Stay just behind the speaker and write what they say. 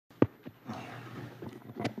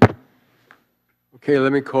Okay,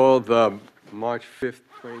 let me call the March 5th,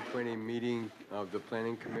 2020 meeting of the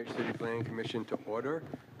City Planning Commission to order.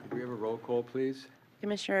 Could we have a roll call, please?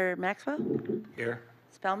 Commissioner Maxwell? Here.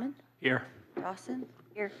 Spellman? Here. Dawson?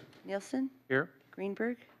 Here. Nielsen? Here.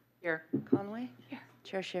 Greenberg? Here. Conway? Here.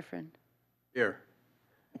 Chair Schifrin? Here.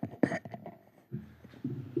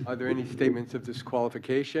 Are there any statements of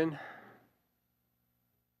disqualification?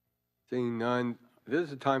 Seeing none, this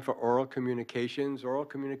is a time for oral communications. Oral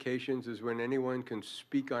communications is when anyone can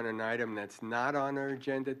speak on an item that's not on our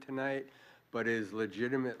agenda tonight, but is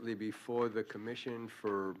legitimately before the commission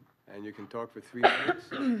and you can talk for 3 minutes.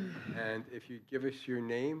 And if you give us your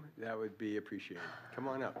name, that would be appreciated. Come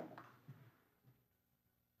on up.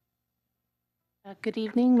 Good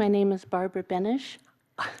evening. My name is Barbara Benish.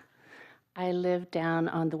 I live down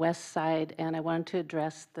on the west side, and I wanted to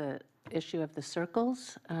address the issue of the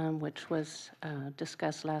circles, which was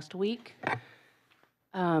discussed last week.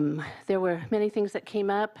 There were many things that came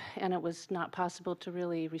up, and it was not possible to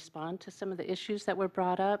really respond to some of the issues that were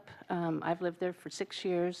brought up. I've lived there for 6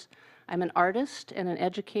 years. I'm an artist and an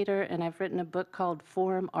educator, and I've written a book called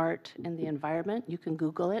Forum Art in the Environment. You can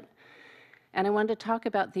Google it. And I wanted to talk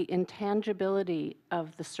about the intangibility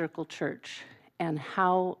of the Circle Church and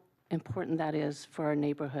how important that is for our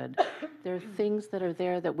neighborhood. There are things that are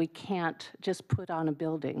there that we can't just put on a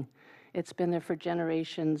building. It's been there for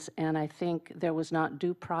generations, and I think there was not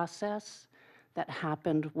due process that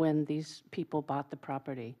happened when these people bought the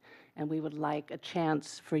property. And we would like a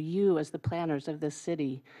chance for you as the planners of this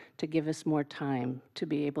city to give us more time to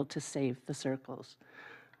be able to save the circles.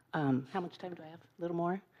 How much time do I have? A little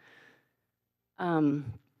more?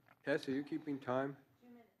 Tess, are you keeping time?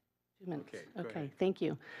 2 minutes. Okay, go Okay, ahead. thank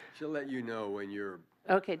you. She'll let you know when you're...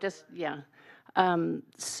 Okay, just, yeah.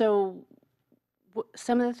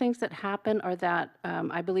 Some of the things that happen are that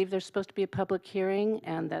I believe there's supposed to be a public hearing,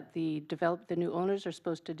 and that the new owners are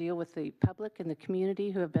supposed to deal with the public and the community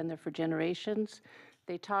who have been there for generations.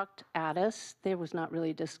 They talked at us. There was not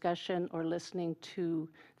really discussion or listening to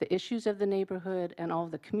the issues of the neighborhood and all of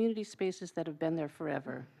the community spaces that have been there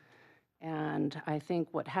forever. And I think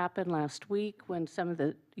what happened last week when some of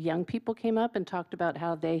the young people came up and talked about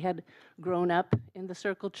how they had grown up in the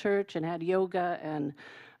Circle Church and had yoga and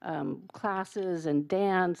classes and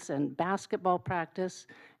dance and basketball practice,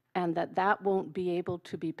 and that won't be able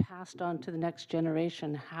to be passed on to the next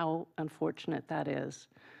generation, how unfortunate that is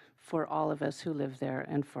for all of us who live there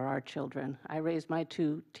and for our children. I raised my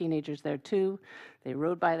 2 teenagers there too. They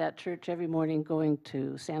rode by that church every morning going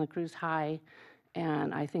to Santa Cruz High.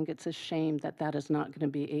 And I think it's a shame that that is not going to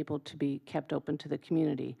be able to be kept open to the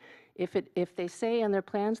community. If they say in their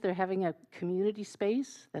plans they're having a community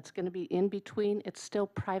space that's going to be in between, it's still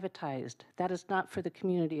privatized. That is not for the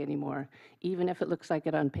community anymore, even if it looks like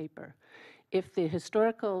it on paper. If the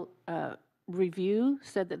historical review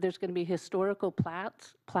said that there's going to be historical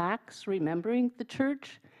plaques remembering the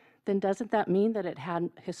church, then doesn't that mean that it had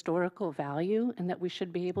historical value and that we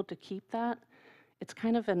should be able to keep that? It's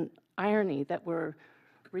kind of an irony that we're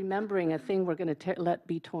remembering a thing we're going to let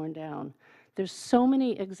be torn down. There's so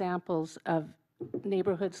many examples of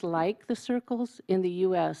neighborhoods like the Circles in the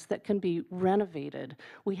U.S. that can be renovated.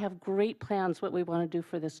 We have great plans what we want to do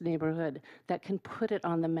for this neighborhood that can put it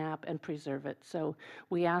on the map and preserve it. So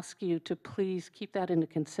we ask you to please keep that into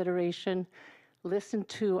consideration. Listen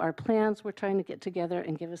to our plans we're trying to get together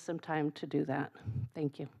and give us some time to do that.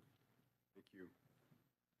 Thank you.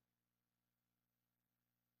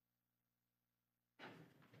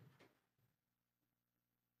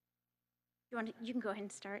 You can go ahead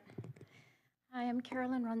and start. Hi, I'm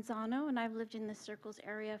Carolyn Ronzano, and I've lived in the Circles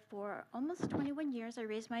area for almost 21 years. I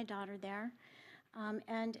raised my daughter there.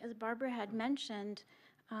 And as Barbara had mentioned,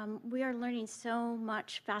 we are learning so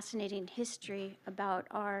much fascinating history about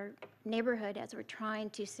our neighborhood as we're trying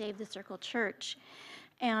to save the Circle Church.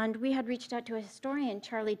 And we had reached out to a historian,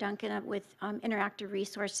 Charlie Duncan, with Interactive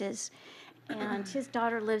Resources. And his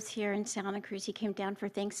daughter lives here in Santa Cruz. He came down for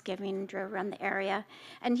Thanksgiving and drove around the area.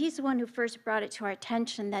 And he's the one who first brought it to our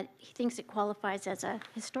attention that he thinks it qualifies as a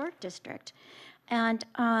historic district. And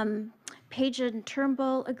Page and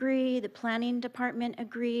Turnbull agree, the planning department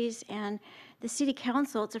agrees, and the city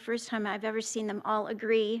council, it's the first time I've ever seen them all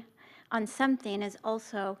agree on something, is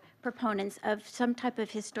also proponents of some type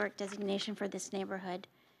of historic designation for this neighborhood.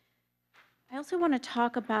 I also want to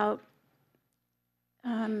talk about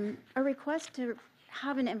a request to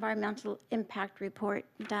have an environmental impact report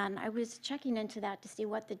done. I was checking into that to see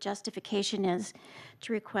what the justification is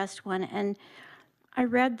to request one, and I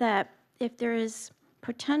read that if there is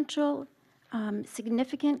potential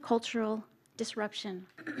significant cultural disruption,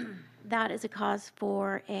 that is a cause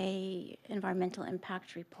for a environmental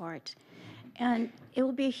impact report. And it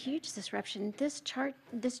will be a huge disruption. This church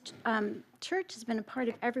has been a part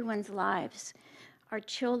of everyone's lives. Our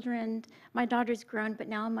children, my daughter's grown, but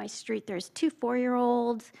now on my street there's 2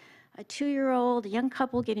 4-year-olds, a 2-year-old, a young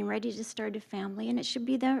couple getting ready to start a family, and it should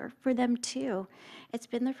be there for them too. It's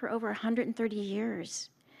been there for over 130 years.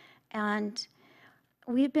 And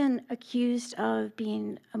we've been accused of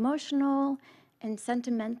being emotional and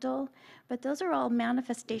sentimental, but those are all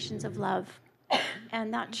manifestations of love.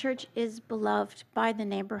 And that church is beloved by the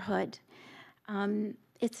neighborhood.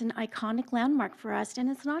 It's an iconic landmark for us, and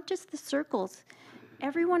it's not just the circles.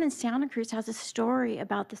 Everyone in Santa Cruz has a story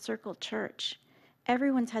about the Circle Church.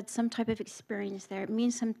 Everyone's had some type of experience there. It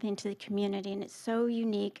means something to the community, and it's so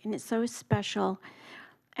unique and it's so special.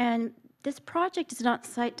 And this project is not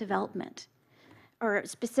site development or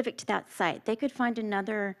specific to that site. They could find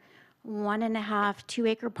another 1.5,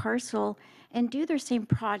 2-acre parcel and do their same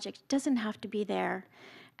project. It doesn't have to be there.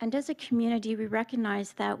 And as a community, we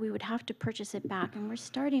recognize that we would have to purchase it back, and we're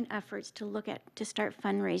starting efforts to start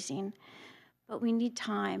fundraising. But we need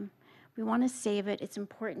time. We want to save it. It's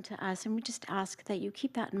important to us, and we just ask that you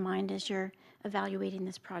keep that in mind as you're evaluating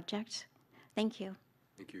this project. Thank you.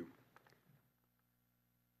 Thank you.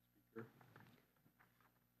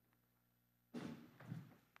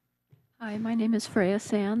 Hi, my name is Freya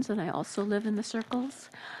Sands, and I also live in the Circles.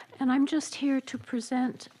 And I'm just here to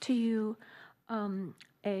present to you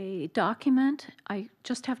a document. I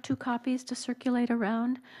just have 2 copies to circulate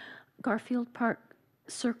around. Garfield Park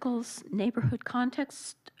Circles Neighborhood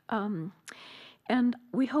Context. And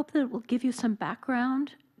we hope that it will give you some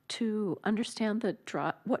background to understand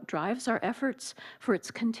what drives our efforts for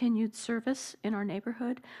its continued service in our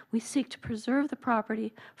neighborhood. We seek to preserve the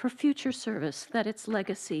property for future service that its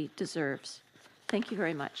legacy deserves. Thank you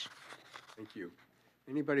very much. Thank you.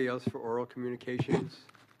 Anybody else for oral communications?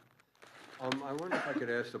 I wonder if I could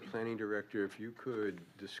ask the planning director if you could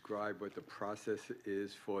describe what the process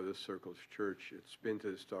is for the Circles Church. It's been to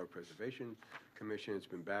the Historic Preservation Commission, it's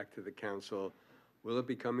been back to the council. Will it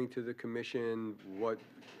be coming to the commission? What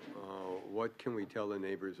can we tell the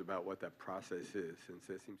neighbors about what that process is, since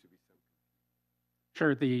there seems to be some?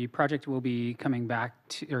 Sure. The project will be coming back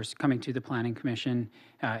to, or coming to the Planning Commission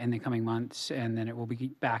in the coming months, and then it will be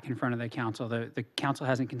back in front of the council. The council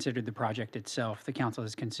hasn't considered the project itself. The council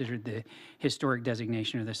has considered the historic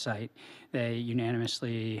designation of the site. They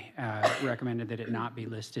unanimously recommended that it not be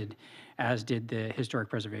listed, as did the Historic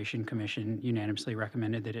Preservation Commission unanimously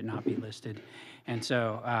recommended that it not be listed. And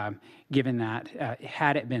so given that,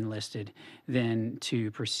 had it been listed, then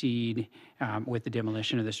to proceed with the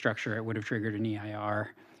demolition of the structure, it would have triggered an EIR,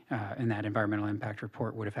 and that environmental impact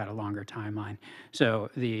report would have had a longer timeline. So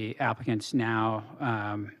the applicants now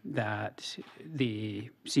that the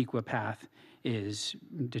CEQA path is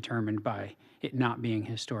determined by it not being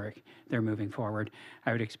historic, they're moving forward.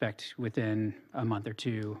 I would expect within a month or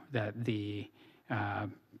 2 that the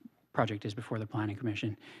project is before the Planning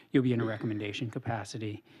Commission. You'll be in a recommendation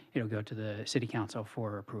capacity. It'll go to the City Council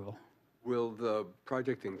for approval. Will the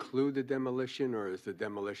project include the demolition, or is the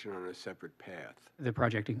demolition on a separate path? The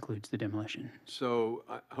project includes the demolition. So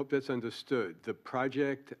I hope that's understood. The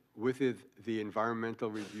project with the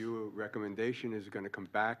environmental review recommendation is going to come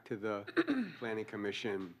back to the Planning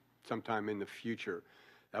Commission sometime in the future.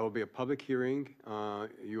 That will be a public hearing.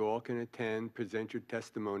 You all can attend, present your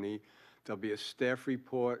testimony. There'll be a staff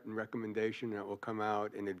report and recommendation that will come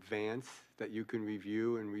out in advance that you can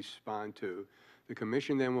review and respond to. The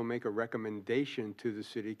commission then will make a recommendation to the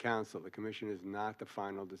City Council. The commission is not the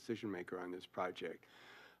final decision maker on this project.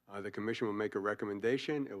 The commission will make a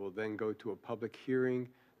recommendation. It will then go to a public hearing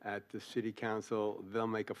at the City Council. They'll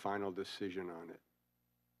make a final decision on it.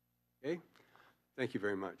 Okay? Thank you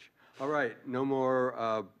very much. All right, no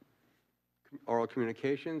more oral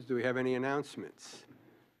communications. Do we have any announcements?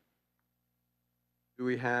 Do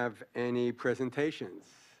we have any presentations?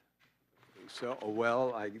 So,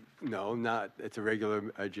 well, no, not, it's a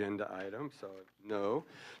regular agenda item, so no.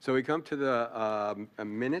 So we come to the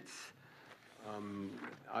minutes.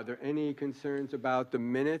 Are there any concerns about the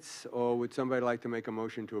minutes, or would somebody like to make a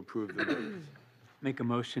motion to approve the minutes? Make a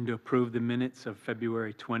motion to approve the minutes of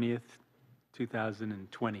February 20th,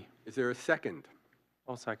 2020. Is there a second?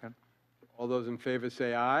 I'll second. All those in favor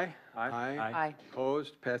say aye. Aye. Aye.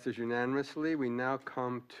 Opposed? Passes unanimously. We now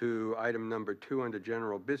come to item number 2 under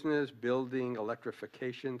general business, building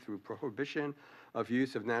electrification through prohibition of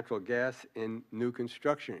use of natural gas in new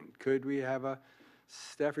construction. Could we have a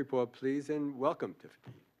staff report, please, and welcome,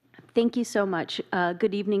 Tiffany. Thank you so much.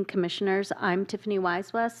 Good evening, Commissioners. I'm Tiffany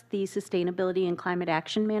Wisewest, the Sustainability and Climate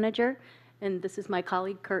Action Manager and this is my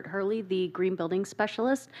colleague Kurt Hurley, the Green Building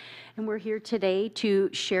Specialist. And we're here today to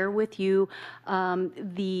share with you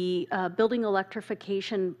the building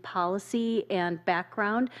electrification policy and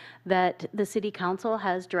background that the City Council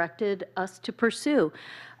has directed us to pursue.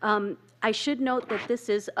 I should note that this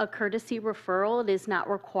is a courtesy referral. It is not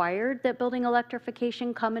required that building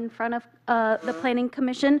electrification come in front of the Planning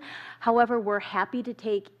Commission. However, we're happy to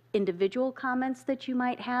take individual comments that you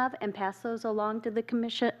might have and pass those along to the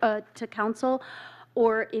commission, to council.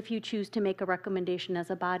 Or if you choose to make a recommendation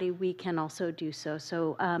as a body, we can also do so.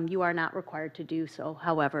 So you are not required to do so,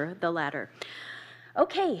 however, the latter.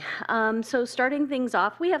 Okay, so starting things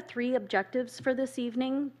off, we have 3 objectives for this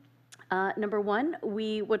evening. Number 1,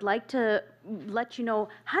 we would like to let you know,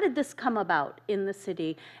 how did this come about in the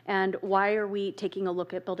city and why are we taking a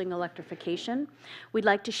look at building electrification? We'd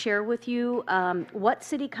like to share with you what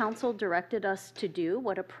City Council directed us to do,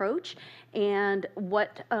 what approach, and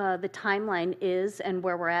what the timeline is and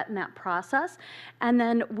where we're at in that process. And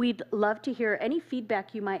then we'd love to hear any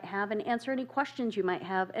feedback you might have and answer any questions you might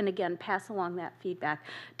have, and again, pass along that feedback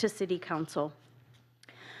to City Council.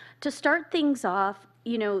 To start things off,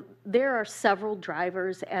 you know, there are several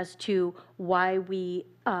drivers as to why we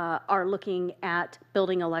are looking at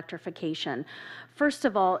building electrification. First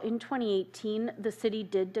of all, in 2018, the city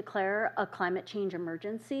did declare a climate change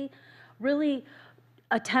emergency, really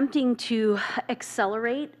attempting to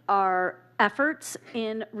accelerate our efforts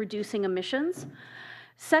in reducing emissions.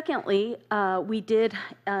 Secondly, we did,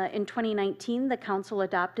 in 2019, the council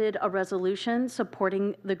adopted a resolution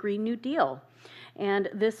supporting the Green New Deal. And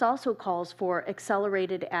this also calls for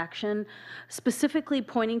accelerated action, specifically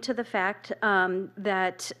pointing to the fact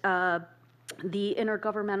that the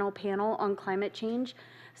Intergovernmental Panel on Climate Change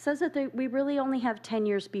says that we really only have 10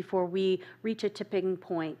 years before we reach a tipping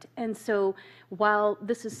point. And so while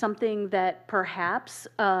this is something that perhaps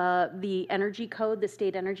the energy code, the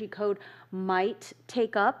state energy code, might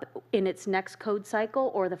take up in its next code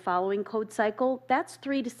cycle or the following code cycle, that's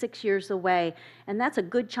 3 to 6 years away. And that's a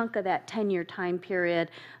good chunk of that 10-year time period.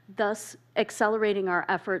 Thus, accelerating our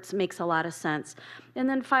efforts makes a lot of sense. And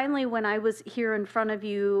then finally, when I was here in front of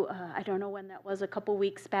you, I don't know when that was, a couple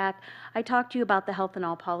weeks back, I talked to you about the Health in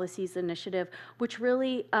All Policies Initiative, which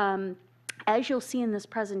really, as you'll see in this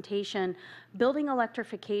presentation, building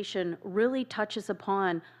electrification really touches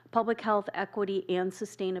upon public health, equity, and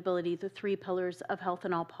sustainability, the 3 pillars of health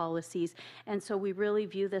in all policies. And so we really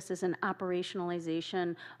view this as an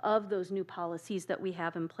operationalization of those new policies that we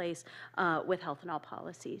have in place with health in all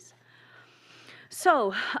policies.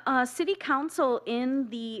 So, City Council in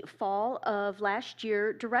the fall of last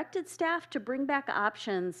year directed staff to bring back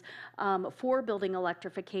options for building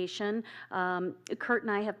electrification. Kurt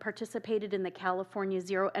and I have participated in the California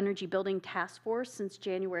Zero Energy Building Task Force since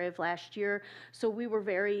January of last year, so we were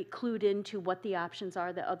very clued into what the options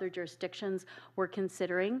are that other jurisdictions were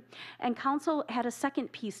considering. And Council had a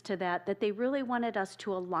second piece to that, that they really wanted us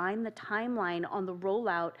to align the timeline on the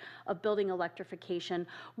rollout of building electrification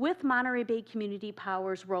with Monterey Bay Community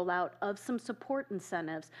Power's rollout of some support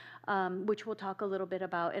incentives, which we'll talk a little bit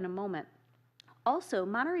about in a moment. Also,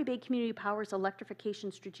 Monterey Bay Community Power's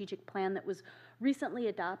electrification strategic plan that was recently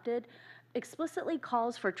adopted explicitly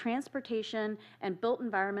calls for transportation and built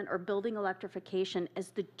environment or building electrification as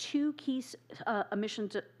the 2 key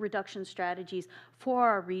emissions reduction strategies for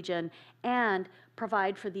our region and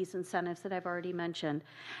provide for these incentives that I've already mentioned.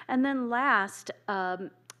 And then last,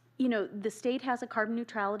 you know, the state has a carbon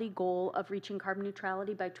neutrality goal of reaching carbon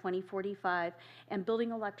neutrality by 2045, and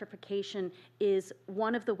building electrification is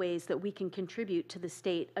one of the ways that we can contribute to the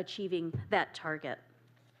state achieving that target.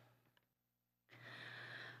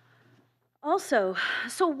 Also,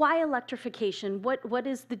 so why electrification? What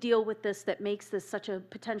is the deal with this that makes this such a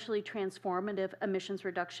potentially transformative emissions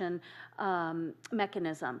reduction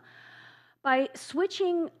mechanism? By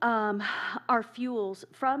switching our fuels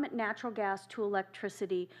from natural gas to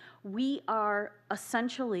electricity, we are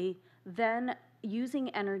essentially then using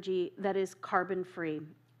energy that is carbon-free.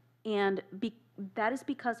 And that is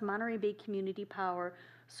because Monterey Bay Community Power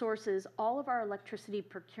sources all of our electricity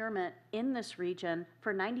procurement in this region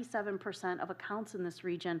for 97% of accounts in this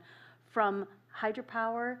region from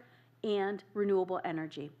hydropower and renewable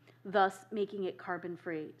energy, thus making it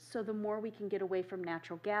carbon-free. So the more we can get away from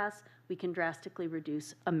natural gas, we can drastically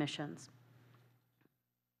reduce emissions.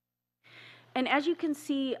 And as you can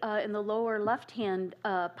see in the lower left-hand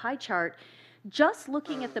pie chart, just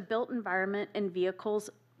looking at the built environment and vehicles,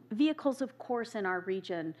 of course, in our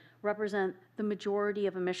region represent the majority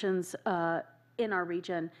of emissions in our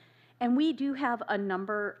region. And we do have a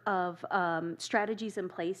number of strategies in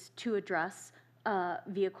place to address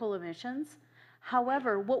vehicle emissions.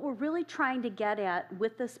 However, what we're really trying to get at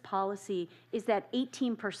with this policy is that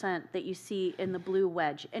 18% that you see in the blue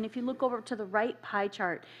wedge. And if you look over to the right pie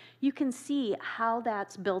chart, you can see how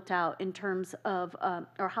that's built out in terms of,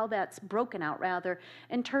 or how that's broken out rather,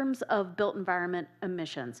 in terms of built environment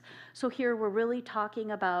emissions. So here we're really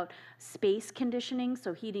talking about space conditioning,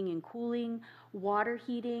 so heating and cooling, water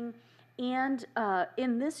heating, and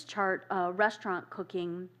in this chart, restaurant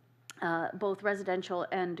cooking, both residential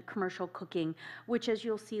and commercial cooking, which, as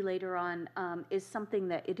you'll see later on, is something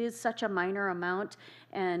that it is such a minor amount,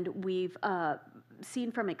 and we've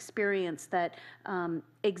seen from experience that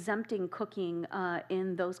exempting cooking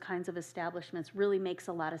in those kinds of establishments really makes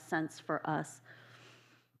a lot of sense for us.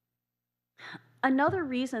 Another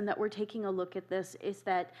reason that we're taking a look at this is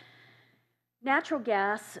that natural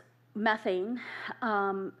gas, methane,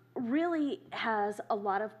 really has a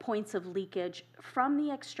lot of points of leakage from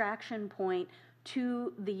the extraction point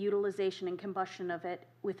to the utilization and combustion of it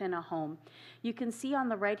within a home. You can see on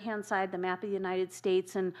the right-hand side the map of the United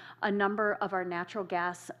States and a number of our natural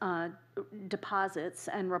gas deposits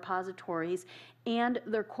and repositories and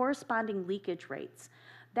their corresponding leakage rates.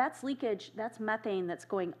 That's leakage, that's methane that's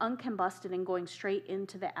going uncombusted and going straight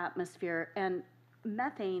into the atmosphere, and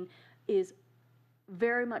methane is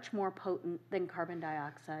very much more potent than carbon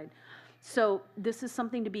dioxide. So this is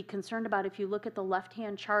something to be concerned about. If you look at the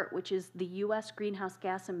left-hand chart, which is the U.S. greenhouse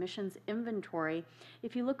gas emissions inventory,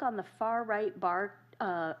 if you look on the far right bar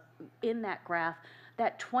in that graph,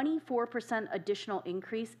 that 24% additional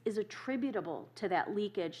increase is attributable to that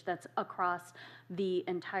leakage that's across the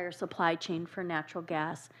entire supply chain for natural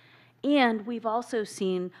gas. And we've also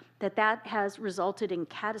seen that that has resulted in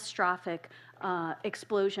catastrophic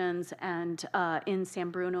explosions and in San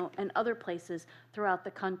Bruno and other places throughout the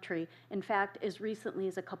country. In fact, as recently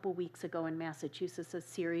as a couple weeks ago in Massachusetts, a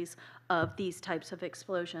series of these types of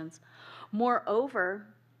explosions. Moreover,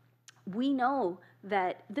 we know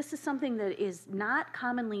that this is something that is not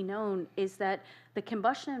commonly known, is that the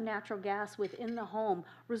combustion of natural gas within the home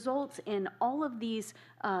results in all of these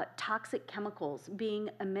toxic chemicals being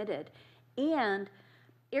emitted. And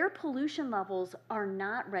air pollution levels are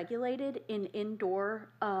not regulated in indoor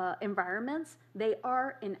environments. They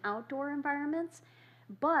are in outdoor environments,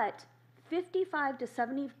 but 55 to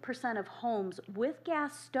 70% of homes with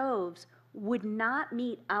gas stoves would not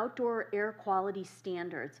meet outdoor air quality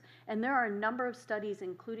standards. And there are a number of studies,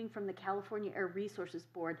 including from the California Air Resources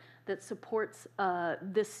Board, that supports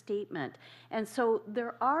this statement. And so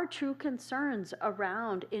there are true concerns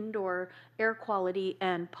around indoor air quality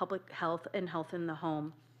and public health and health in the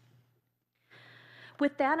home.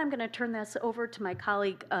 With that, I'm going to turn this over to my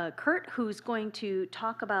colleague, Kurt, who's going to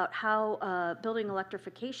talk about how building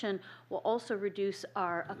electrification will also reduce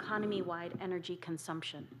our economy-wide energy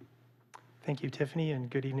consumption. Thank you, Tiffany, and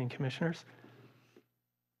good evening, commissioners.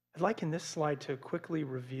 I'd like in this slide to quickly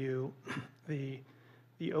review the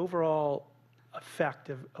overall effect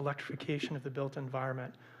of electrification of the built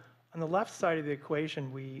environment. On the left side of the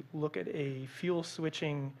equation, we look at a fuel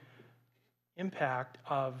switching impact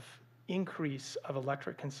of increase of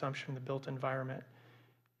electric consumption in the built environment.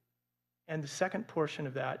 And the second portion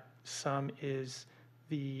of that sum is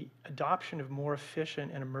the adoption of more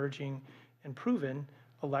efficient and emerging and proven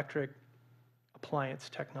electric appliance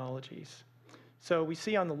technologies. So we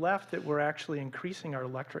see on the left that we're actually increasing our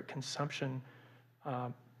electric consumption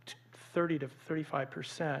 30 to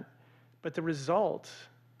 35%, but the result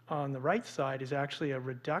on the right side is actually a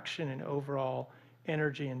reduction in overall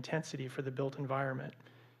energy intensity for the built environment.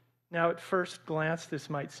 Now, at first glance, this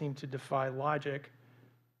might seem to defy logic.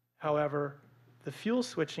 However, the fuel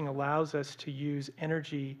switching allows us to use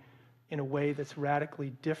energy in a way that's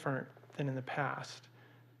radically different than in the past.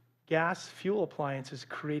 Gas fuel appliances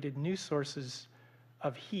created new sources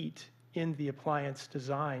of heat in the appliance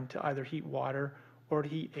design to either heat water or to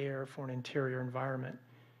heat air for an interior environment.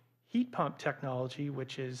 Heat pump technology,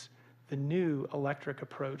 which is the new electric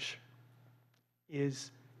approach,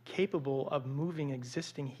 is capable of moving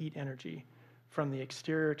existing heat energy from the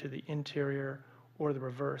exterior to the interior or the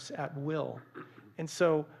reverse at will. And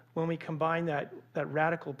so when we combine that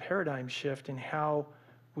radical paradigm shift in how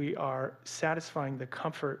we are satisfying the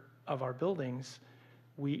comfort of our buildings,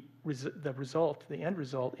 the end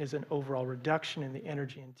result is an overall reduction in the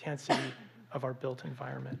energy intensity of our built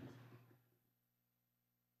environment.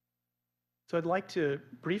 So I'd like to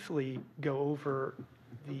briefly go over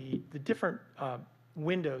the different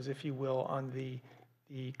windows, if you will, on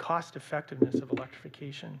the cost effectiveness of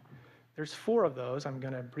electrification. There's 4 of those. I'm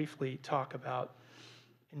going to briefly talk about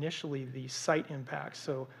initially the site impacts.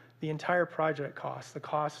 So the entire project cost, the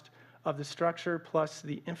cost of the structure plus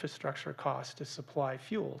the infrastructure cost to supply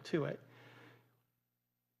fuel to it.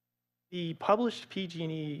 The published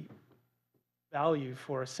PG&E value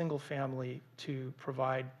for a single family to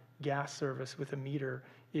provide gas service with a meter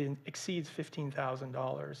exceeds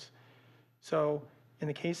 $15,000. So in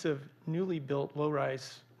the case of newly built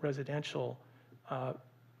low-rise residential,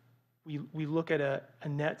 we look at a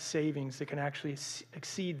net savings that can actually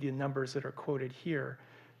exceed the numbers that are quoted here.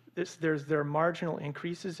 There are marginal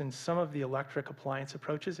increases in some of the electric appliance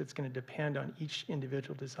approaches. It's going to depend on each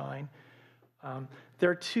individual design. There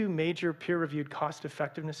are two major peer-reviewed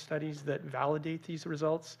cost-effectiveness studies that validate these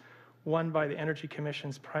results. One by the Energy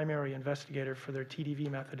Commission's primary investigator for their TDV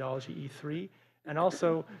methodology, E3, and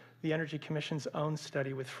also the Energy Commission's own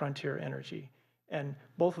study with Frontier Energy. And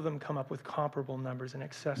both of them come up with comparable numbers in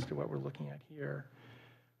excess to what we're looking at here.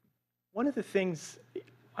 One of the things,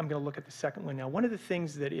 I'm going to look at the second one now. One of the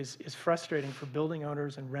things that is frustrating for building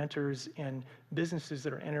owners and renters and businesses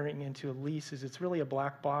that are entering into a lease is it's really a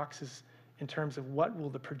black box in terms of what will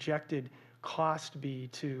the projected cost be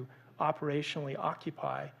to operationally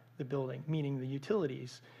occupy the building, meaning the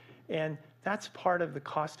utilities. And that's part of the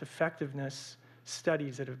cost effectiveness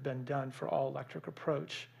studies that have been done for all electric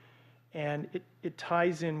approach. And it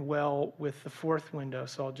ties in well with the fourth window,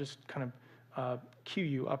 so I'll just kind of cue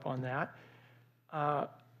you up on that.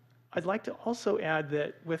 I'd like to also add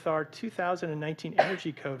that with our 2019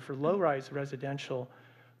 energy code for low-rise residential,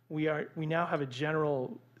 we now have a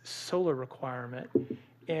general solar requirement,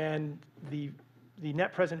 and the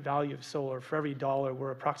net present value of solar, for every dollar,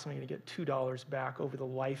 we're approximately going to get $2 back over the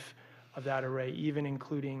life of that array, even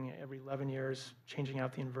including every 11 years, changing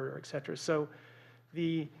out the inverter, et cetera. So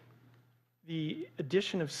the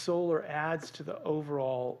addition of solar adds to the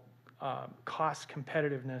overall cost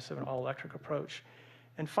competitiveness of an all-electric approach.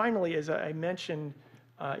 And finally, as I mentioned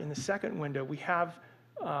in the second window, we have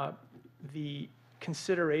the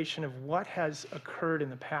consideration of what has occurred in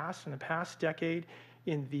the past decade,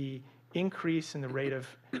 in the increase in the rate of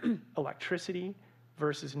electricity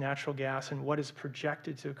versus natural gas, and what is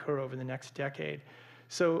projected to occur over the next decade.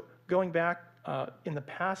 So going back in the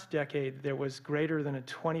past decade, there was greater than a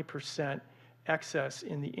 20% excess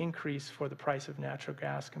in the increase for the price of natural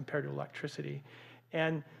gas compared to electricity.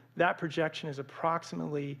 And that projection is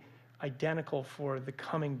approximately identical for the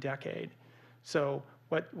coming decade. So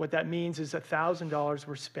what that means is $1,000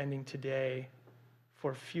 we're spending today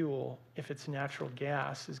for fuel, if it's natural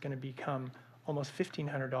gas, is going to become almost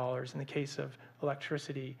 $1,500. In the case of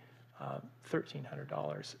electricity,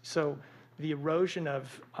 $1,300. So the erosion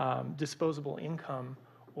of disposable income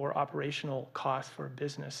or operational costs for a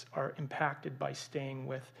business are impacted by staying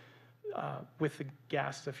with the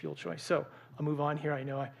gas as a fuel choice. So I'll move on here. I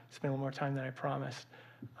know I spent a little more time than I promised.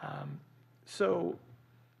 So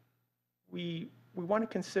we want to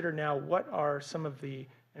consider now what are some of the,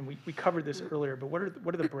 and we covered this earlier, but what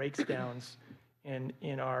are the breakdowns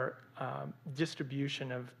in our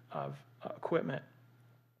distribution of equipment?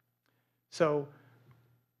 So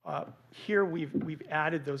here we've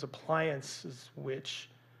added those appliances which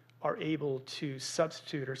are able to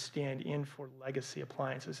substitute or stand in for legacy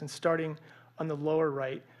appliances. And starting on the lower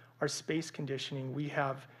right, our space conditioning, we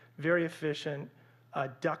have very efficient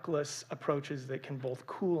ductless approaches that can both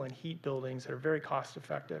cool and heat buildings that are very cost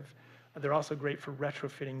effective. They're also great for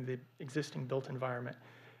retrofitting the existing built environment.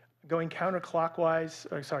 Going clockwise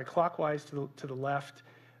to the left,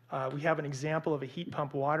 we have an example of a heat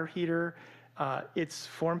pump water heater. Its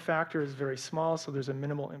form factor is very small, so there's a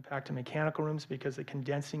minimal impact to mechanical rooms because the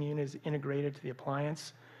condensing unit is integrated to the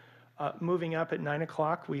appliance. Moving up at 9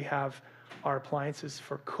 o'clock, we have our appliances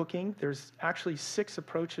for cooking. There's actually 6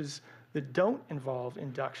 approaches that don't involve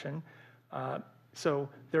induction. So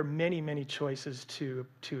there are many, many choices to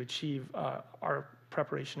achieve our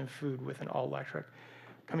preparation of food with an all-electric.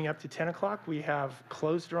 Coming up to 10 o'clock, we have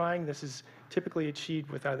clothes drying. This is typically achieved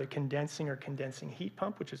with either condensing or condensing heat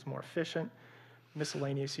pump, which is more efficient.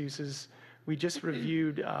 Miscellaneous uses. We just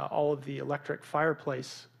reviewed all of the electric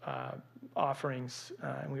fireplace offerings,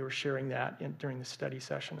 and we were sharing that during the study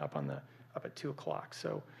session up at 2 o'clock.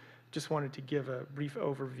 So just wanted to give a brief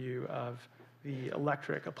overview of the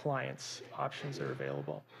electric appliance options that are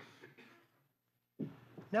available.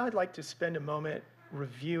 Now I'd like to spend a moment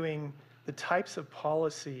reviewing the types of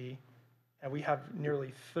policy, and we have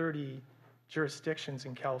nearly 30 jurisdictions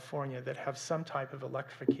in California that have some type of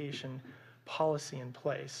electrification policy in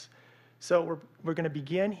place. So we're going to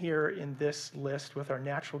begin here in this list with our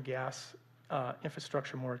natural gas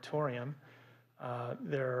infrastructure moratorium.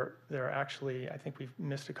 There are actually, I think we've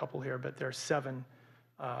missed a couple here, but there are 7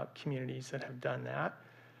 communities that have done that.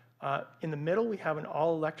 In the middle, we have an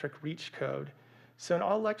all-electric REACH code. So an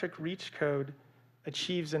all-electric REACH code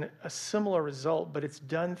achieves a similar result, but it's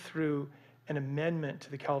done through an amendment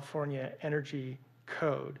to the California Energy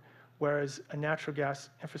Code, whereas a natural gas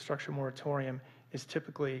infrastructure moratorium is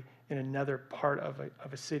typically in another part of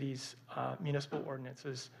a city's municipal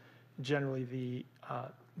ordinances, generally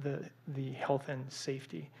the health and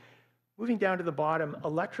safety. Moving down to the bottom,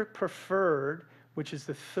 electric preferred, which is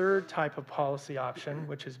the third type of policy option,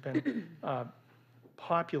 which has been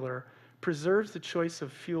popular, preserves the choice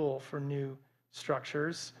of fuel for new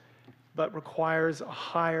structures, but requires a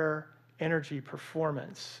higher energy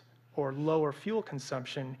performance or lower fuel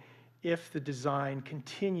consumption if the design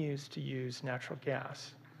continues to use natural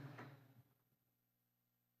gas.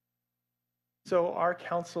 So our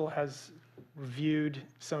council has reviewed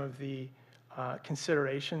some of the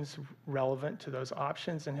considerations relevant to those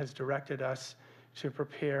options and has directed us to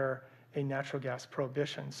prepare a natural gas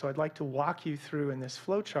prohibition. So I'd like to walk you through in this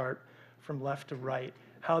flow chart from left to right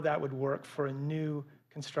how that would work for a new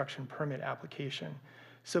construction permit application.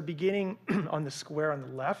 So beginning on the square on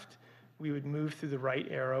the left, we would move through the right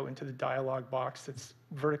arrow into the dialog box that's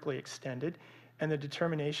vertically extended, and the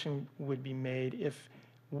determination would be made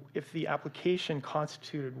if the application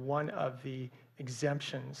constituted one of the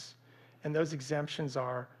exemptions. And those exemptions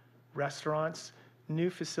are restaurants,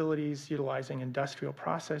 new facilities utilizing industrial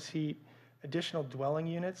process heat, additional dwelling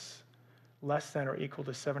units less than or equal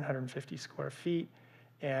to 750 square feet,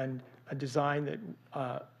 and a design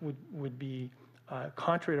that would be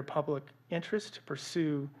contrary to public interest to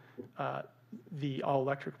pursue the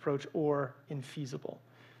all-electric approach or infeasible.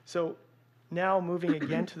 So now moving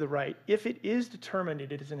again to the right, if it is determined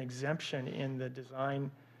it is an exemption in the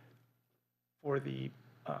design for the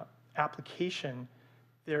application,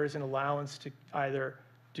 there is an allowance to either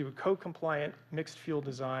do a code-compliant mixed fuel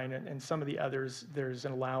design, and some of the others, there's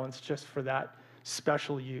an allowance just for that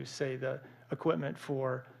special use, say the equipment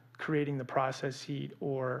for creating the process heat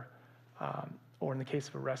or in the case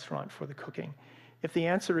of a restaurant for the cooking. If the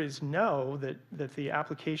answer is no, that the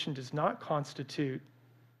application does not constitute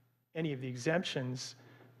any of the exemptions,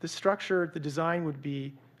 the structure, the design would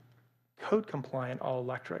be code compliant all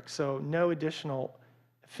electric. So no additional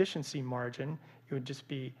efficiency margin. It would just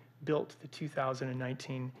be built to the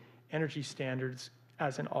 2019 energy standards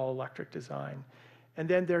as an all electric design. And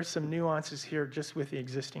then there's some nuances here just with the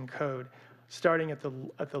existing code. Starting at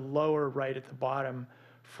the lower right at the bottom,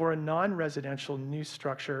 for a non-residential new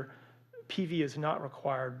structure, PV is not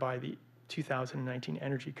required by the 2019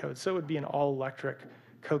 energy code. So it would be an all electric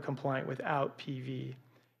code compliant without PV.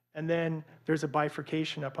 And then there's a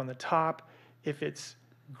bifurcation up on the top. If it's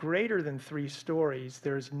greater than 3 stories,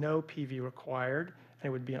 there's no PV required, and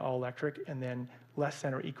it would be an all electric. And then less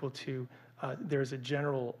than or equal to, there's a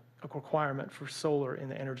general requirement for solar in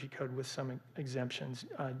the energy code with some exemptions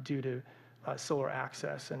due to solar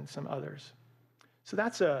access and some others. So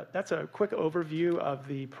that's a quick overview of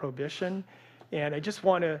the prohibition. And I just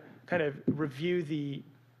want to kind of review the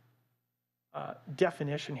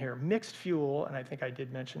definition here. Mixed fuel, and I think I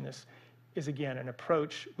did mention this, is again an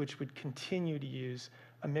approach which would continue to use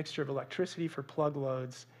a mixture of electricity for plug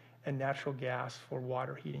loads and natural gas for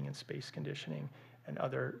water heating and space conditioning and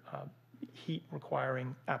other heat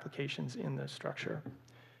requiring applications in the structure.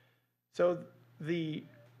 So the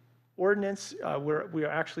ordinance, we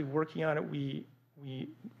are actually working on it.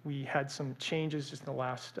 We had some changes just in the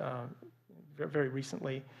last, very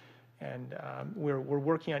recently, and we're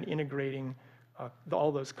working on integrating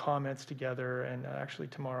all those comments together, and actually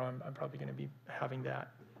tomorrow I'm probably going to be having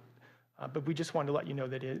that. But we just wanted to let you know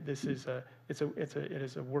that it is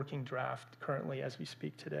a working draft currently as we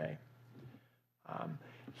speak today.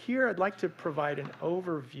 Here I'd like to provide an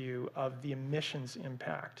overview of the emissions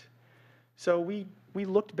impact. So we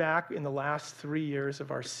looked back in the last 3 years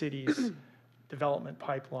of our city's development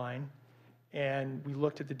pipeline, and we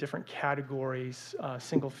looked at the different categories,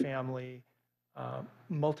 single family,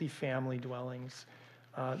 multifamily dwellings,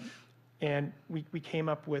 and we came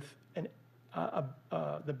up with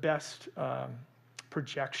the best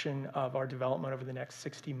projection of our development over the next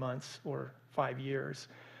 60 months or 5 years.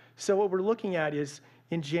 So what we're looking at is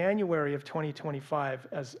in January of 2025,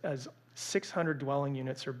 as 600 dwelling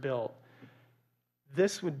units are built,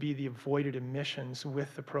 this would be the avoided emissions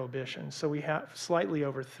with the prohibition. So we have slightly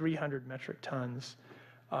over 300 metric tons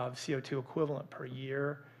of CO2 equivalent per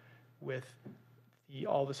year, with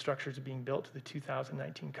all the structures being built to the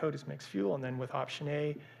 2019 code as mixed fuel. And then with option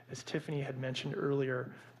A, as Tiffany had mentioned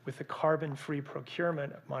earlier, with the carbon-free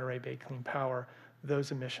procurement of Monterey Bay Clean Power,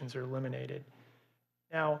 those emissions are eliminated.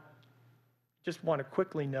 Now, just want to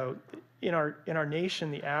quickly note, in our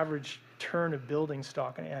nation, the average turn of building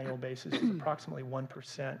stock on an annual basis is approximately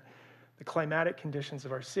 1%. The climatic conditions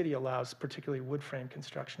of our city allows particularly wood frame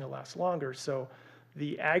construction to last longer, so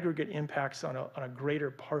the aggregate impacts on a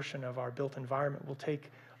greater portion of our built environment will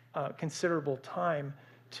take considerable time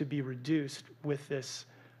to be reduced with this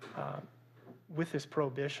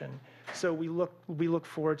prohibition. So we look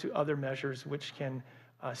forward to other measures which can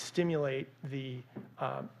stimulate the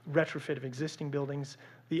retrofit of existing buildings.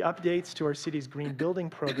 The updates to our city's green building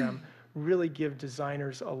program really give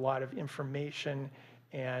designers a lot of information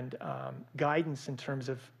and guidance in terms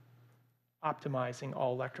of optimizing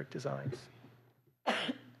all electric designs.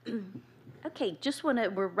 Okay,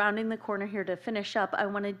 we're rounding the corner here to finish up. I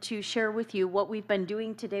wanted to share with you what we've been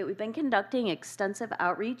doing today. We've been conducting extensive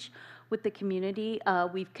outreach with the community.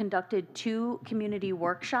 We've conducted 2 community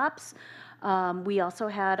workshops. We also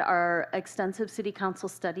had our extensive city council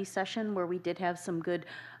study session where we did have some good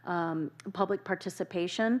public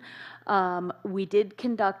participation. We did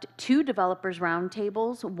conduct 2 developers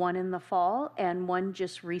roundtables, one in the fall and one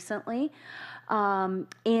just recently.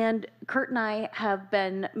 And Kurt and I have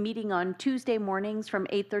been meeting on Tuesday mornings from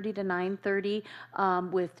 8:30 to 9:30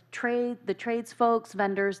 with the trades folks,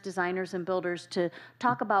 vendors, designers, and builders to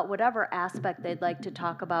talk about whatever aspect they'd like to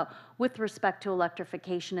talk about with respect to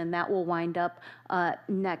electrification, and that will wind up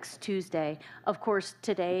next Tuesday. Of course,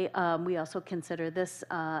 today we also consider this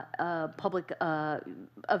a public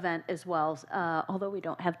event as well, although we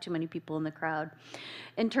don't have too many people in the crowd.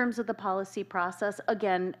 In terms of the policy process,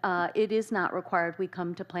 again, it is not required we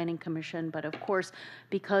come to Planning Commission, but of course,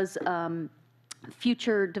 because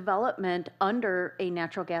future development under a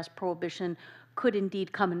natural gas prohibition could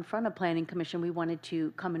indeed come in front of Planning Commission, we wanted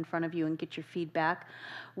to come in front of you and get your feedback.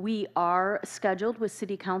 We are scheduled with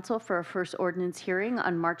City Council for a first ordinance hearing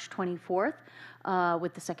on March 24th,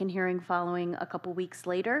 with the second hearing following a couple weeks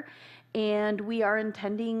later. And we are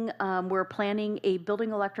we're planning a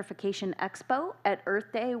building electrification expo at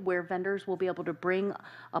Earth Day where vendors will be able to bring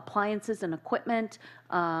appliances and equipment.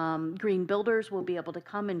 Green builders will be able to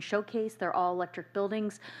come and showcase their all-electric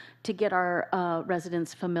buildings to get our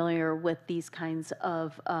residents familiar with these kinds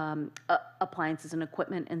of appliances and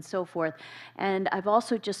equipment and so forth. And I've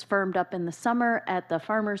also just firmed up in the summer at the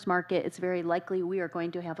farmers market, it's very likely we are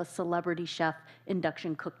going to have a celebrity chef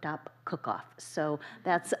induction cook-off. So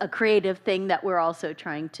that's a creative thing that we're also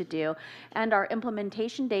trying to do. And our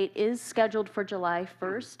implementation date is scheduled for July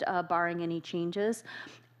 1st, barring any changes.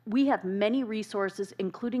 We have many resources,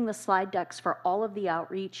 including the slide decks for all of the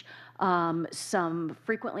outreach, some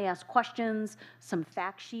frequently asked questions, some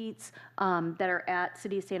fact sheets that are at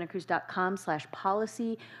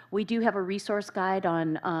cityofsantacruz.com/policy. We do have a resource guide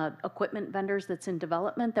on equipment vendors that's in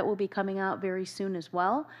development that will be coming out very soon as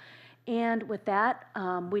well. And with that,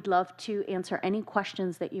 we'd love to answer any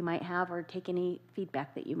questions that you might have or take any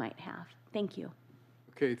feedback that you might have. Thank you.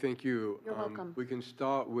 Okay, thank you. You're welcome. We can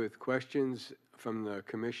start with questions from the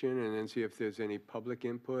commission and then see if there's any public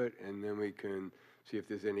input, and then we can see if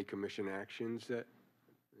there's any commission actions that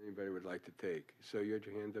anybody would like to take. So you had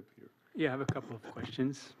your hand up, Peter. Yeah, I have a couple of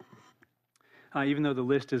questions. Even though the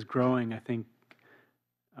list is growing, I think,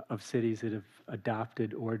 of cities that have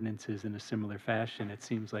adopted ordinances in a similar fashion, it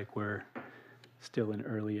seems like we're still an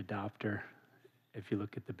early adopter if you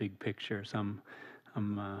look at the big picture. So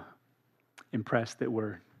I'm impressed that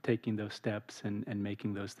we're taking those steps and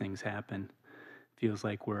making those things happen. Feels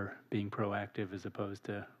like we're being proactive as opposed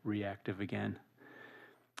to reactive again.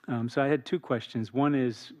 So I had 2 questions. One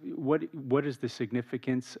is, what is the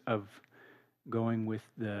significance of going with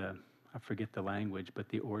I forget the language, but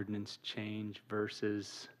the ordinance change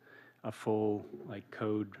versus a full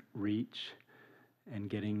code reach and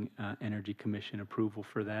getting Energy Commission approval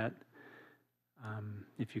for that?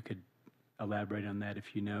 If you could elaborate on that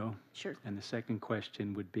if you know. Sure. And the second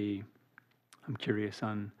question would be, I'm curious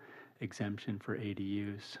on exemption for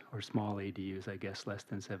ADUs or small ADUs, I guess, less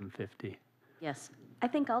than 750. Yes. I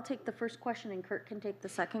think I'll take the first question and Kurt can take the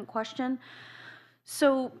second question.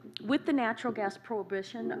 So with the natural gas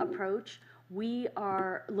prohibition approach, we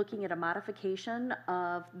are looking at a modification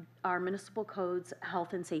of our municipal code's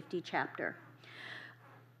health and safety chapter.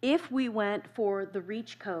 If we went for the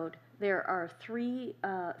REACH code, there are 3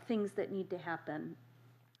 things that need to happen.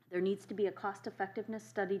 There needs to be a cost-effectiveness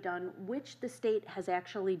study done, which the state has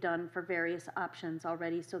actually done for various options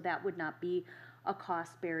already, so that would not be a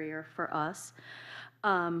cost barrier for us.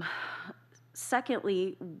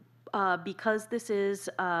 Secondly, because this is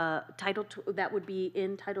that would be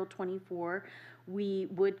in Title 24, we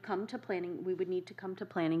would need to come to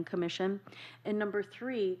Planning Commission. And number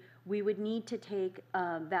 3, we would need to take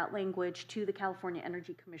that language to the California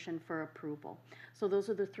Energy Commission for approval. So those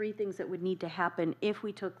are the 3 things that would need to happen if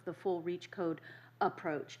we took the full REACH code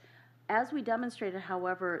approach. As we demonstrated,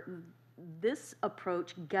 however, this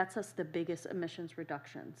approach gets us the biggest emissions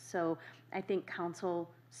reductions. So I think council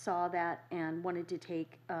saw that and wanted to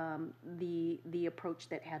take the approach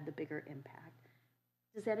that had the bigger impact.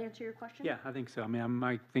 Does that answer your question? Yeah, I think so. I mean,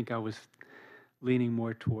 I think I was leaning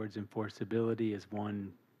more towards enforceability as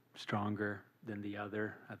one stronger than the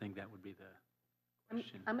other. I think that would be the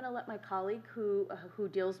question. I'm going to let my colleague who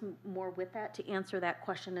deals more with that to answer that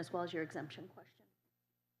question as well as your exemption question.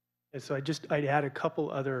 Yeah, so I'd add a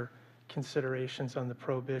couple other considerations on the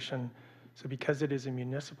prohibition. So because it is a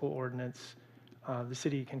municipal ordinance, the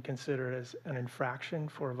city can consider it as an infraction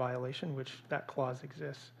for a violation, which that clause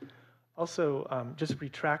exists. Also, just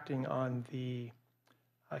retracting on the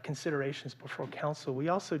considerations before council, we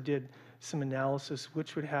also did some analysis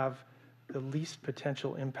which would have the least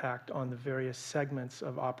potential impact on the various segments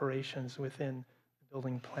of operations within the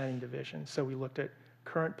building planning division. So we looked at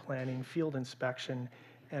current planning, field inspection,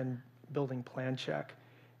 and building plan check.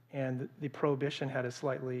 And the prohibition had a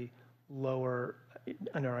slightly lower,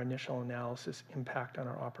 in our initial analysis, impact on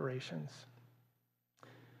our operations.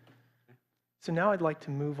 So now I'd like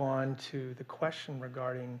to move on to the question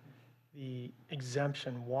regarding the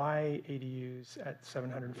exemption. Why ADUs at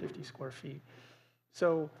 750 square feet?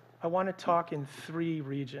 So I want to talk in three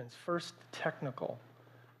regions. First, technical.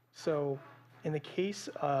 So in the case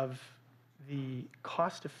of the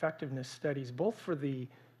cost effectiveness studies, both for the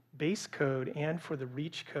base code and for the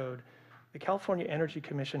REACH code, the California Energy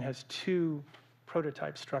Commission has two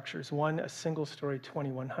prototype structures. One, a single story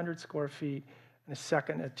 2,100 square feet, and a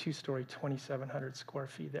second, a two-story 2,700 square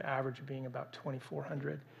feet, the average being about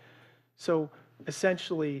 2,400. So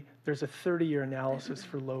essentially, there's a 30-year analysis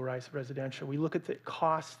for low-rise residential. We look at the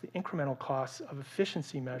costs, the incremental costs of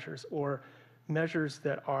efficiency measures or measures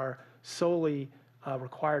that are solely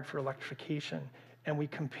required for electrification. And we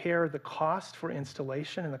compare the cost for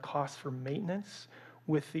installation and the cost for maintenance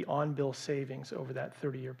with the on-bill savings over that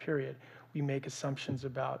 30-year period. We make assumptions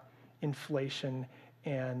about inflation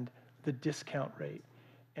and the discount rate.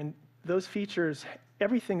 And those features,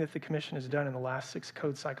 everything that the commission has done in the last 6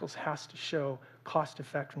 code cycles has to show cost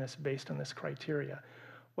effectiveness based on this criteria.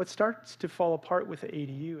 What starts to fall apart with the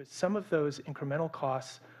ADU is some of those incremental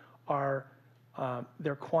costs are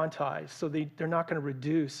they're quantized, so they're not going to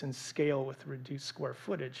reduce in scale with reduced square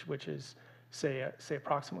footage, which is say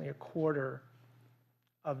approximately a quarter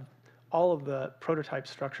of all of the prototype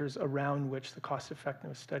structures around which the cost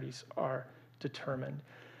effectiveness studies are determined.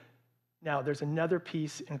 Now, there's another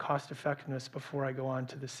piece in cost effectiveness before I go on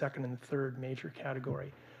to the second and third major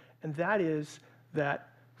category, and that is that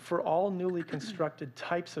for all newly constructed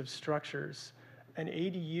types of structures, an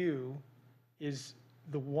ADU is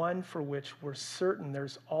the one for which we're certain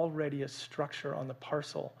there's already a structure on the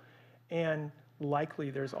parcel, and likely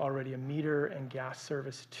there's already a meter and gas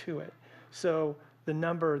service to it. So the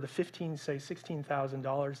number, the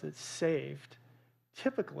 $16,000 that's saved,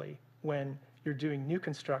 typically when you're doing new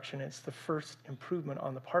construction, it's the first improvement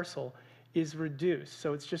on the parcel, is reduced.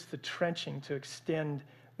 So it's just the trenching to extend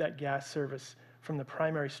that gas service from the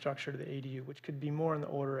primary structure to the ADU, which could be more in the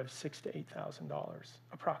order of $6,000 to $8,000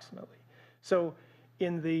 approximately. So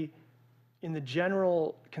in the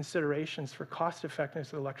general considerations for cost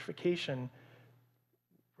effectiveness of electrification,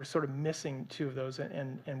 we're sort of missing two of those,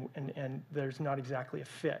 and there's not exactly a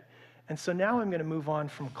fit. And so now I'm going to move on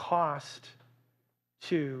from cost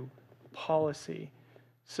to policy.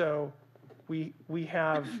 So we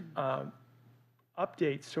have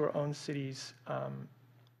updates to our own city's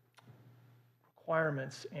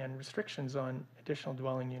requirements and restrictions on additional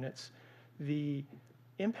dwelling units. The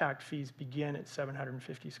impact fees begin at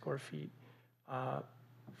 750 square feet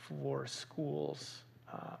for schools.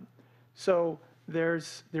 So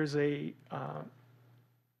there's a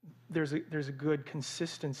good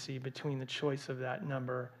consistency between the choice of that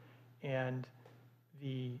number and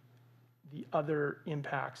the other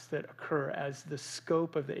impacts that occur as the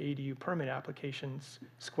scope of the ADU permit application's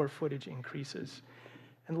square footage increases.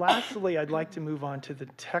 And lastly, I'd like to move on to the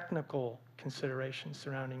technical considerations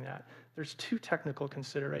surrounding that. There's two technical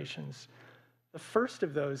considerations. The first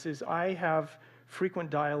of those is I have frequent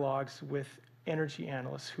dialogues with energy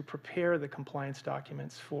analysts who prepare the compliance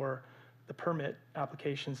documents for the permit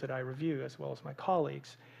applications that I review, as well as my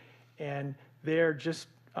colleagues. And they're just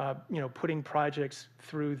putting projects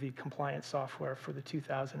through the compliance software for the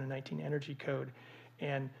 2019 Energy Code.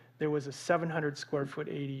 And there was a 700 square foot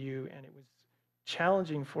ADU, and it was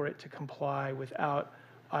challenging for it to comply without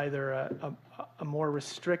either a more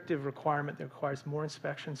restrictive requirement that requires more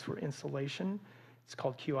inspections for insulation, it's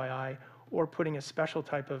called QII, or putting a special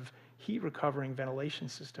type of heat recovering ventilation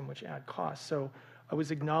system, which add costs. So I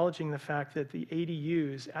was acknowledging the fact that the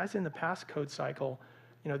ADUs, as in the past code cycle,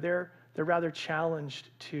 they're they're rather challenged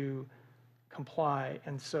to comply.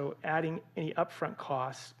 And so adding any upfront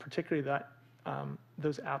costs, particularly that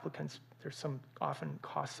those applicants, there's some often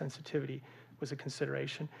cost sensitivity, was a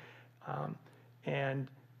consideration. And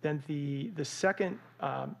then the second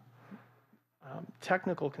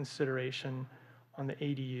technical consideration on the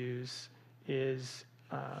ADUs is,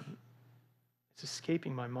 it's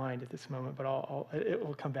escaping my mind at this moment, but it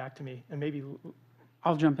will come back to me, and maybe.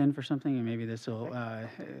 I'll jump in for something, and maybe this will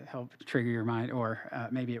help trigger your mind, or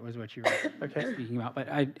maybe it was what you were speaking about. But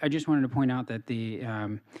I just wanted to point out that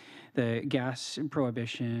the gas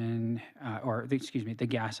prohibition, the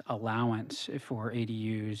gas allowance for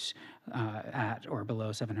ADUs at or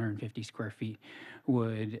below 750 square feet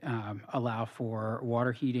would allow for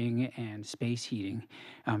water heating and space heating.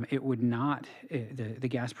 It would not, the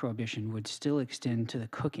gas prohibition would still extend to the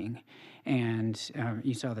cooking. And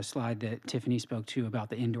you saw the slide that Tiffany spoke to about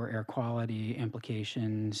the indoor air quality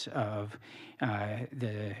implications of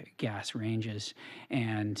the gas ranges.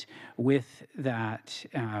 And with that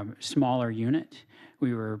smaller unit,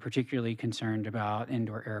 we were particularly concerned about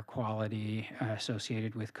indoor air quality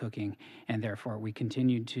associated with cooking, and therefore we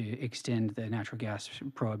continued to extend the natural gas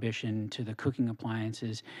prohibition to the cooking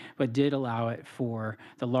appliances, but did allow it for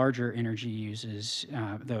the larger energy uses,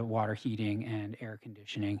 the water heating and air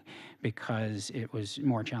conditioning, because it was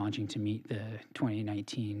more challenging to meet the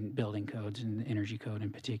 2019 building codes and the energy code in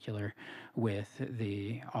particular with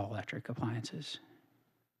the all-electric appliances.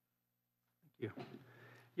 Thank you.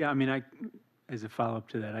 Yeah, I mean, as a follow-up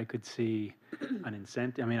to that, I could see an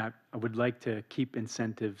incentive. I mean, I would like to keep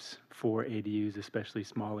incentives for ADUs, especially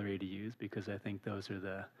smaller ADUs, because I think those are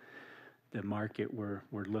the market we're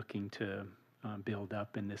looking to build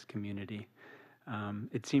up in this community.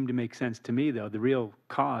 It seemed to make sense to me, though. The real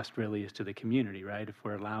cost really is to the community, right? If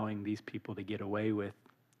we're allowing these people to get away with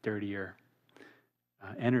dirtier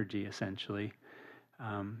energy, essentially,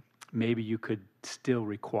 maybe you could still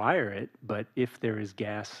require it, but if there is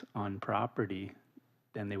gas on property,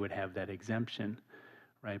 then they would have that exemption,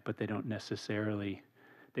 right? But they don't necessarily,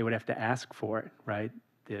 they would have to ask for it, right?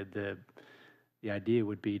 The idea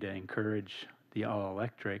would be to encourage the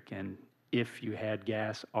all-electric, and if you had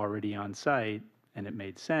gas already on site and it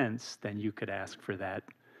made sense, then you could ask for that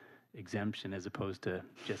exemption as opposed to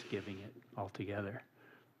just giving it altogether.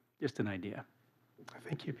 Just an idea.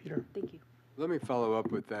 Thank you, Peter. Thank you. Let me follow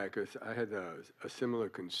up with that, because I had a similar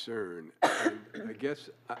concern. And I guess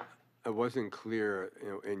I wasn't clear,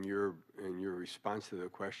 in your response to the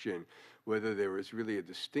question, whether there was really a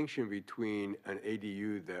distinction between an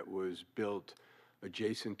ADU that was built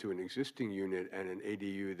adjacent to an existing unit and an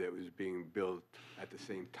ADU that was being built at the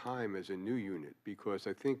same time as a new unit. Because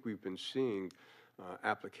I think we've been seeing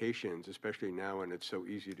applications, especially now when it's so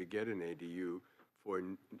easy to get an ADU, for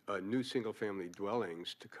new single-family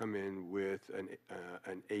dwellings to come in with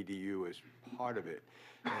an ADU as part of it.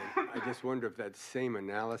 And I just wonder if that same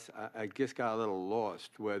analysis, I guess, got a little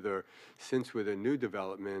lost, whether, since with a new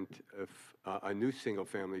development, if a new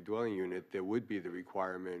single-family dwelling unit, there would be the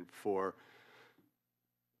requirement for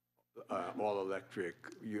all-electric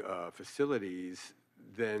facilities,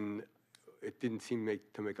 then it didn't seem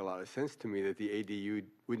to make a lot of sense to me that the ADU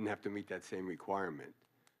wouldn't have to meet that same requirement.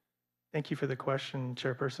 Thank you for the question,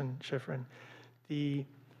 Chairperson Schifrin.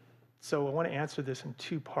 So I want to answer this in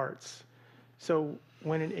two parts. So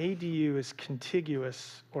when an ADU is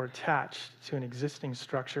contiguous or attached to an existing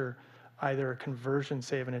structure, either a conversion,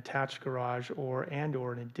 say, of an attached garage or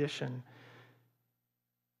an addition,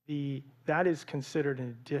 that is considered an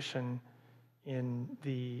addition in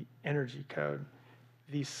the energy code.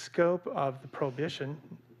 The scope of the prohibition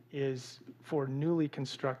is for newly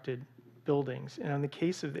constructed buildings. And in the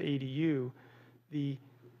case of the ADU, the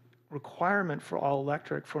requirement for all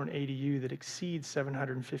electric for an ADU that exceeds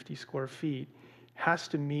 750 square feet has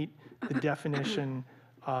to meet the definition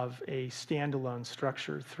of a standalone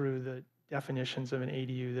structure through the definitions of an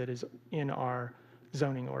ADU that is in our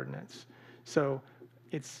zoning ordinance. So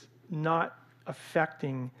it's not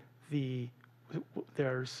affecting the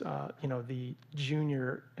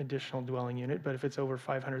junior additional dwelling unit, but if it's over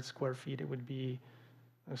 500 square feet, it would be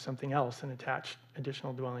something else, an attached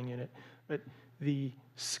additional dwelling unit. But the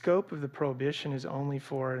scope of the prohibition is only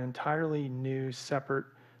for an entirely new, separate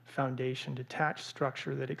foundation detached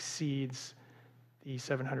structure that exceeds the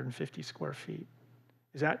 750 square feet.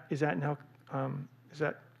 Is that now, is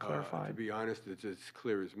that clarified? To be honest, it's as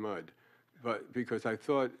clear as mud. But because I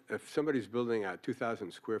thought if somebody's building a 2,000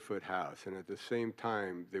 square foot house and at the same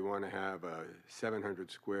time they want to have a 700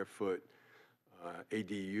 square foot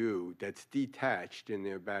ADU that's detached in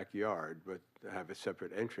their backyard, but have a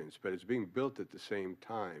separate entrance, but it's being built at the same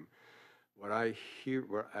time. what I hear,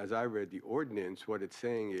 as I read the ordinance, what it's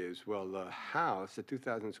saying is, well, the house, the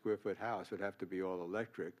 2,000 square foot house would have to be all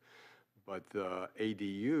electric, but the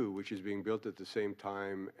ADU, which is being built at the same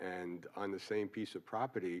time and on the same piece of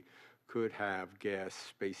property, could have gas,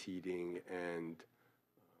 space heating, and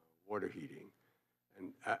water heating.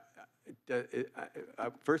 And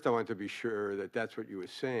first I wanted to be sure that that's what you were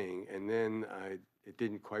saying, and then it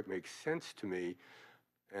didn't quite make sense to me,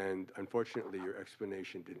 and unfortunately your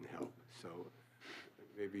explanation didn't help. So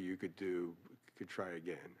maybe you could try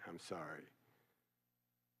again. I'm sorry.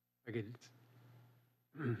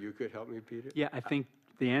 You could help me, Peter? Yeah, I think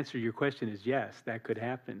the answer to your question is yes, that could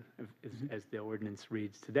happen as the ordinance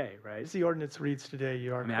reads today, right? As the ordinance reads today,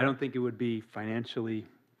 you are I mean, I don't think it would be financially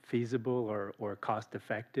feasible or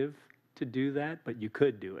cost-effective to do that, but you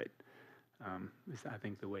could do it, is I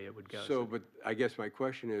think the way it would go. So, but I guess my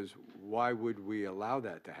question is, why would we allow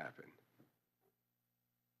that to happen?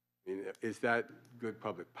 I mean, is that good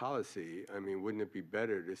public policy? I mean, wouldn't it be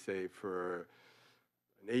better to say for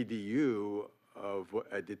an ADU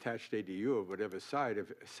a detached ADU of whatever size,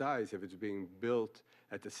 if it's being built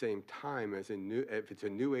at the same time as if it's a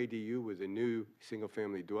new ADU with a new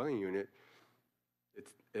single-family dwelling unit,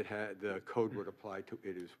 the code would apply to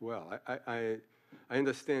it as well. I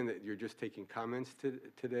understand that you're just taking comments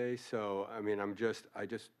today, so I mean,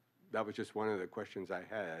 that was just one of the questions I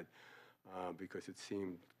had because it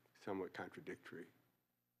seemed somewhat contradictory.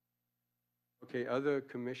 Okay, other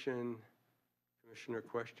commissioner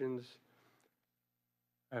questions?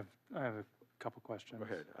 I have a couple questions. Go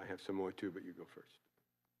ahead. I have some more too, but you go first.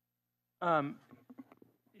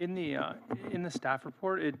 In the staff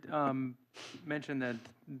report, it mentioned that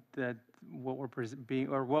what we're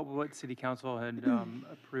what City Council had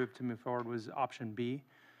approved to move forward was option B.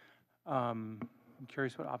 I'm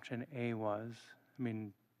curious what option A was. I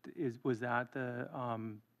mean, was that the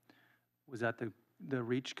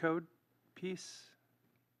reach code piece?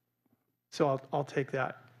 So I'll take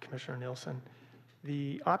that, Commissioner Nielsen.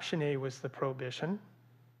 The option A was the prohibition,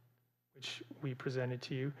 which we presented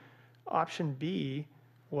to you. Option B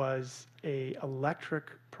was a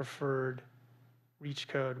electric preferred reach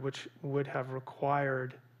code, which would have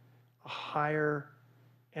required a higher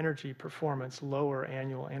energy performance, lower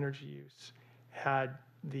annual energy use, had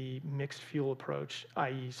the mixed fuel approach,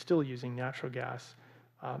 i.e. still using natural gas,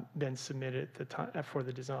 been submitted at the time for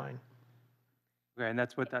the design. Okay, and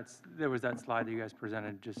there was that slide that you guys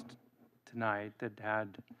presented just tonight that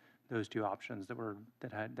had those two options that were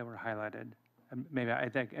highlighted. Maybe I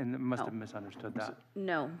think, and must have misunderstood that.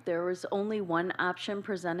 No, there was only one option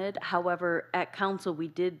presented. However, at council, we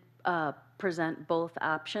did present both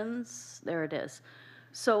options. There it is.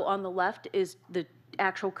 So on the left is the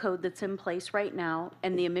actual code that's in place right now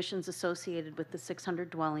and the emissions associated with the 600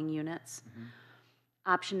 dwelling units. Mm-hmm.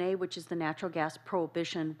 Option A, which is the natural gas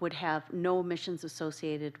prohibition, would have no emissions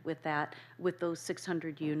associated with that, with those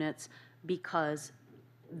 600 units, because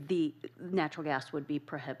the natural gas would be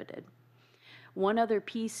prohibited. One other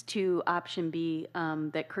piece to option B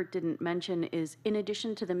that Kurt didn't mention is, in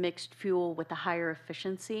addition to the mixed fuel with the higher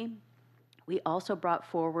efficiency, we also brought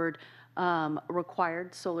forward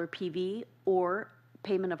required solar PV or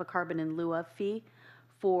payment of a carbon in lieu of fee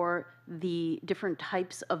for the different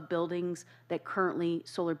types of buildings that currently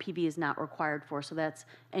solar PV is not required for. So that's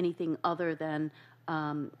anything other than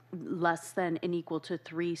less than and equal to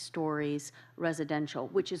 3 stories residential,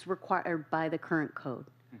 which is required by the current code.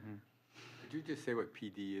 Mm-hmm. Could you just say what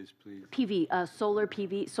PD is, please? PV, solar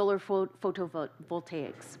PV, solar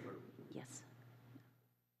photovoltaics. Yes.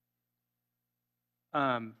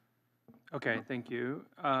 Okay, thank you.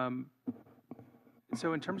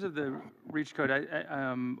 So in terms of the reach code, I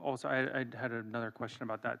had another question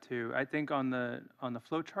about that too. I think on the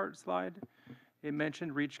flow chart slide, it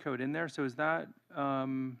mentioned reach code in there. So is that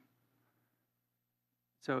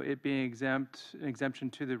so it being an exemption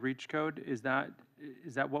to the reach code? Is that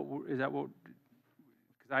what? Because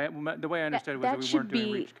the way I understood it was that we weren't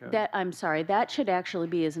doing reach code. I'm sorry. That should actually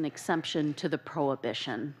be as an exception to the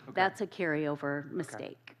prohibition. Okay. That's a carryover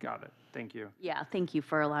mistake. Okay. Got it. Thank you. Yeah. Thank you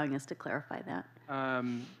for allowing us to clarify that.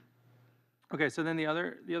 Okay. So then the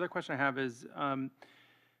other question I have is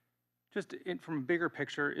just from a bigger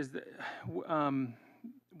picture is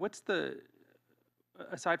what's the,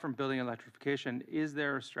 aside from building electrification, is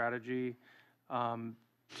there a strategy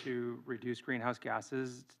to reduce greenhouse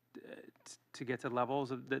gases to get to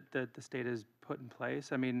levels that the state has put in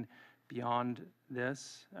place? I mean, beyond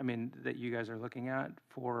this, I mean, that you guys are looking at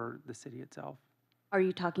for the city itself? Are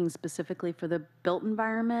you talking specifically for the built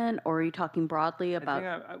environment, or are you talking broadly about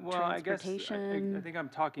transportation? I think I'm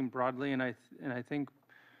talking broadly, and I think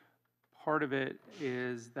part of it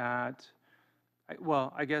is that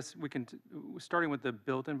Well, I guess we can, starting with the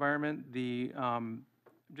built environment, I'm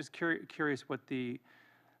just curious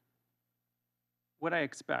what I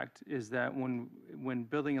expect is that when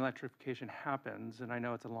building electrification happens, and I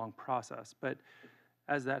know it's a long process, but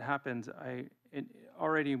as that happens,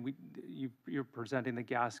 already you're presenting the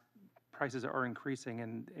gas prices are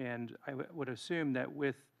increasing, and I would assume that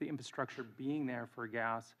with the infrastructure being there for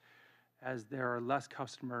gas, as there are less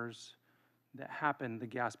customers that happen, the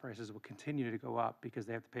gas prices will continue to go up because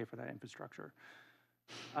they have to pay for that infrastructure.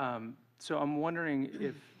 So I'm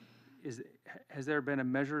wondering has there been a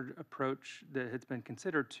measured approach that has been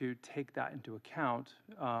considered to take that into account,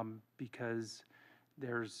 because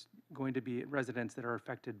there's going to be residents that are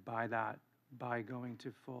affected by that by going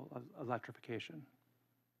to full electrification?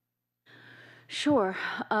 Sure.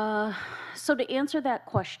 So to answer that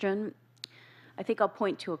question, I think I'll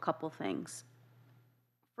point to a couple things.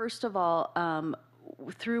 First of all,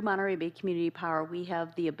 through Monterey Bay Community Power, we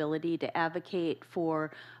have the ability to advocate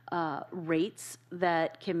for rates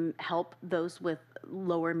that can help those with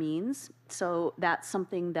lower means. So that's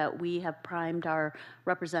something that we have primed our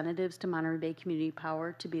representatives to Monterey Bay Community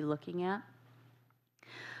Power to be looking at.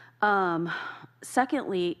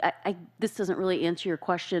 Secondly, this doesn't really answer your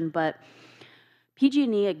question, but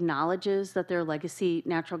PG&E acknowledges that their legacy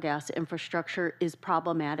natural gas infrastructure is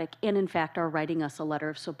problematic and in fact are writing us a letter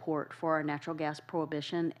of support for our natural gas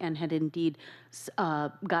prohibition, and had indeed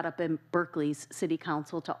got up in Berkeley's city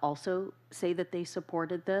council to also say that they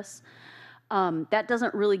supported this. That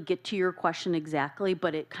doesn't really get to your question exactly,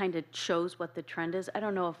 but it kind of shows what the trend is. I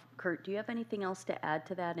don't know if, Kurt, do you have anything else to add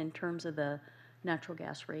to that in terms of the natural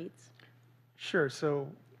gas rates? Sure. So,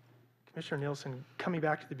 Commissioner Nielsen, coming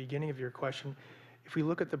back to the beginning of your question, if we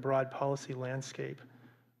look at the broad policy landscape,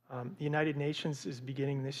 the United Nations is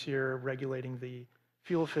beginning this year regulating the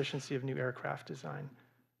fuel efficiency of new aircraft design.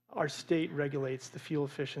 Our state regulates the fuel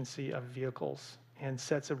efficiency of vehicles and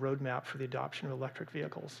sets a roadmap for the adoption of electric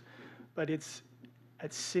vehicles. But it's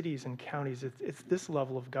at cities and counties, it's this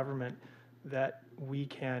level of government that we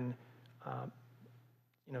can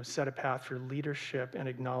set a path for leadership and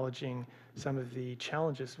acknowledging some of the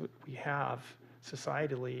challenges we have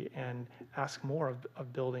societally and ask more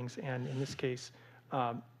of buildings, and in this case,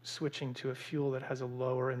 switching to a fuel that has a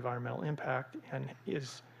lower environmental impact and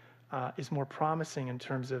is more promising in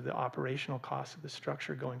terms of the operational costs of the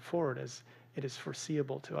structure going forward, as it is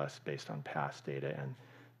foreseeable to us based on past data and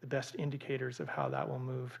the best indicators of how that will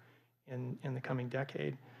move in the coming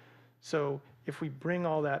decade. So if we bring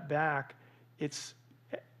all that back, it's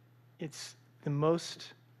the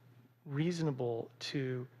most reasonable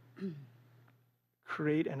to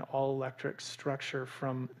create an all-electric structure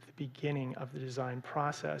from the beginning of the design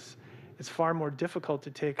process. It's far more difficult to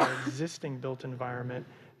take our existing built environment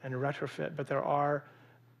and retrofit, but there are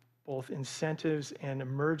both incentives and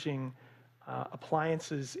emerging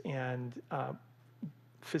appliances and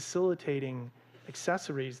facilitating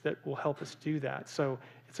accessories that will help us do that. So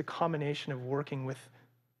it's a combination of working with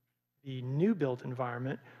the new built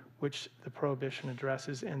environment, which the prohibition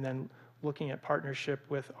addresses, and then looking at partnership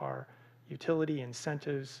with our utility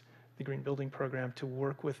incentives, the Green Building Program, to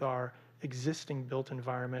work with our existing built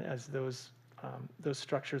environment as those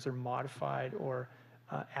structures are modified or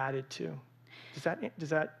added to. Does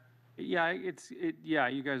that? Yeah,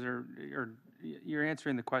 you guys you're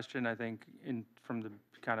answering the question, I think, from the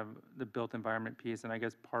kind of the built environment piece, and I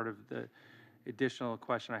guess part of the additional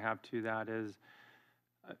question I have to that is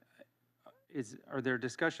are there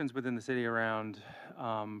discussions within the city around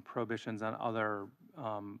prohibitions on other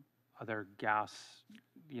gas,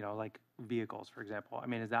 like vehicles, for example? I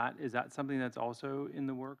mean, is that something that's also in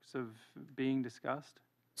the works of being discussed?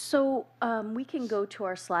 So we can go to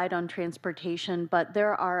our slide on transportation, but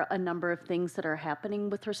there are a number of things that are happening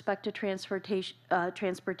with respect to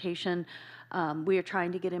transportation. We are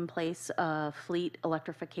trying to get in place a fleet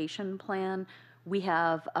electrification plan. We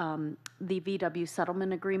have the VW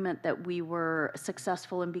settlement agreement that we were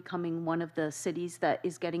successful in becoming one of the cities that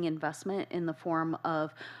is getting investment in the form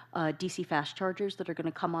of DC fast chargers that are going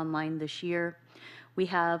to come online this year. We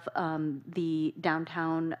have the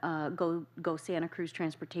downtown Go Santa Cruz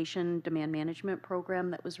Transportation Demand Management Program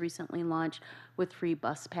that was recently launched with free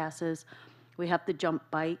bus passes. We have the jump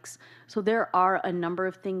bikes. So there are a number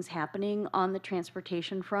of things happening on the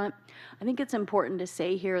transportation front. I think it's important to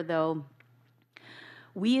say here, though,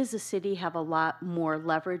 we as a city have a lot more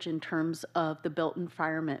leverage in terms of the built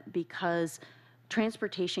environment because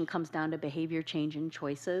transportation comes down to behavior change and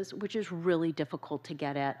choices, which is really difficult to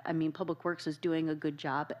get at. I mean, Public Works is doing a good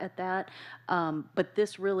job at that, but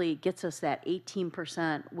this really gets us that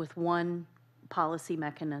 18% with one policy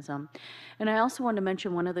mechanism. And I also want to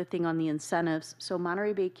mention one other thing on the incentives. So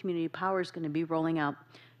Monterey Bay Community Power is going to be rolling out,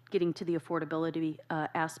 getting to the affordability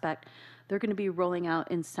aspect, they're going to be rolling out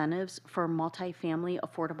incentives for multifamily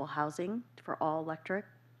affordable housing for all electric,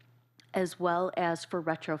 as well as for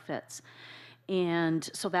retrofits. And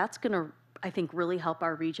so that's going to, I think, really help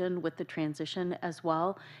our region with the transition as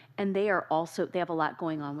well. And they have a lot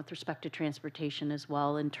going on with respect to transportation as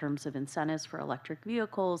well in terms of incentives for electric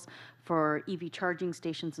vehicles, for EV charging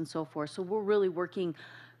stations and so forth. So we're really working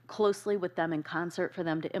closely with them in concert for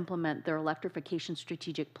them to implement their electrification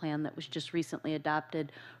strategic plan that was just recently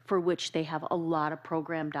adopted, for which they have a lot of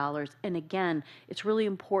program dollars. And again, it's really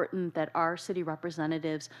important that our city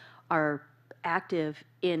representatives are active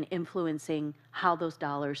in influencing how those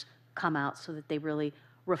dollars come out so that they really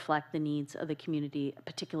reflect the needs of the community,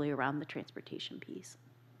 particularly around the transportation piece.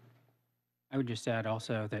 I would just add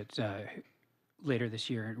also that later this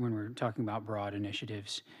year, when we're talking about broad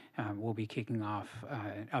initiatives, we'll be kicking off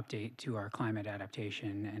an update to our climate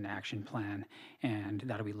adaptation and action plan, and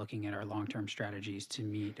that'll be looking at our long-term strategies to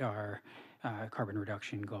meet our carbon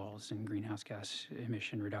reduction goals and greenhouse gas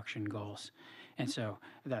emission reduction goals. And so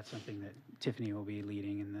that's something that Tiffany will be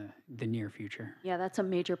leading in the near future. Yeah, that's a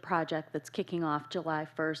major project that's kicking off July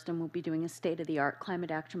 1st, and we'll be doing a state-of-the-art climate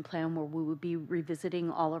action plan where we will be revisiting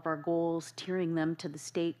all of our goals, tiering them to the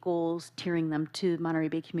state goals, tiering them to Monterey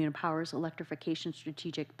Bay Community Power's electrification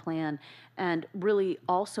strategic plan, and really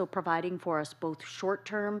also providing for us both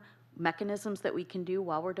short-term mechanisms that we can do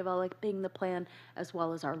while we're developing the plan, as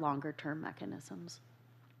well as our longer-term mechanisms.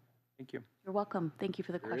 Thank you. You're welcome. Thank you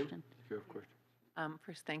for the Miriam, question. do you have a question?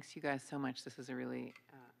 First, thanks you guys so much. This is a really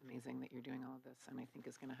amazing that you're doing all of this, and I think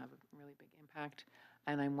is going to have a really big impact.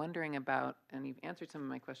 And I'm wondering about, and you've answered some of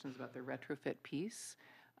my questions about the retrofit piece.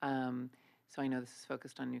 So I know this is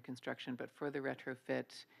focused on new construction, but for the retrofit,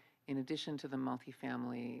 in addition to the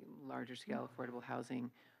multifamily, larger scale affordable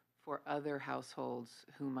housing, for other households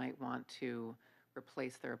who might want to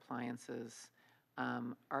replace their appliances,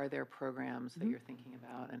 are there programs that you're thinking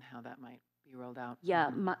about and how that might be rolled out?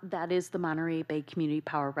 Yeah, that is the Monterey Bay Community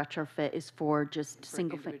Power retrofit is for just For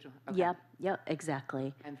single. individual- okay. Yep,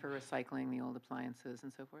 exactly. And for recycling the old appliances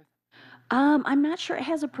and so forth? I'm not sure it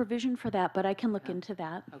has a provision for that, but I can look into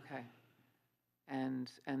that. Okay.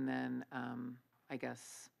 And then, I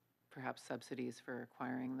guess, perhaps subsidies for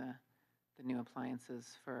acquiring the new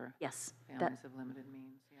appliances for Yes. families of limited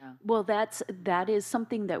means, yeah. Well, that is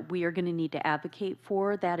something that we are going to need to advocate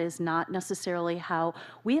for. That is not necessarily how,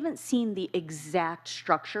 we haven't seen the exact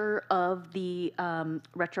structure of the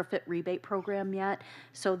retrofit rebate program yet.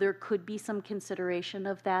 So there could be some consideration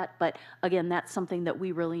of that. But again, that's something that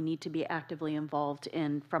we really need to be actively involved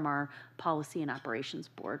in from our policy and operations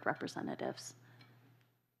board representatives.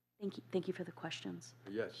 Thank you for the questions.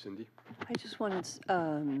 Yes, Cindy? I just wanted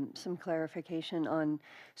some clarification on,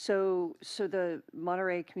 so the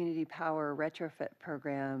Monterey Community Power retrofit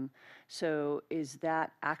program, so is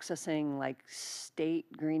that accessing like state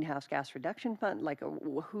greenhouse gas reduction fund? Like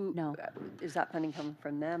who? No. Is that funding coming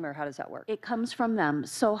from them, or how does that work? It comes from them.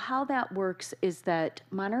 So how that works is that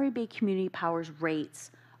Monterey Bay Community Power's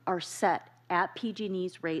rates are set at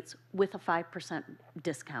PG&E's rates with a 5%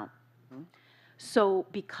 discount. So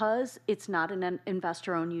because it's not an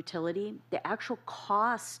investor-owned utility, the actual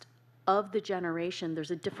cost of the generation, there's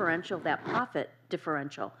a differential, that profit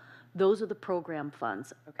differential. Those are the program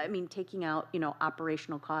funds. I mean, taking out,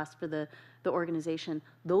 operational costs for the organization,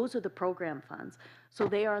 those are the program funds. So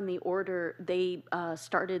they are in the order, they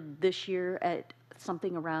started this year at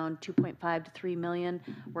something around 2.5 to 3 million.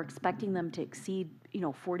 We're expecting them to exceed,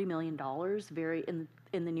 $40 million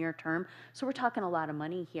in the near term. So we're talking a lot of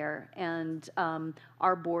money here. And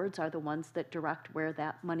our boards are the ones that direct where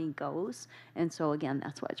that money goes. And so again,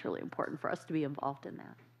 that's why it's really important for us to be involved in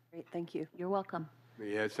that. Great, thank you. You're welcome. Let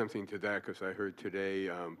me add something to that, because I heard today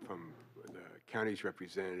from the county's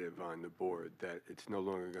representative on the board that it's no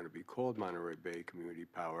longer going to be called Monterey Bay Community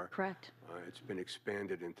Power. Correct. It's been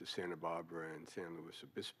expanded into Santa Barbara and San Luis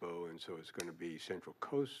Obispo, and so it's going to be Central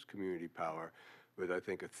Coast Community Power with, I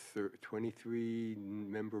think, a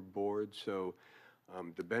 23-member board. So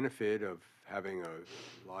the benefit of having a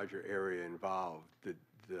larger area involved, the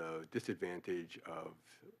disadvantage of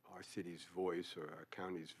our city's voice or our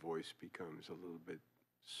county's voice becomes a little bit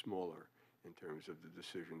smaller in terms of the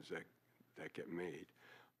decisions that get made.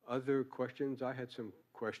 Other questions? I had some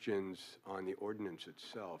questions on the ordinance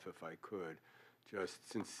itself, if I could.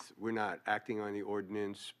 Just since we're not acting on the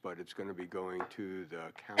ordinance, but it's going to be going to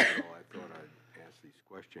the council, I thought I'd ask these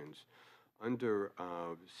questions. Under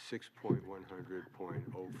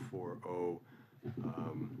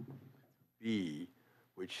 6.100.040B,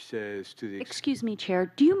 which says to the, Excuse me,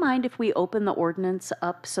 Chair, do you mind if we open the ordinance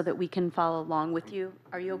up so that we can follow along with you?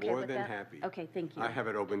 Are you okay with that? more than happy. Okay, thank you. I have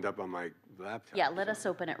it opened up on my laptop. Yeah, let us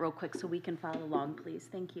open it real quick so we can follow along, please.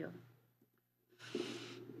 Thank you.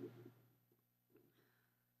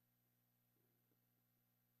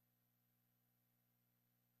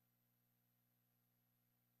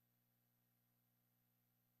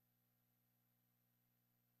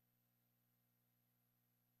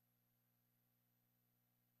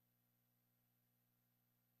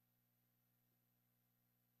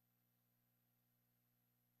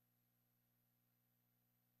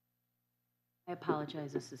 I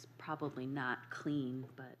apologize, this is probably not clean,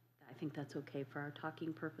 but I think that's okay for our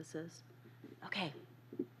talking purposes. Okay.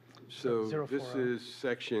 So this 040. is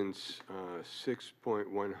sections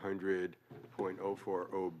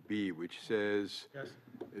 6.100.040B, which says, Yes.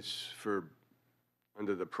 it's for,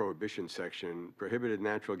 under the prohibition section, prohibited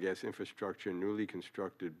natural gas infrastructure, newly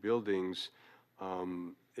constructed buildings.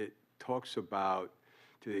 It talks about,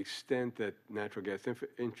 to the extent that natural gas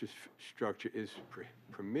infrastructure is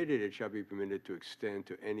permitted, it shall be permitted to extend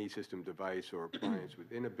to any system, device, or appliance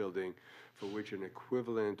within a building for which an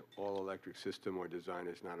equivalent all-electric system or design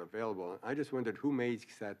is not available. I just wondered who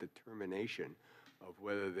makes that determination of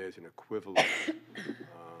whether there's an equivalent,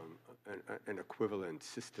 an equivalent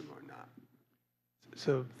system or not.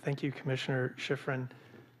 So thank you, Commissioner Schifrin.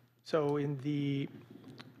 So in the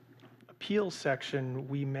appeals section,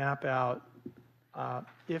 we map out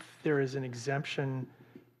if there is an exemption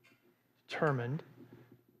determined,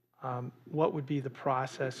 what would be the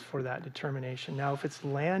process for that determination? Now, if it's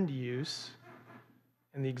land use,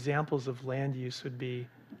 and the examples of land use would be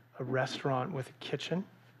a restaurant with a kitchen,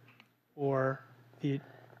 or the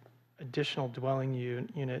additional dwelling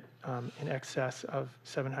unit in excess of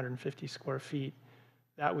 750 square feet,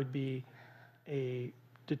 that would be a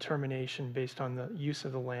determination based on the use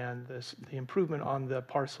of the land, the improvement on the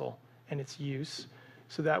parcel and its use.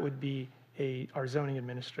 So that would be our zoning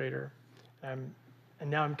administrator. And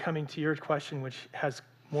now I'm coming to your question, which has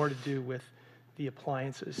more to do with the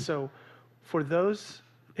appliances. So for those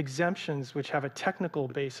exemptions which have a technical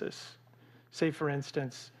basis, say for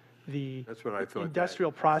instance, the That's what I thought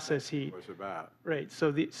industrial process heat, was about. right,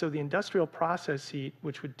 so the industrial process heat,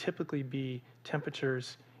 which would typically be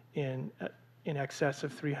temperatures in excess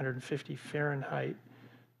of 350 Fahrenheit,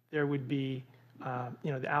 there would be,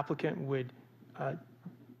 the applicant would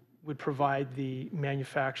provide the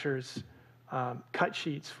manufacturer's cut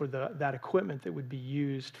sheets for that equipment that would be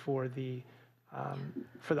used for the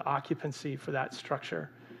occupancy for that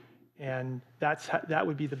structure, and that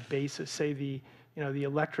would be the basis. Say the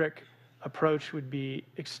electric approach would be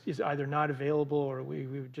is either not available, or we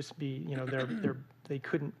would just be they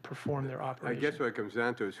couldn't perform their I operation. guess what it comes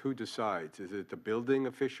down to is who decides? Is it the building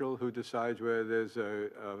official who decides whether there's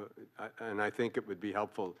and I think it would be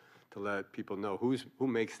helpful to let people know who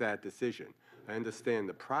makes that decision. I understand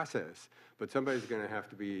the process, but somebody's going to have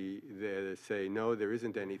to be there to say, no, there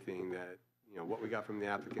isn't anything that, what we got from the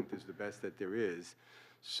applicant is the best that there is.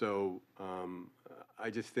 So I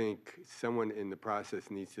just think someone in the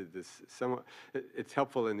process needs to, it's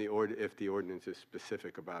helpful in if the ordinance is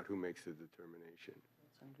specific about who makes the determination.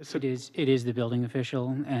 It is the building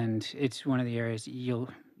official, and it's one of the areas you'll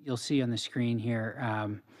see on the screen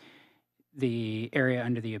here, the area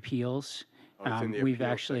under the appeals. Oh, it's in the We've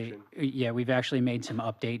appeals actually, section? we've actually made some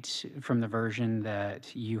updates from the version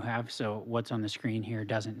that you have. So what's on the screen here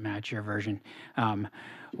doesn't match your version.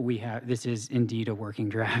 This is indeed a working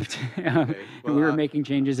draft. Well, we were making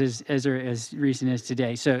changes as recent as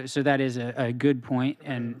today. So that is a good point,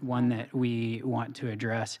 and one that we want to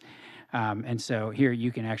address. And so here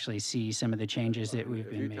you can actually see some of the changes that we've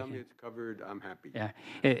been If you tell me making. it's covered, I'm happy. Yeah,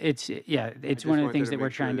 it's just one of the wanted things to that we're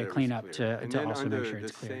make sure trying to that it was clean up clear. to And then also make sure it's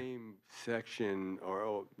under clear. the same section,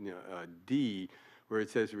 or D, where it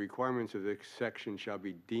says the requirements of this section shall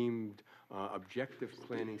be deemed objective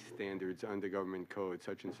planning standards under government code,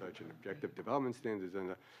 such and such, and objective development standards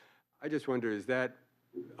under. I just wonder,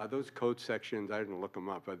 are those code sections, I didn't look them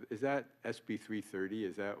up, but is that SB 330?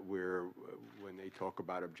 Is that where, when they talk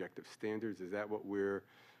about objective standards, is that where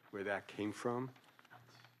that came from?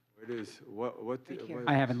 It is, what?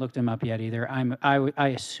 I haven't looked them up yet either. I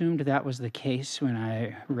assumed that was the case when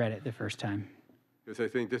I read it the first time. Because I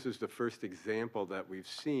think this is the first example that we've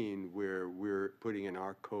seen where we're putting in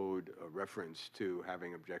our code a reference to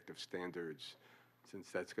having objective standards,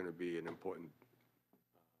 since that's going to be an important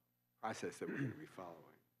process that we're going to be following.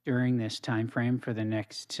 During this time frame for the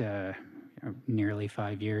next nearly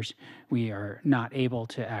 5 years, we are not able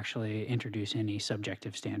to actually introduce any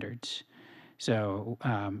subjective standards. So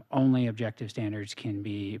only objective standards can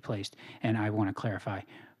be placed, and I want to clarify,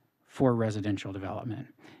 for residential development.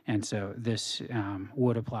 And so this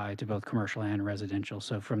would apply to both commercial and residential.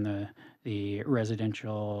 So from the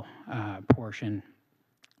residential portion,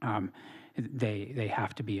 they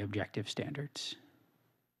have to be objective standards.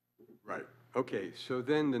 Right. Okay, so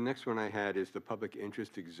then the next one I had is the public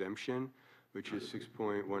interest exemption, which is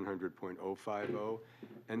 6.100.050.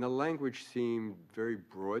 And the language seemed very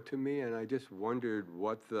broad to me, and I just wondered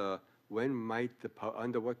when might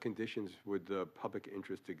under what conditions would the public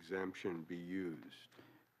interest exemption be used?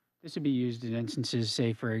 This would be used in instances,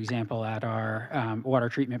 say, for example, at our water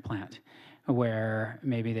treatment plant, where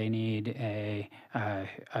maybe they need a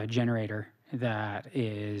generator that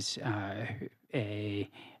is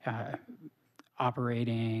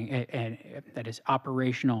that is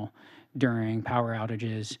operational during power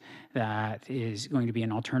outages, that is going to be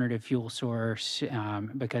an alternative fuel source,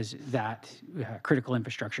 because that critical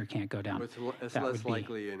infrastructure can't go down. It's That less would be-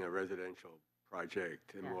 likely in a residential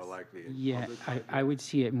project and more likely in Yeah, public project. I would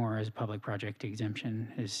see it more as a public project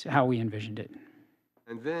exemption is how we envisioned it.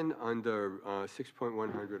 And then under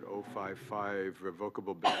 6.100.055,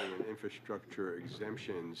 revocable building and infrastructure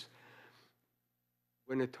exemptions,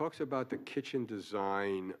 when it talks about the kitchen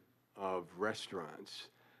design of restaurants,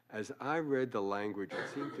 as I read the language, it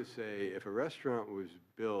seemed to say if a restaurant was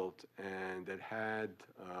built and it had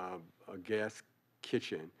a gas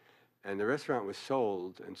kitchen, and the restaurant was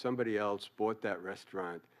sold and somebody else bought that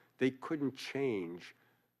restaurant, they couldn't change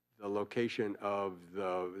the location of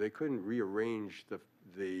they couldn't rearrange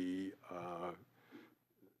the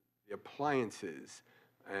appliances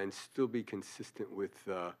and still be consistent with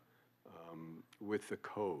the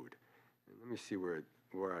code. And let me see where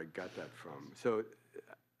I got that from. So it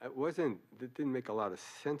didn't make a lot of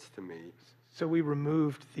sense to me. So we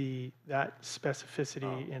removed that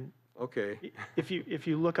specificity, and Okay. if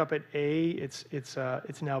you look up at A, it's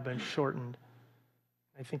now been shortened.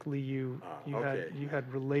 I think, Lee, you okay.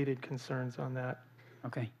 had related concerns on that.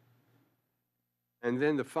 Okay. And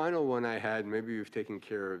then the final one I had, maybe you've taken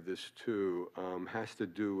care of this too, has to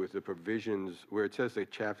do with the provisions where it says the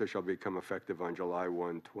chapter shall become effective on July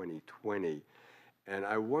 1, 2020. And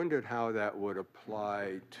I wondered how that would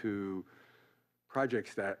apply to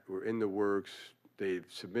projects that were in the works. They've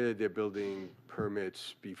submitted their building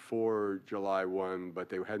permits before July 1, but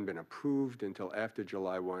they hadn't been approved until after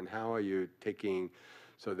July 1. How are you taking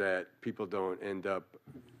so that people don't end up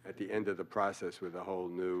at the end of the process with a whole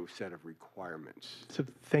new set of requirements? So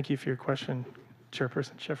thank you for your question,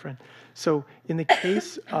 Chairperson Schifrin. So in the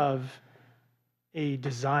case of a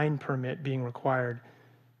design permit being required,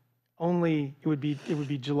 it would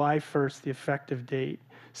be July 1st, the effective date.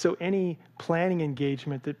 So any planning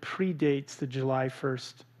engagement that predates the July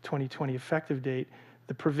 1st, 2020 effective date,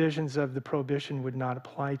 the provisions of the prohibition would not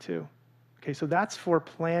apply to. Okay, so that's for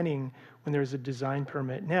planning when there's a design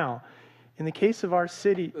permit. Now, in the case of our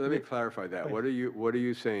city, Let me clarify that. What are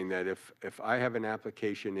you saying, that if I have an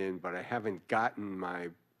application in, but I haven't gotten my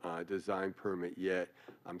design permit yet,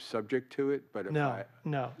 I'm subject to it? But no.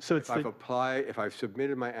 So it's if I've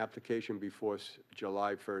submitted my application before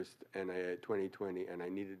July 1st and 2020 and I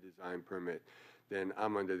need a design permit, then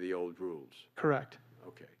I'm under the old rules. correct.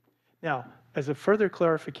 Okay. Now, as a further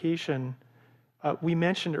clarification, we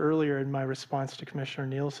mentioned earlier in my response to Commissioner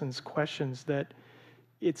Nielsen's questions that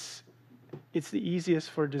it's the easiest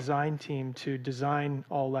for a design team to design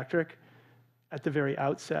all electric at the very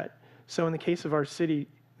outset. So in the case of our city,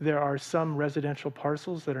 there are some residential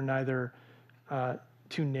parcels that are neither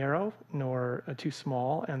too narrow nor too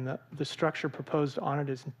small, and the structure proposed on it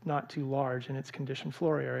is not too large in its conditioned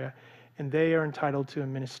floor area, and they are entitled to a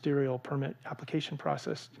ministerial permit application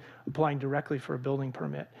process, applying directly for a building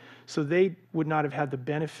permit. So they would not have had the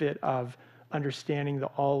benefit of understanding the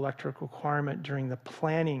all-electric requirement during the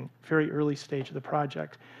planning, very early stage of the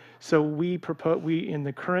project. So in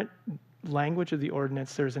the current language of the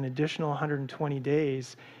ordinance, there's an additional 120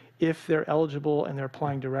 days if they're eligible and they're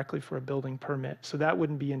applying directly for a building permit. So that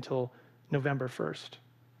wouldn't be until November 1st.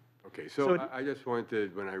 Okay, so I just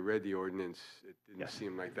wanted, when I read the ordinance, it didn't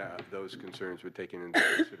seem like those concerns were taken into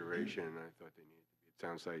consideration, and I thought they needed to be. It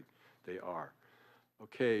sounds like they are.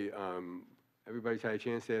 Okay, everybody's had a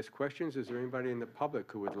chance to ask questions. Is there anybody in the public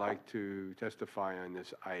who would like to testify on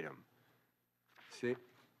this item? See?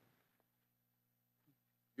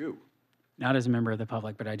 You. Not as a member of the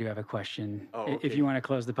public, but I do have a question. Oh, If okay. you want to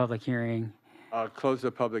close the public hearing, I'll close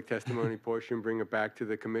the public testimony portion, bring it back to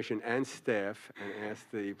the commission and staff, and ask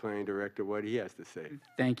the planning director what he has to say.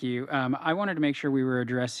 Thank you. I wanted to make sure we were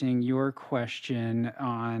addressing your question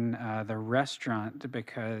on the restaurant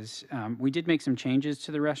because we did make some changes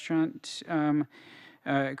to the restaurant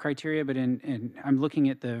criteria, but I'm looking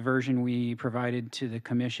at the version we provided to the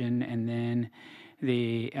commission and then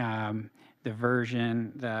the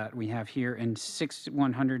version that we have here in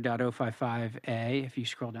 6100.055A, if you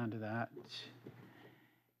scroll down to that,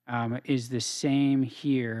 is the same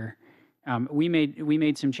here. We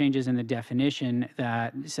made some changes in the definition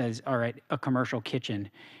that says, all right, a commercial kitchen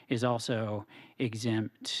is also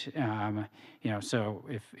exempt. So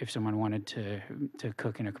if someone wanted to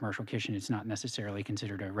cook in a commercial kitchen, it's not necessarily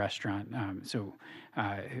considered a restaurant.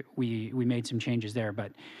 We made some changes there,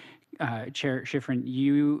 but Chair Schifrin,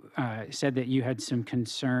 you said that you had some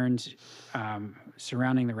concerns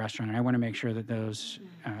surrounding the restaurant, and I want to make sure that those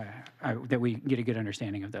that we get a good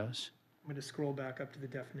understanding of those. I'm going to scroll back up to the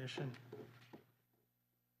definition.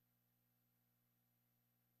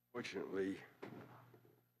 Fortunately,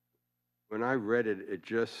 when I read it, it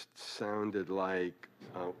just sounded like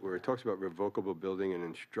where it talks about revocable building and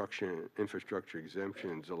infrastructure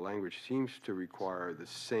exemptions, the language seems to require the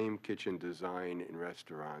same kitchen design in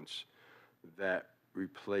restaurants that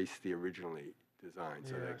replace the originally designed.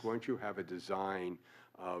 So like once you have a design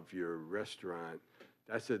of your restaurant,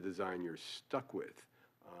 that's a design you're stuck with,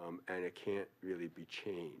 and it can't really be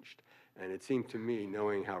changed. And it seemed to me,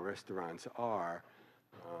 knowing how restaurants are,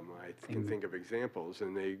 I can think of examples,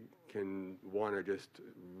 and they can want to just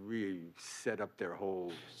reset up their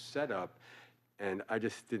whole setup, and I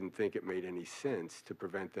just didn't think it made any sense to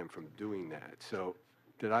prevent them from doing that. So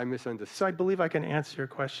did I misunderstand? So I believe I can answer your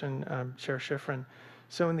question, Chair Schifrin.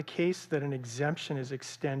 So in the case that an exemption is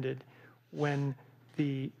extended when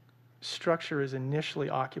the structure is initially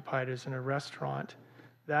occupied as in a restaurant,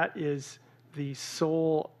 that is the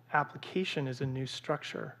sole application is a new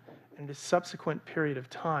structure. And a subsequent period of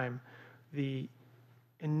time, the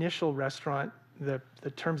initial restaurant, the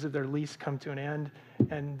terms of their lease come to an end,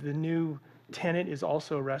 and the new tenant is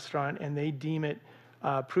also a restaurant, and they deem it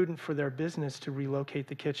prudent for their business to relocate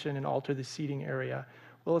the kitchen and alter the seating area.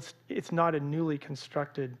 Well, it's not a newly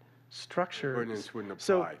constructed structure. The ordinance wouldn't apply.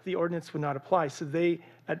 So the ordinance would not apply. So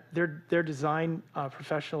their design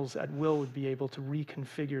professionals at will would be able to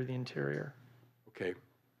reconfigure the interior. Okay,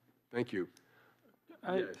 thank you.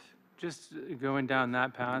 Yes. Just going down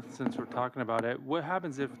that path, since we're talking about it, what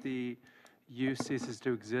happens if the use ceases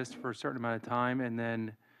to exist for a certain amount of time and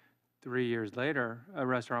then 3 years later, a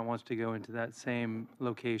restaurant wants to go into that same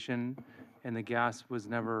location and the gas was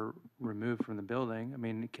never removed from the building? I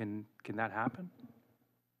mean, can that happen?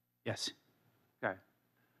 Yes. Okay.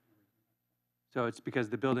 So it's because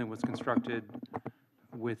the building was constructed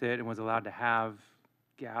with it and was allowed to have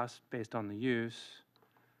gas based on the use.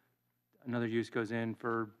 Another use goes in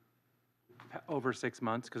for over 6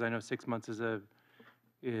 months, because I know 6 months is a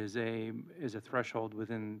threshold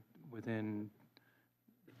within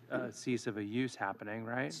cease of a use happening,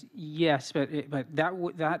 right? Yes, but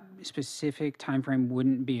that specific timeframe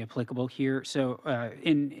wouldn't be applicable here. So,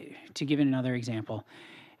 to give another example,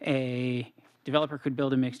 a developer could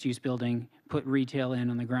build a mixed-use building, put retail in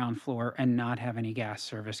on the ground floor, and not have any gas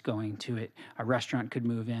service going to it. A restaurant could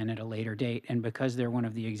move in at a later date, and because they're one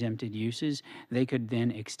of the exempted uses, they could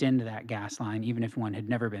then extend that gas line, even if one had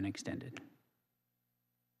never been extended.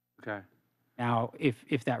 Okay. Now,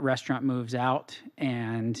 if that restaurant moves out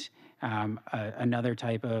and another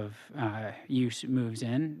type of use moves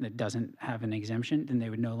in that doesn't have an exemption, then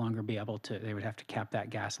they would no longer be able to, they would have to cap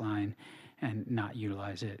that gas line and not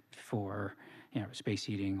utilize it for, space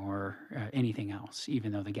heating or anything else, even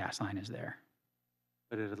though the gas line is there.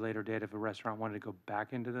 But at a later date, if a restaurant wanted to go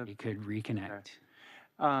back into the... It could reconnect.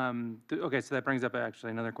 Okay, so that brings up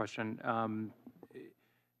actually another question.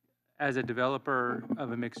 As a developer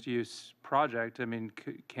of a mixed-use project, I mean,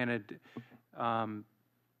 can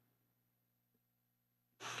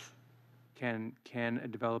a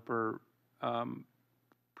developer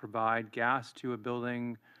provide gas to a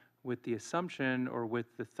building with the assumption or with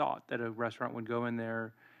the thought that a restaurant would go in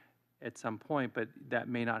there at some point, but that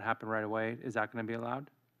may not happen right away? Is that going to be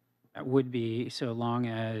allowed? That would be, so long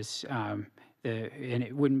as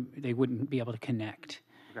they wouldn't be able to connect.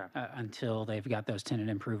 Okay. Until they've got those tenant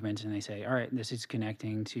improvements and they say, all right, this is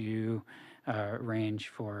connecting to range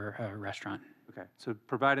for a restaurant. Okay, so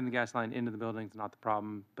providing the gas line into the building is not the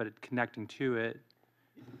problem, but connecting to it.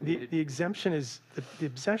 The exemption is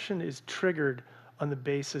triggered on the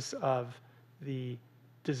basis of the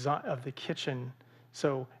design of the kitchen.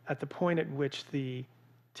 So at the point at which the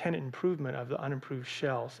tenant improvement of the unimproved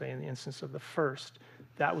shell, say in the instance of the first,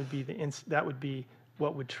 that would be that would be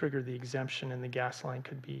what would trigger the exemption, and the gas line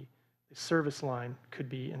could be, the service line could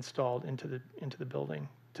be installed into the building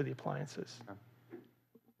to the appliances. Okay.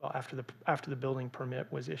 Well, after the building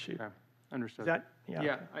permit was issued. Okay, understood. Is that, yeah?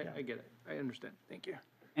 Yeah, okay, I get it. I understand. Thank you.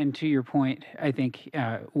 And to your point, I think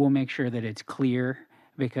we'll make sure that it's clear,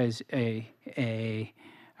 because a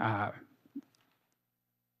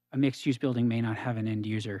mixed-use building may not have an end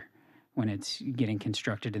user when it's getting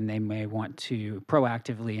constructed, and they may want to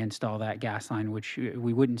proactively install that gas line, which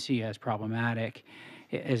we wouldn't see as problematic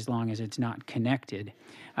as long as it's not connected,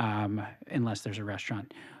 unless there's a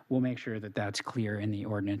restaurant. We'll make sure that that's clear in the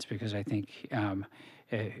ordinance, because I think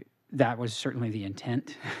that was certainly the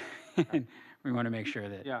intent. We want to make sure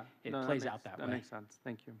that Yeah. it no, plays makes- out that That way. makes sense.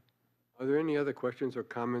 Thank you. Are there any other questions or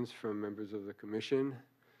comments from members of the commission?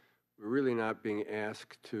 We're really not being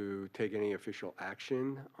asked to take any official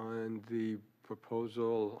action on the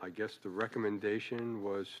proposal. I guess the recommendation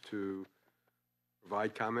was to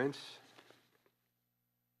provide comments.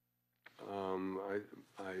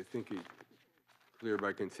 I think it's clear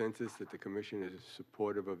by consensus that the commission is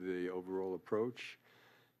supportive of the overall approach.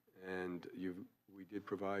 And we did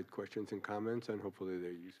provide questions and comments, and hopefully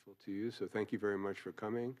they're useful to you. So thank you very much for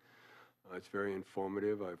coming. It's very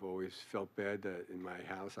informative. I've always felt bad that in my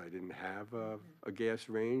house I didn't have a gas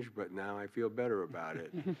range, but now I feel better about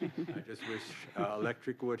it. I just wish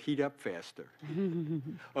electric would heat up faster.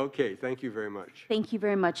 Okay, thank you very much. Thank you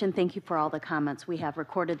very much, and thank you for all the comments. We have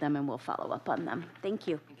recorded them, and we'll follow up on them. Thank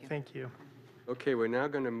you. Thank you. Okay, we're now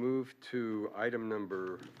going to move to item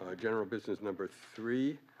number, general business number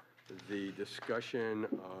 3, the discussion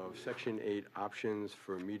of Section 8 options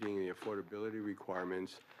for meeting the affordability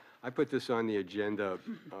requirements. I put this on the agenda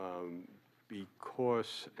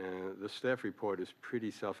because the staff report is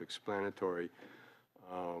pretty self-explanatory,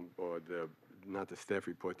 or not the staff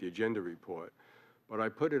report, the agenda report. But I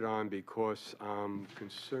put it on because I'm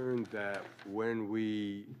concerned that when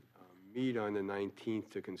we meet on the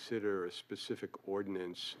 19th to consider a specific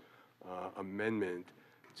ordinance amendment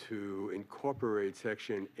to incorporate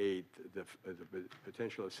Section 8, the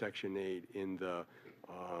potential of Section 8 in the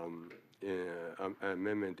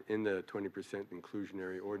amendment in the 20%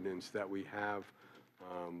 inclusionary ordinance, that we have,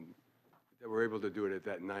 that we're able to do it at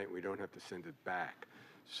that night. We don't have to send it back.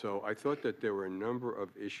 So I thought that there were a number of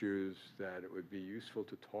issues that it would be useful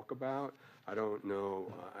to talk about. I don't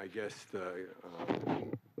know, I guess the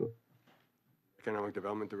Economic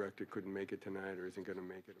Development Director couldn't make it tonight, or isn't going to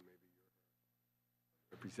make it, or maybe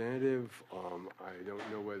your representative. I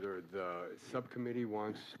don't know whether the subcommittee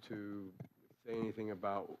wants to say anything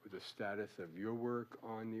about the status of your work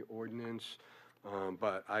on the ordinance.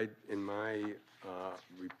 But in my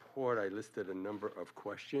report, I listed a number of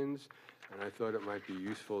questions, and I thought it might be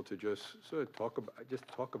useful to just sort of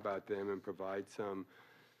talk about them and provide some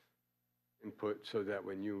input, so that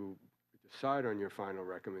when you decide on your final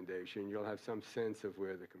recommendation, you'll have some sense of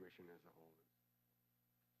where the commission as a whole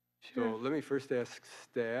is. So let me first ask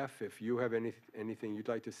staff if you have anything you'd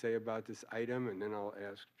like to say about this item, and then I'll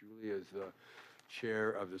ask Julie as the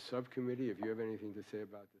chair of the subcommittee if you have anything to say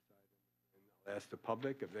about this item. And I'll ask the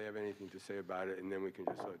public if they have anything to say about it, and then we can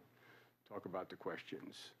just talk about the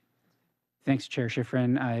questions. Thanks, Chair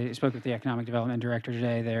Schifrin. I spoke with the Economic Development Director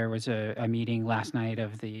today. There was a meeting last night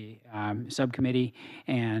of the subcommittee,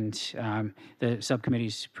 and the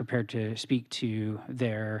subcommittee's prepared to speak to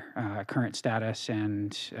their current status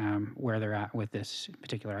and where they're at with this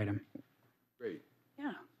particular item. Great.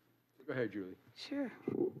 Yeah, Go ahead, Julie. sure.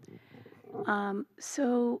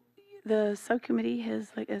 So the subcommittee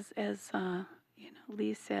has, like, as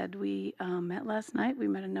Lee said, we met last night. We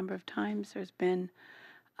met a number of times. There's been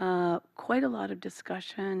quite a lot of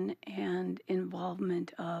discussion and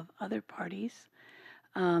involvement of other parties,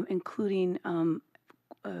 including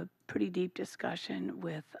a pretty deep discussion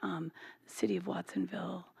with the City of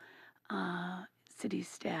Watsonville, city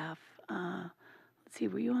staff. Let's see,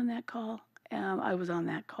 were you on that call? I was on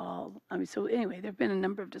that call. So anyway, there have been a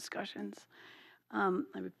number of discussions. I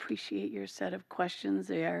appreciate your set of questions.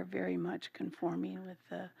 They are very much conforming with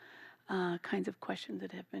the kinds of questions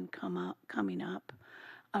that have been coming up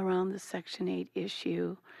around the Section 8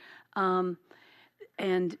 issue. And,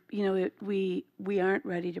 we aren't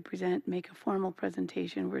ready to make a formal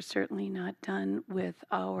presentation. We're certainly not done with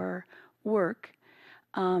our work,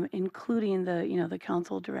 including the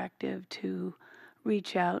council directive to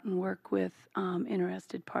reach out and work with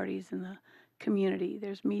interested parties in the community.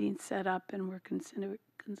 There's meetings set up, and we're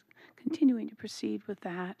continuing to proceed with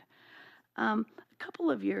that. A couple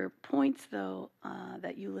of your points, though,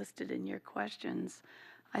 that you listed in your questions,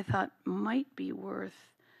 I thought might be worth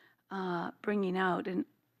bringing out, and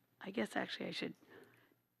I guess actually I should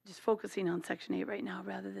just focusing on Section 8 right now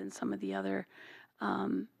rather than some of the other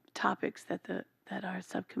topics that our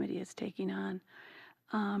subcommittee is taking on.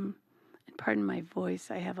 And pardon my voice,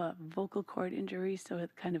 I have a vocal cord injury, so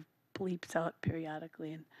it kind of bleeps out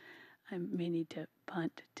periodically, and I may need to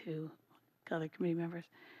punt to other committee members.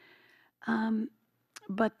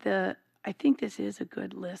 But I think this is a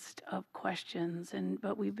good list of questions,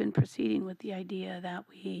 but we've been proceeding with the idea that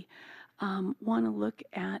we want to look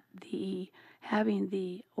at having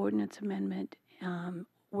the ordinance amendment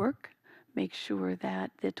work, make sure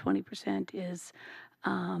that the 20% is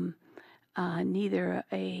neither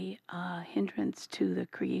a hindrance to the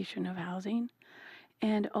creation of housing,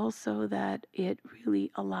 and also that it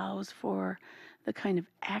really allows for the kind of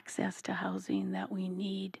access to housing that we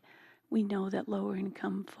need. We know that lower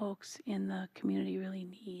income folks in the community really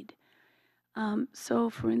need. So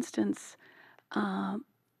for instance,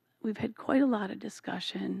 we've had quite a lot of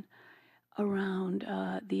discussion around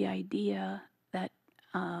the idea that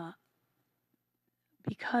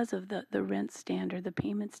because of the rent standard, the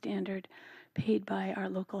payment standard paid by our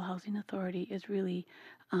local housing authority is really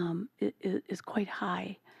is quite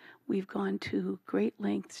high. We've gone to great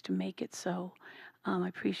lengths to make it so. I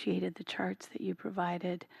appreciated the charts that you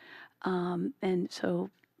provided, and so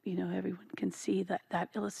everyone can see that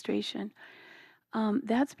illustration.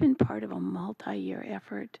 That's been part of a multi-year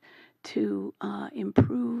effort to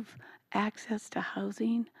improve access to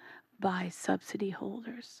housing by subsidy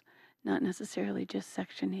holders, not necessarily just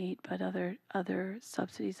Section 8, but other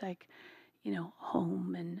subsidies like,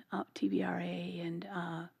 home and TBRA and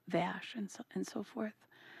VASH and so forth.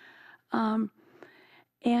 And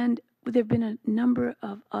there have been a number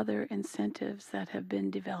of other incentives that have been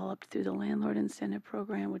developed through the Landlord Incentive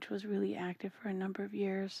Program, which was really active for a number of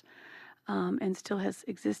years, and still has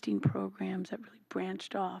existing programs that really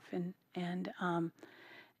branched off and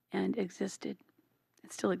existed,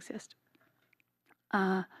 and still exist.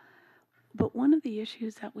 But one of the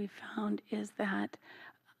issues that we found is that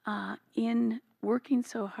in working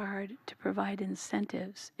so hard to provide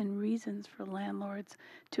incentives and reasons for landlords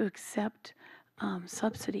to accept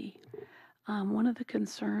subsidy, one of the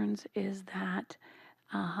concerns is that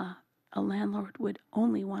a landlord would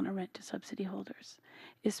only want to rent to subsidy holders,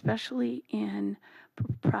 especially in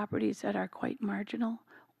properties that are quite marginal,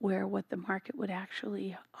 where what the market would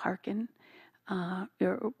actually hearken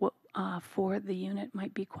for the unit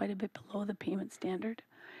might be quite a bit below the payment standard.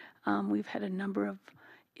 We've had a number of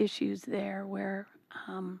issues there where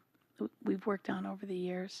we've worked on over the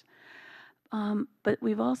years. But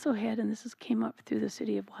we've also had, and this came up through the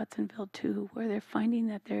city of Watsonville too, where they're finding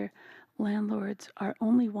that their landlords are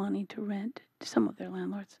only wanting to rent, some of their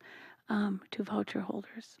landlords, to voucher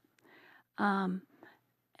holders. And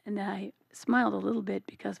I smiled a little bit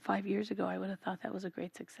because 5 years ago I would have thought that was a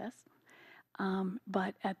great success.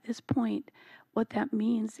 But at this point, what that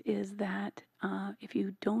means is that if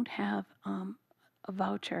you don't have a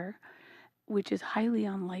voucher, which is highly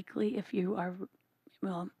unlikely if you are,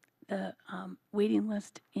 the waiting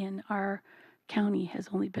list in our county has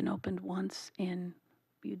only been opened once in,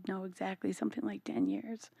 you'd know exactly, something like 10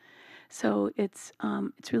 years. So it's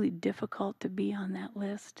really difficult to be on that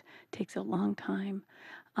list. It takes a long time,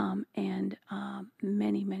 and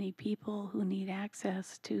many people who need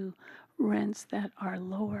access to rents that are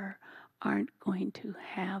lower aren't going to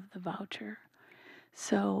have the voucher.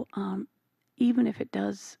 So even if it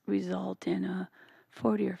does result in a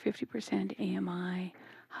 40 or 50% AMI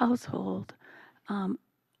household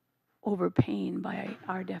overpaying by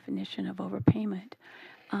our definition of overpayment,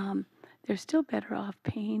 they're still better off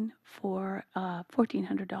paying for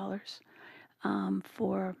 $1,400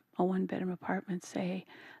 for a one-bedroom apartment, say,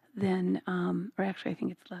 than, or actually I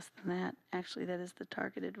think it's less than that. Actually, that is the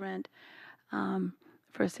targeted rent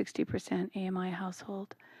for a 60% AMI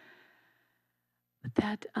household. But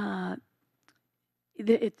that,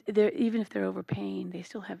 even if they're overpaying, they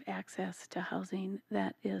still have access to housing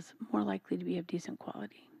that is more likely to be of decent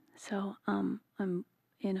quality. So I'm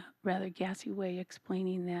in a rather gassy way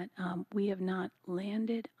explaining that we have not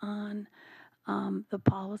landed on the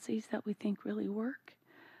policies that we think really work,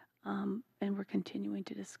 and we're continuing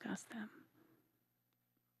to discuss them.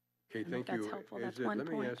 Okay, thank That's you. helpful. Is That's it, one let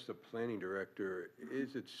me point. ask the planning director,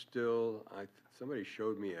 is it still, somebody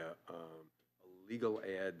showed me a legal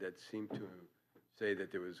ad that seemed to say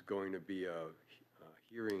that there was going to be a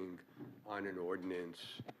hearing on an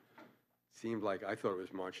ordinance. Seemed like, I thought it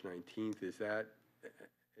was March 19th. Is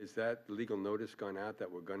that legal notice gone out that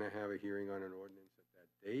we're going to have a hearing on an ordinance at that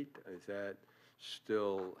date? Is that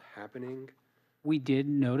still happening? We did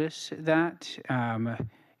notice that.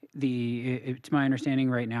 It's my understanding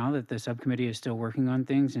right now that the subcommittee is still working on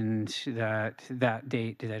things and that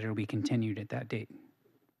date, that it'll be continued at that date.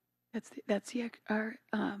 Our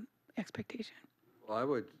expectation. Well, I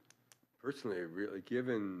would personally, really,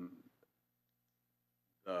 given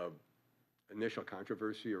the initial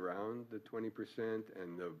controversy around the 20%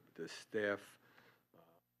 and the staff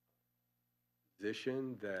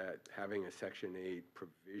position, that having a Section 8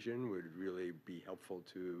 provision would really be helpful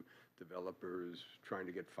to developers trying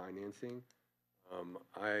to get financing.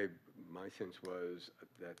 My sense was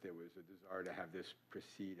that there was a desire to have this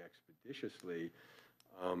proceed expeditiously.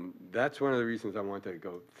 That's one of the reasons I wanted to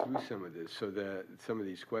go through some of this, so that some of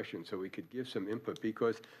these questions, so we could give some input,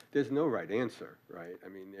 because there's no right answer, right? I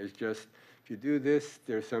mean, there's just, if you do this,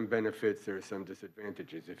 there's some benefits, there are some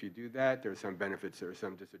disadvantages. If you do that, there are some benefits, there are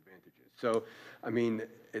some disadvantages. So, I mean,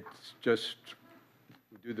 it's just,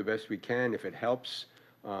 we do the best we can. If it helps,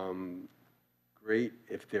 great.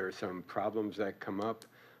 If there are some problems that come up,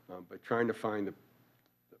 but trying to find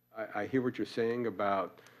I hear what you're saying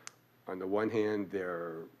about, on the one hand,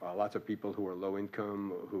 there are lots of people who are low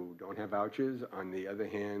income who don't have vouchers. On the other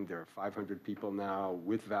hand, there are 500 people now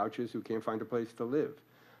with vouchers who can't find a place to live,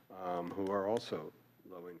 who are also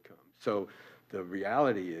low income. So the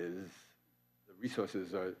reality is the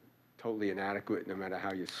resources are totally inadequate no matter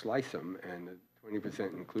how you slice them, and the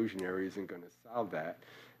 20% inclusionary isn't going to solve that.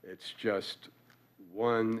 It's just,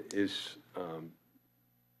 one is,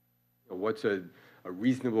 what's a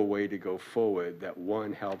reasonable way to go forward that,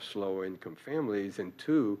 one, helps lower income families, and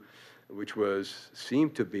two, which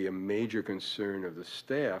seemed to be a major concern of the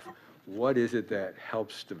staff, what is it that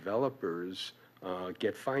helps developers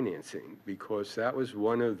get financing? Because that was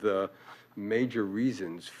one of the major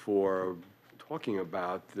reasons for talking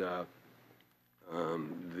about the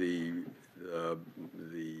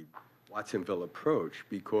Watsonville approach,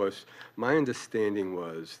 because my understanding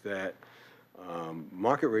was that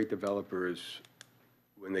market rate developers,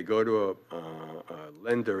 when they go to a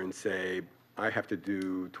lender and say, I have to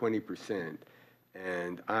do 20%,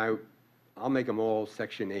 and I'll make them all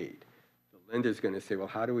Section 8, the lender's going to say, well,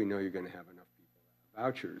 how do we know you're going to have enough people that have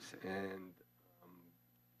vouchers? And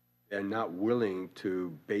they're not willing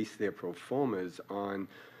to base their pro formas on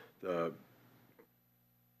the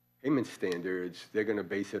payment standards. They're going to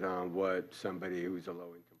base it on what somebody who's a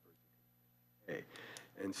low-income person can pay.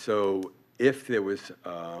 And so if there was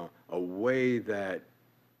a way that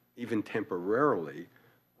even temporarily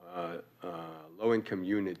low-income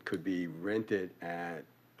unit could be rented at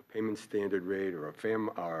a payment standard rate or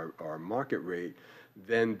a market rate,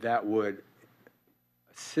 then that would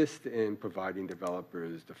assist in providing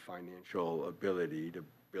developers the financial ability to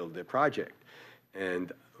build their project.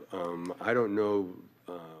 And I don't know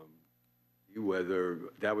whether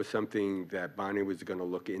that was something that Bonnie was going to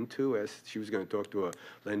look into, as she was going to talk to a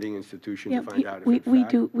lending institution to find out if we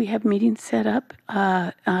do. We have meetings set up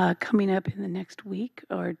coming up in the next week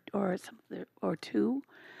or two,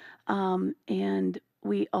 and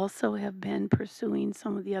we also have been pursuing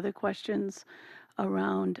some of the other questions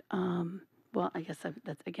around. Well, I guess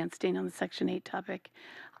that's again staying on the Section 8 topic.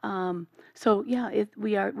 So yeah,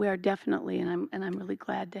 we are definitely, and I'm really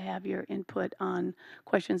glad to have your input on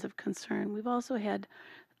questions of concern. We've also had,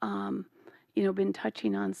 been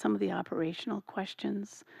touching on some of the operational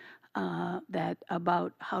questions that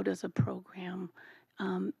about how does a program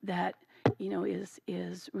that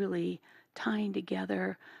is really tying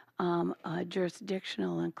together a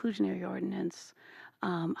jurisdictional inclusionary ordinance,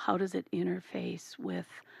 how does it interface with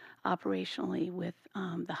operationally with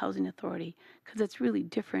the housing authority, because it's really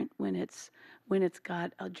different when it's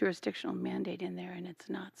got a jurisdictional mandate in there and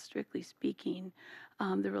it's not, strictly speaking,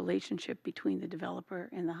 the relationship between the developer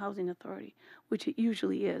and the housing authority, which it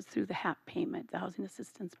usually is through the HAP payment, the housing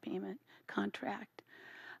assistance payment contract.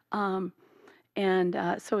 So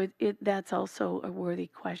that's also a worthy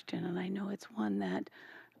question, and I know it's one that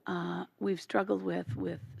we've struggled with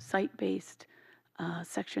site-based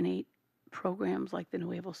Section 8 programs like the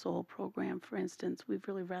Nuevo Sol program, for instance. We've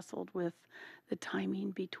really wrestled with the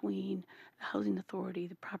timing between the housing authority,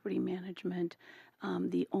 the property management,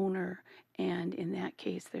 the owner, and in that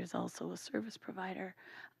case, there's also a service provider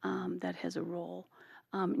that has a role.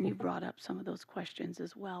 And you brought up some of those questions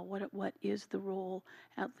as well. What is the role,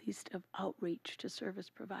 at least, of outreach to service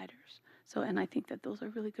providers? So, and I think that those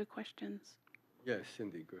are really good questions. Yes,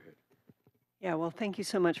 Cindy, go ahead. Yeah, well, thank you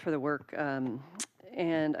so much for the work.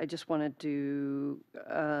 And I just wanted to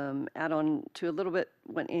add on to a little bit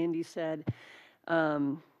what Andy said.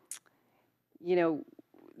 There's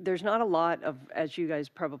not a lot of, as you guys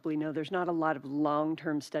probably know, there's not a lot of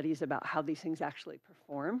long-term studies about how these things actually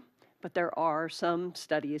perform. but there are some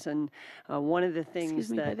studies, and one of the things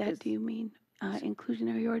Excuse me, by that that, is, do you mean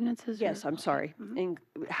inclusionary ordinances? yes, or- I'm okay. sorry, Mhm.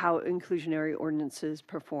 how inclusionary ordinances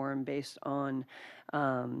perform based on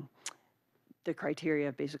the criteria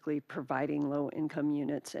of basically providing low-income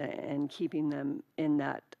units and keeping them in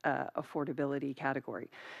that affordability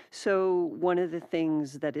category. So one of the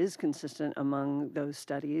things that is consistent among those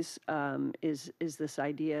studies is this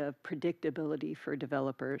idea of predictability for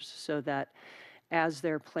developers, so that as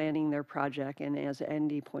they're planning their project and as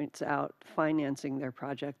Andy points out, financing their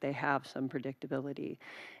project, they have some predictability.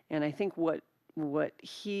 And I think what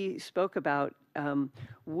he spoke about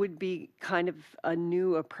would be kind of a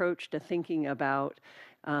new approach to thinking about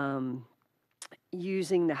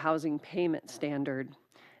using the housing payment standard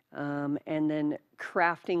and then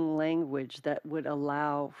crafting language that would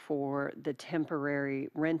allow for the temporary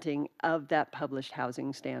renting of that published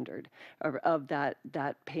housing standard, or of that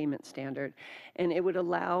payment standard. And it would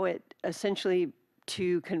allow it essentially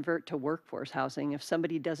to convert to workforce housing. If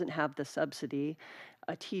somebody doesn't have the subsidy,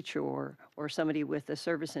 a teacher or somebody with a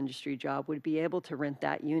service industry job would be able to rent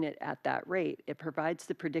that unit at that rate. It provides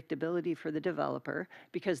the predictability for the developer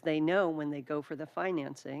because they know when they go for the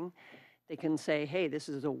financing, they can say, hey, this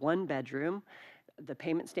is a 1-bedroom. The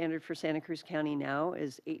payment standard for Santa Cruz County now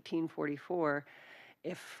is $1,844.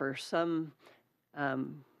 If for some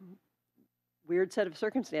weird set of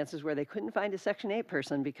circumstances where they couldn't find a Section 8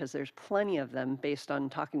 person, because there's plenty of them based on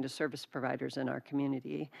talking to service providers in our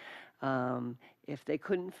community, if they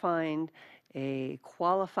couldn't find a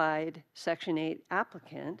qualified Section 8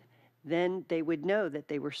 applicant, then they would know that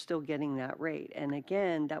they were still getting that rate. And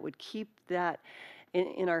again, that would keep that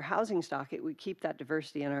in our housing stock, it would keep that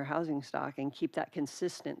diversity in our housing stock and keep that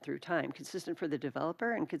consistent through time, consistent for the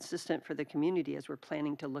developer and consistent for the community as we're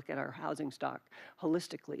planning to look at our housing stock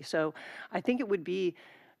holistically. So I think it would be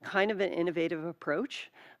kind of an innovative approach,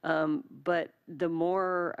 but the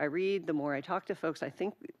more I read, the more I talk to folks, I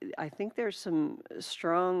think there's some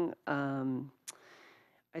strong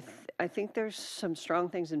I think there's some strong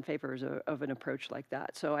things in favor of an approach like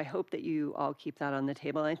that. So I hope that you all keep that on the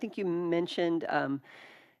table. And I think you mentioned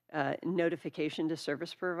notification to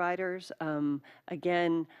service providers.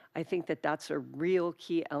 Again, I think that that's a real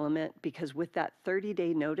key element, because with that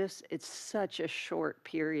 30-day notice, it's such a short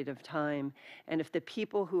period of time. And if the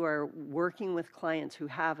people who are working with clients who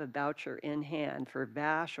have a voucher in hand for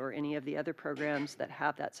VASH or any of the other programs that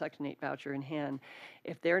have that Section 8 voucher in hand,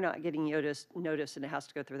 if they're not getting notice and it has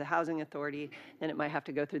to go through the housing authority, then it might have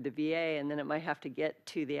to go through the VA, and then it might have to get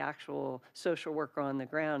to the actual social worker on the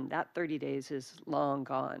ground, that 30 days is long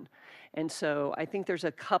gone. And so I think there's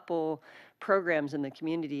a couple programs in the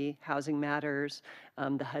community, Housing Matters,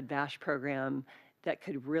 the HUD-VASH program, that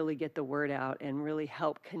could really get the word out and really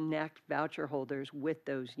help connect voucher holders with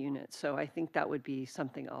those units. So I think that would be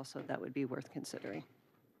something also that would be worth considering.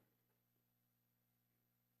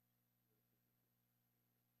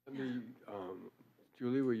 Let me,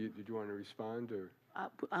 Julie, did you want to respond, or?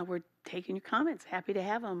 We're taking your comments. Happy to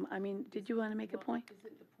have them. I mean, did you want to make a point?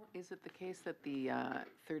 Is it the case that the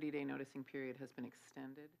 30-day noticing period has been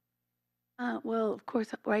extended? Well, of course,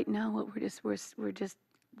 right now, what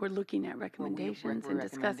we're looking at recommendations we're and recommending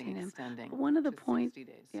discussing them. extending But one of the to points,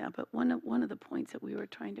 60 days. yeah, but one of the points that we were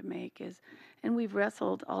trying to make is, and we've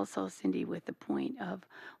wrestled also, Cindy, with the point of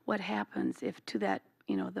what happens if to that,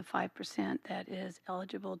 the 5% that is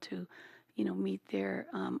eligible to, meet their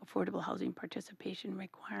affordable housing participation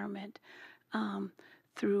requirement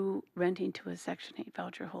through renting to a Section 8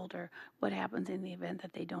 voucher holder. What happens in the event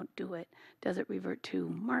that they don't do it? Does it revert to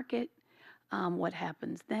market? What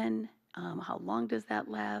happens then? How long does that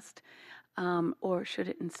last? Or should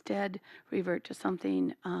it instead revert to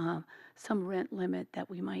something, some rent limit that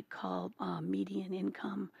we might call median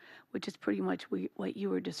income, which is pretty much what you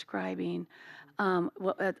were describing.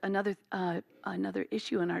 Another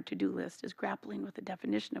issue on our to-do list is grappling with the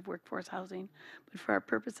definition of workforce housing. But for our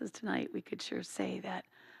purposes tonight, we could sure say that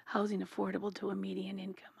housing affordable to a median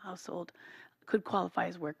income household could qualify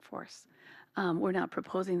as workforce. We're not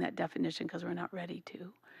proposing that definition because we're not ready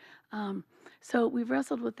to. So we've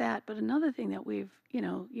wrestled with that. But another thing that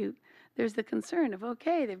there's the concern of,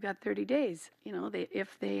 okay, they've got 30 days.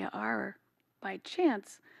 If they are, by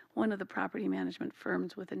chance, one of the property management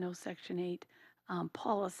firms with a no Section 8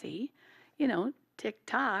 policy,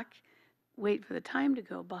 tick-tock, wait for the time to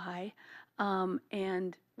go by,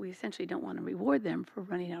 and we essentially don't want to reward them for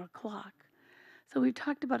running out of clock. So we've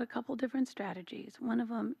talked about a couple different strategies. One of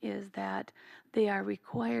them is that they are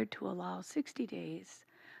required to allow 60 days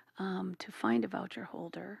to find a voucher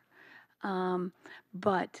holder,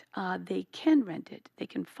 but they can rent it. They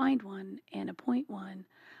can find one and appoint one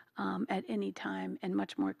at any time and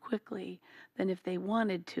much more quickly than if they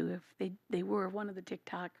wanted to, if they were one of the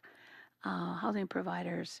TikTok housing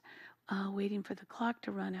providers waiting for the clock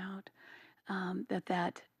to run out,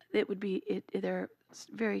 that it would be their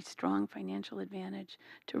very strong financial advantage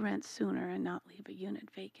to rent sooner and not leave a unit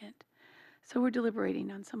vacant. So we're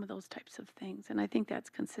deliberating on some of those types of things, and I think that's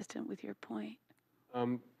consistent with your point. I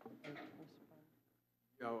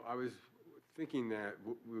was thinking that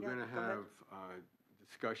we were going to have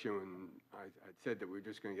discussion when I said that we were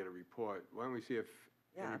just going to get a report. Why don't we see if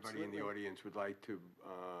anybody in the audience would like to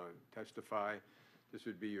testify? This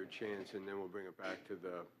would be your chance, and then we'll bring it back to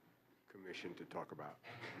the commission to talk about.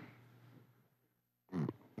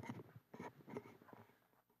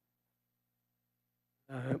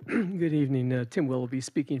 Good evening. Tim Willoughby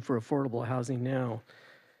speaking for Affordable Housing Now.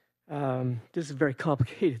 This is a very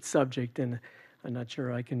complicated subject, and I'm not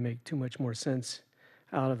sure I can make too much more sense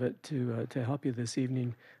out of it to help you this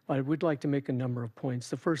evening. But I would like to make a number of points.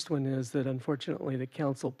 The first one is that unfortunately the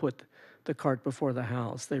council put the cart before the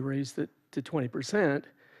house. They raised it to 20%,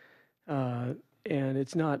 and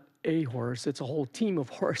it's not a horse, it's a whole team of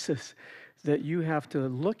horses that you have to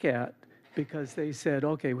look at, because they said,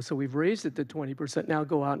 okay, so we've raised it to 20%, now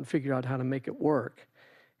go out and figure out how to make it work.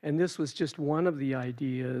 And this was just one of the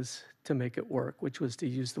ideas to make it work, which was to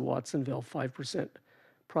use the Watsonville 5%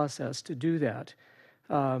 process to do that.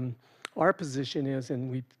 Our position is, and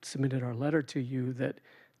we submitted our letter to you, that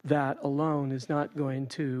that alone is not going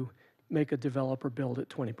to make a developer build at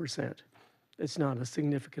 20%. It's not a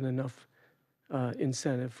significant enough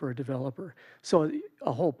incentive for a developer. So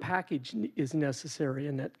a whole package is necessary,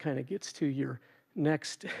 and that kind of gets to your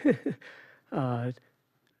next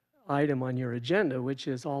item on your agenda, which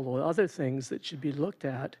is all the other things that should be looked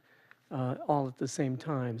at all at the same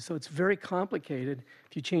time. So it's very complicated.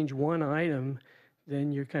 If you change one item,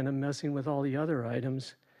 then you're kind of messing with all the other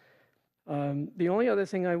items. The only other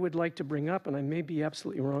thing I would like to bring up, and I may be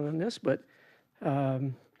absolutely wrong on this, but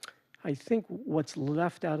I think what's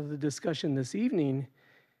left out of the discussion this evening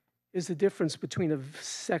is the difference between a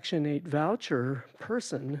Section 8 voucher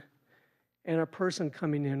person and a person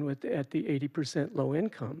coming in at the 80% low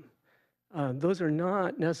income. Those are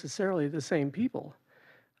not necessarily the same people.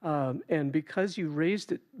 And because you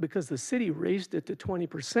raised it, because the city raised it to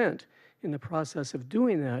 20% in the process of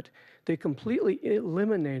doing that, they completely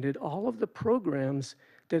eliminated all of the programs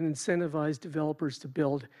that incentivize developers to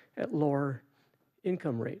build at lower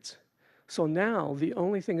income rates. So now the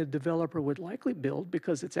only thing a developer would likely build,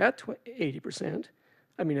 because it's at 20%,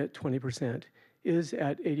 is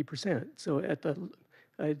at 80%. So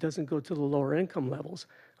it doesn't go to the lower income levels.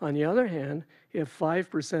 On the other hand, if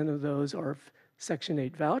 5% of those are Section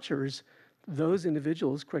 8 vouchers, those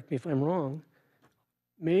individuals, correct me if I'm wrong,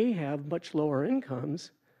 may have much lower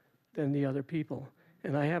incomes than the other people.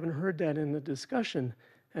 And I haven't heard that in the discussion,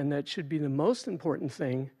 and that should be the most important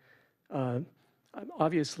thing.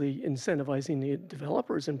 Obviously, incentivizing the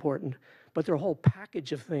developer is important, but there are a whole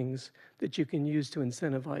package of things that you can use to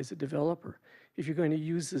incentivize a developer. If you're going to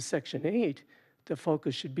use the Section 8, the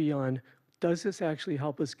focus should be on, does this actually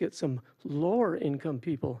help us get some lower income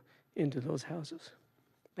people into those houses?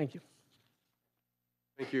 Thank you.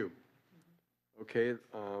 Thank you. Okay,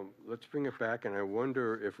 let's bring it back, and I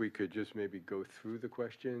wonder if we could just maybe go through the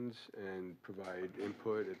questions and provide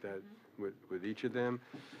input at that with each of them.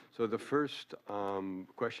 So the first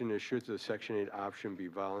question is, should the Section 8 option be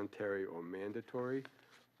voluntary or mandatory?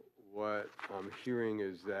 What I'm hearing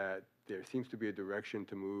is that there seems to be a direction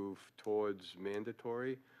to move towards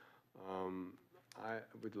mandatory. I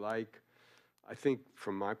think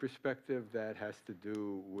from my perspective, that has to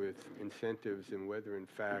do with incentives and whether in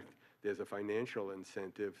fact there's a financial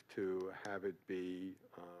incentive to have it be,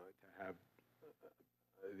 to have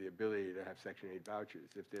the ability to have Section 8 vouchers.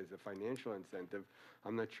 If there's a financial incentive,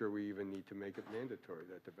 I'm not sure we even need to make it mandatory,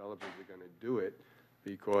 that developers are going to do it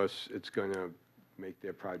because it's going to make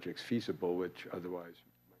their projects feasible, which otherwise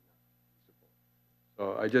might not be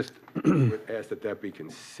feasible. So I just would ask that that be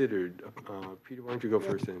considered. Peter, why don't you go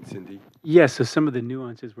first and Cindy? Yes, so some of the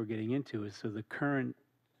nuances we're getting into is, so the current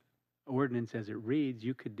ordinance as it reads,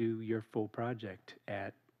 you could do your full project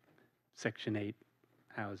at Section 8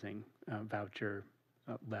 housing voucher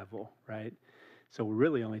level, right? So we're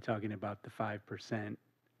really only talking about the 5%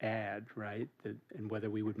 add, right? And whether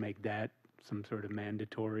we would make that some sort of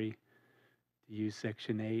mandatory to use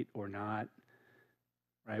Section 8 or not,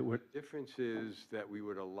 right? The difference is that we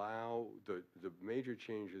would allow, the major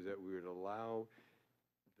change is that we would allow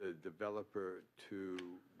the developer to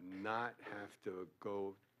not have to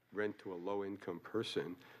go rent to a low-income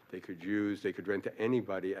person. They could rent to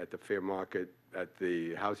anybody at the fair market, at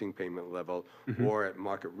the housing payment level, or at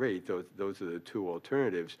market rate. Those are the two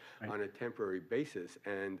alternatives on a temporary basis.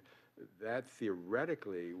 And that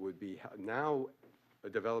theoretically would be, now a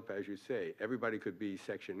developer, as you say, everybody could be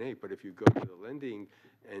Section 8, but if you go to the lending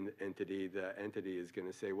entity, the entity is going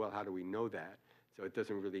to say, well, how do we know that? So it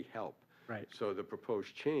doesn't really help. Right. So the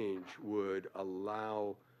proposed change would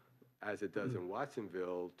allow, as it does in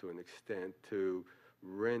Watsonville to an extent, to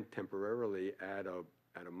rent temporarily at a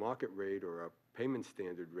market rate or a payment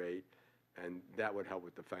standard rate, and that would help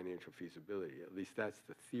with the financial feasibility. At least that's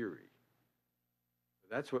the theory.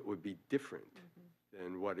 That's what would be different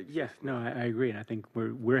than what exists Yes, no, now. I agree, and I think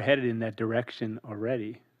we're headed in that direction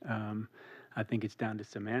already. I think it's down to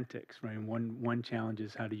semantics, right? And one challenge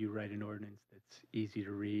is how do you write an ordinance that's easy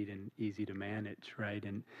to read and easy to manage, right?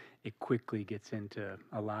 And it quickly gets into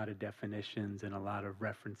a lot of definitions and a lot of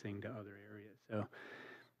referencing to other areas. So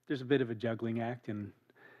there's a bit of a juggling act, and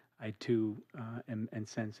I too am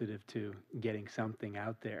sensitive to getting something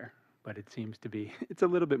out there, but it seems to be, it's a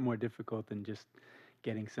little bit more difficult than just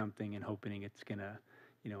getting something and hoping it's gonna,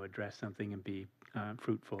 address something and be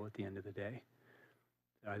fruitful at the end of the day.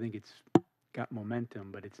 So I think it's got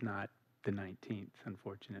momentum, but it's not the 19th,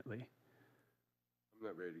 unfortunately. I'm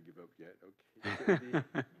not ready to give up yet. Okay.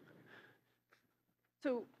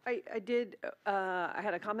 So I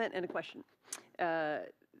had a comment and a question.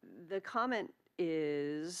 The comment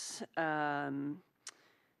is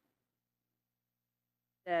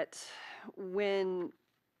that when,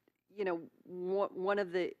 one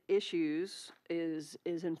of the issues is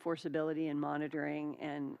enforceability and monitoring,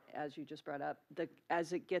 and as you just brought up,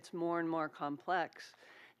 as it gets more and more complex,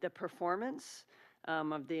 the performance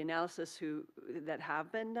of the analysis that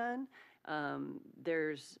have been done,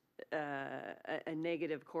 there's a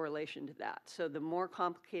negative correlation to that. So the more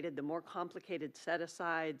complicated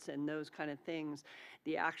set-asides and those kind of things,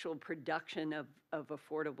 the actual production of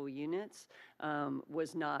affordable units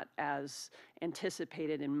was not as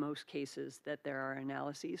anticipated in most cases that there are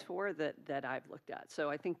analyses for that I've looked at.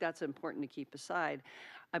 So I think that's important to keep aside.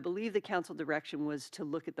 I believe the council direction was to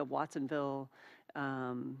look at the Watsonville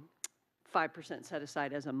 5%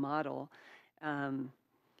 set-aside as a model.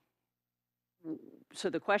 So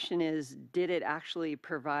the question is, did it actually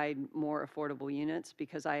provide more affordable units?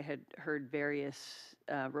 Because I had heard various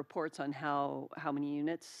reports on how many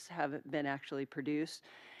units have been actually produced.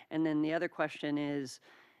 And then the other question is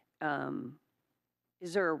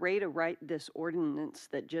there a way to write this ordinance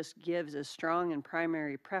that just gives a strong and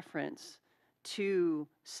primary preference to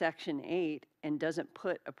Section 8 and doesn't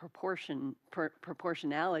put a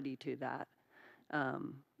proportionality to that?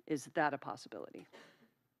 Is that a possibility?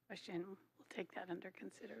 Question, we'll take that under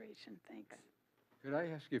consideration, thanks. Could I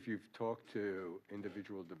ask if you've talked to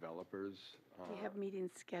individual developers? We have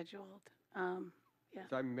meetings scheduled. Yeah.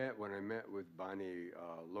 When I met with Bonnie,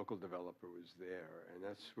 a local developer was there, and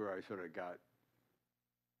that's where I sort of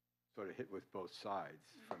hit with both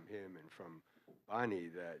sides, from him and from Bonnie,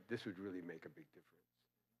 that this would really make a big difference.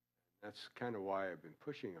 That's kind of why I've been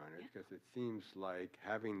pushing on it, because it seems like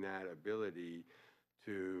having that ability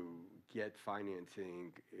to get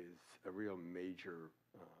financing is a real major,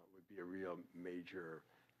 would be a real major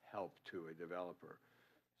help to a developer.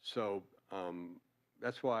 So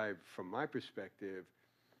that's why, from my perspective,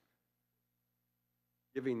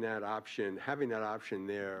 having that option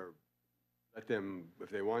there, let them, if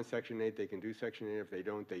they want Section 8, they can do Section 8. If they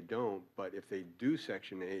don't, they don't. But if they do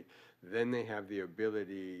Section 8, then they have the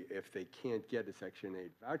ability, if they can't get a Section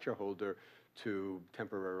 8 voucher holder, to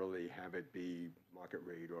temporarily have it be market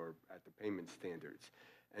rate or at the payment standards.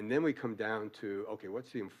 And then we come down to, okay,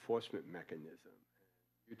 what's the enforcement mechanism?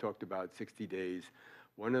 You talked about 60 days.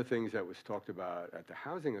 One of the things that was talked about at the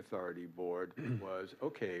Housing Authority Board was,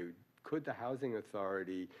 okay, could the Housing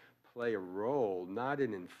Authority play a role, not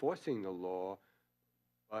in enforcing the law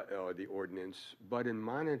or the ordinance, but in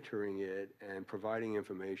monitoring it and providing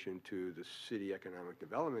information to the City Economic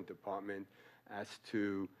Development Department as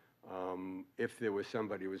to if there was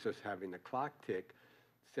somebody who was just having the clock tick,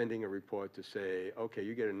 sending a report to say, okay,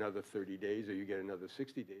 you get another 30 days or you get another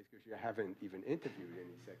 60 days because you haven't even interviewed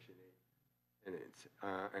any Section 8 tenants.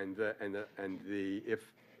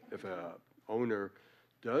 If a owner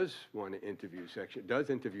does want to interview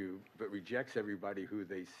but rejects everybody who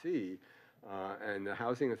they see, and the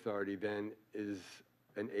Housing Authority then is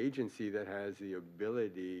an agency that has the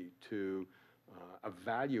ability to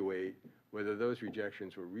evaluate whether those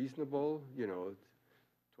rejections were reasonable,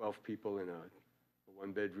 12 people in a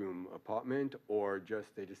one-bedroom apartment, or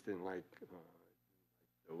they just didn't like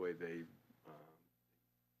the way they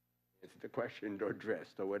answered the question or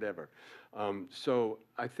dressed or whatever. So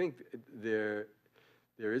I think there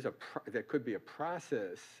is there could be a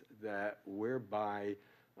process that whereby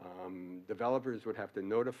developers would have to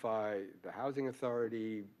notify the housing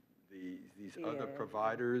authority, these other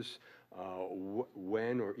providers,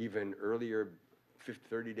 when or even earlier,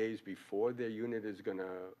 30 days before their unit is going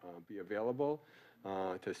to be available,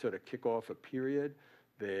 to sort of kick off a period.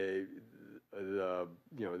 The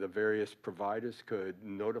various providers could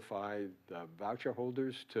notify the voucher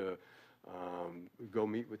holders to go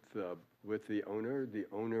meet with the owner. The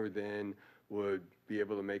owner then would be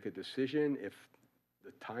able to make a decision if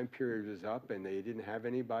the time period is up and they didn't have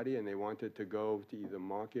anybody and they wanted to go to either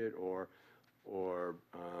market or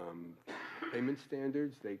payment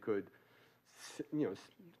standards. They could,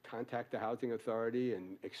 contact the housing authority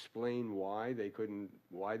and explain why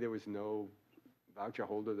there was no voucher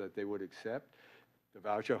holder that they would accept.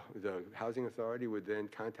 The housing authority would then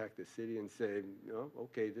contact the city and say,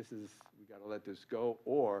 okay, we got to let this go,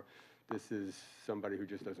 or this is somebody who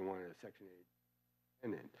just doesn't want a Section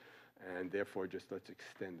 8 tenant, and therefore just let's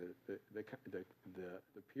extend the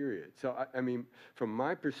period. So, I mean, from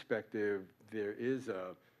my perspective, there is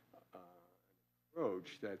a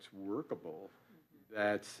approach that's workable,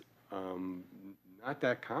 that's not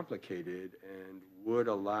that complicated, and would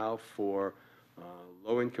allow for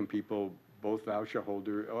low-income people, both voucher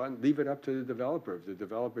holder, and leave it up to the developer. If the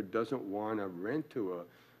developer doesn't want to rent to a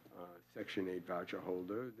Section 8 voucher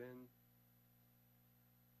holder, then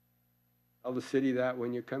tell the city that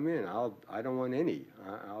when you come in. I don't want any.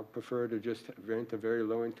 I'll prefer to just rent to very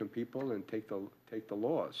low-income people and take the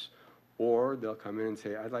loss. Or they'll come in and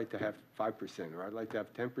say, I'd like to have 5%, or I'd like to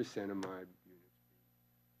have 10% of my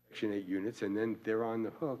Section 8 units, and then they're on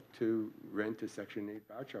the hook to rent to Section 8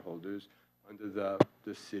 voucher holders under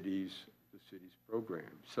the city's program.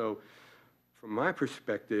 So from my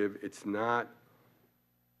perspective, it's not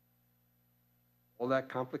all that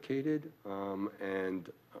complicated,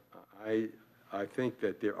 and I think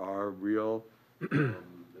that there are real,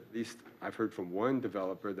 at least I've heard from one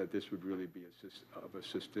developer that this would really be of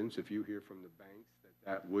assistance. If you hear from the banks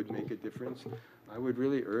that would make a difference, I would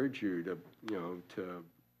really urge you to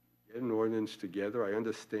get an ordinance together. I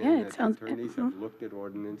understand that attorneys have looked at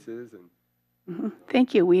ordinances and.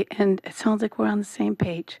 Thank you. And it sounds like we're on the same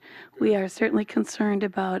page. We are certainly concerned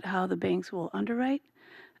about how the banks will underwrite.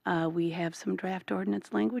 We have some draft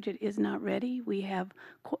ordinance language. It is not ready. We have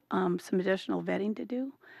some additional vetting to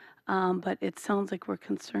do. But it sounds like we're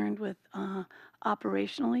concerned with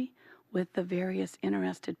operationally with the various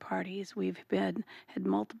interested parties. We've had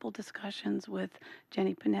multiple discussions with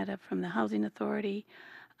Jenny Panetta from the Housing Authority,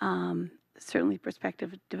 certainly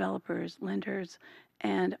prospective developers, lenders,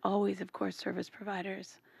 and always, of course, service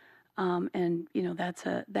providers. And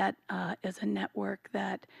that is a network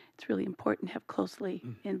that it's really important to have closely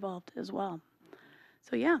involved as well.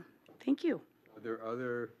 So yeah, thank you. Are there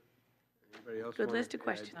anybody else? Good list of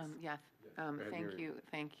questions.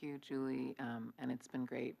 Thank you, Julie. And it's been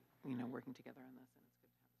great, working together on this, and it's good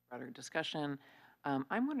to have this broader discussion.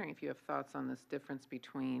 I'm wondering if you have thoughts on this difference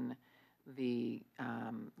between the,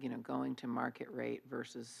 going to market rate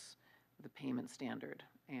versus the payment standard,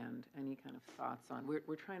 and any kind of thoughts on,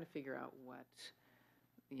 we're trying to figure out what,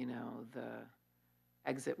 the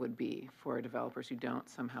exit would be for developers who don't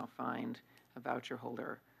somehow find a voucher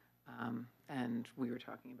holder. And we were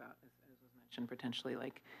talking about, as was mentioned, potentially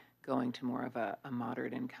like going to more of a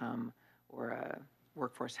moderate income or a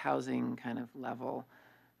workforce housing kind of level,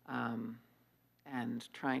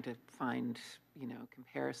 and trying to find,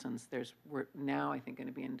 comparisons. We're now, I think, going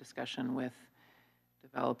to be in discussion with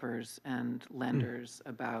developers and lenders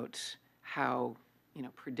about how,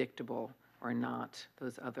 predictable or not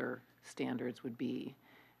those other standards would be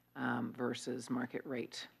versus market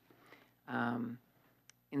rate.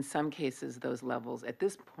 In some cases, those levels at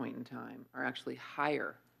this point in time are actually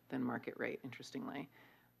higher than market rate, interestingly.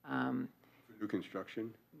 For new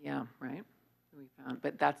construction? Yeah, right. We found,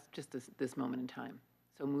 but that's just this moment in time.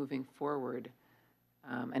 So moving forward,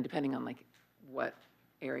 and depending on like what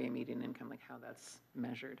area median income, like how that's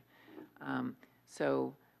measured.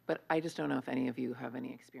 But I just don't know if any of you have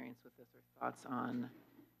any experience with this or thoughts on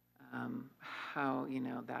how,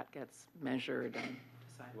 that gets measured and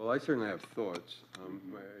decided. Well, I certainly have thoughts.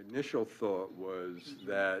 My initial thought was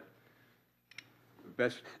that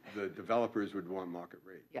the developers would want market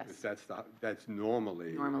rate. Yes. Because that's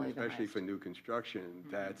normally the especially highest. for new construction,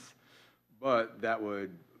 but that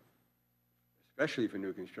would, especially for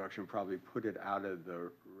new construction, probably put it out of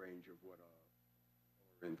the range of what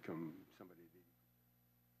a lower income somebody needs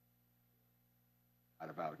out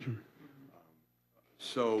of voucher.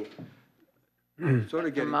 So sort of For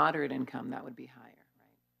getting moderate income, that would be higher,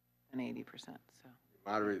 right, than 80%, so.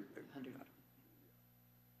 moderate. 100.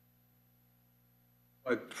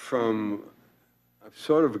 But I've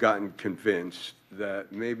sort of gotten convinced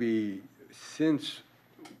that maybe since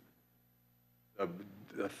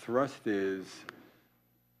the thrust is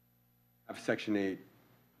have Section 8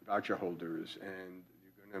 voucher holders,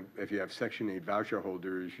 and if you have Section 8 voucher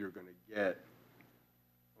holders, you're going to get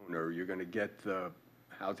you're going to get the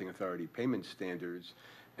Housing Authority payment standards,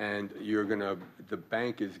 and the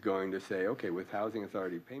bank is going to say, okay, with Housing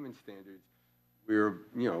Authority payment standards,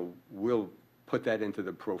 we'll put that into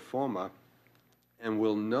the pro forma, and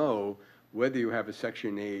we'll know whether you have a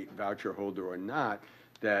Section 8 voucher holder or not,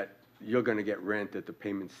 that you're going to get rent at the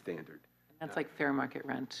payment standard. That's like fair market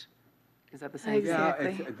rent. Is that the same thing? Yeah,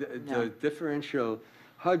 Exactly. the differential,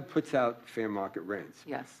 HUD puts out fair market rents.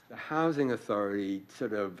 Yes, The Housing Authority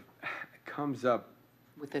sort of comes up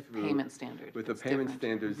with the through- payment standard. with the It's payment different.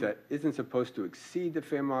 standards that isn't supposed to exceed the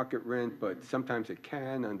fair market rent, but sometimes it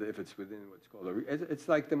can, if it's within what's called it's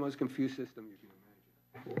like the most confused system you can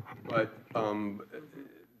imagine. But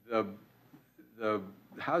the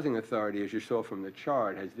Housing Authority, as you saw from the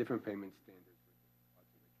chart, has different payment standards for different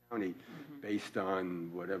parts of the county based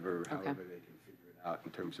on however they can figure it out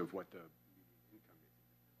in terms of what the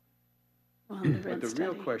Well, the But rent the study.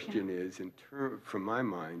 real question is, from my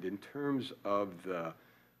mind, in terms of the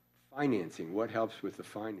financing, what helps with the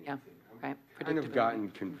financing? Yeah, right, I've kind of predictability.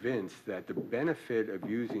 gotten convinced that the benefit of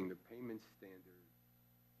using the payment standard,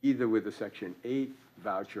 either with a Section 8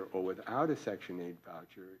 voucher or without a Section 8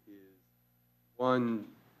 voucher, is one,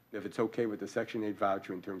 if it's okay with the Section 8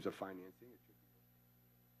 voucher in terms of financing, it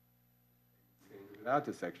should be okay without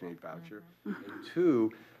the Section 8 voucher. And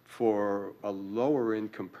two, for a lower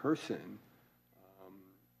income person,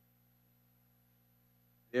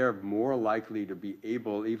 they're more likely to be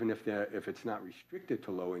able, even if it's not restricted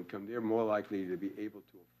to low income, they're more likely to be able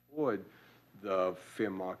to afford the fair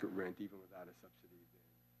market rent even without a subsidy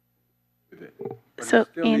with it. But So, it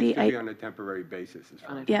still Andy, needs to be on a temporary basis as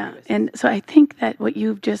far as. Yeah, and so I think that what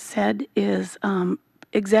you've just said is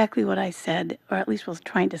exactly what I said, or at least was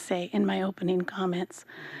trying to say in my opening comments.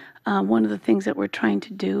 One of the things that we're trying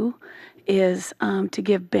to do is to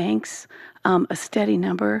give banks a steady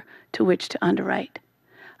number to which to underwrite.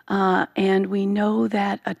 And we know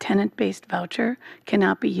that a tenant-based voucher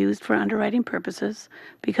cannot be used for underwriting purposes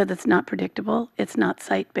because it's not predictable, it's not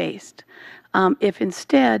site-based. If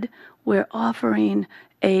instead we're offering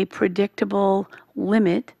a predictable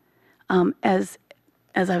limit, as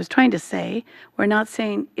I was trying to say, we're not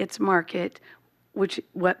saying it's market, but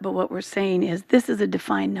what we're saying is this is a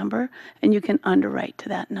defined number and you can underwrite to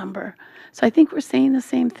that number. So I think we're saying the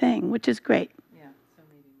same thing, which is great. Yeah, so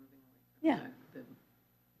maybe moving away Yeah.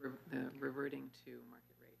 from the reverting to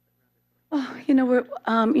market rate.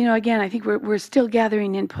 Well, again, I think we're still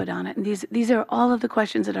gathering input on it, and these are all of the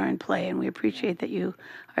questions that are in play, and we appreciate that you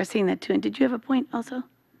are seeing that too. And did you have a point also?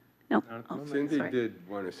 No? Oh, Cindy sorry. did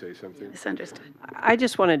want to say something. Misunderstood. I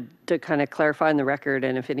just wanted to kind of clarify on the record,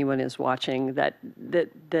 and if anyone is watching, that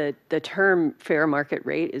the term fair market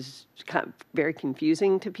rate is kind of very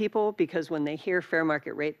confusing to people, because when they hear fair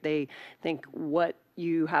market rate, they think what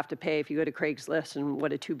you have to pay if you go to Craigslist and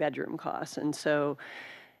what a 2-bedroom costs. And so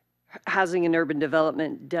Housing and Urban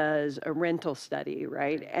Development does a rental study,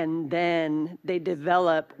 right? And then they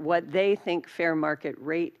develop what they think fair market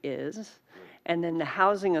rate is. And then the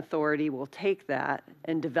Housing Authority will take that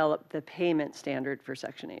and develop the payment standard for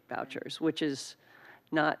Section 8 vouchers, which is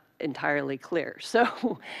not entirely clear.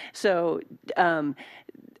 So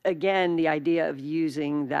again, the idea of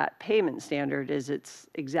using that payment standard is it's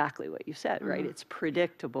exactly what you said, right? It's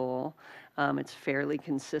predictable, it's fairly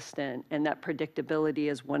consistent, and that predictability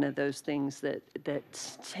is one of those things that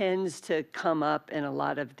tends to come up in a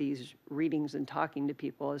lot of these readings and talking to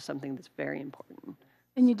people as something that's very important.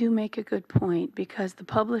 And you do make a good point, because the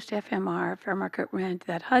published FMR, fair market rent,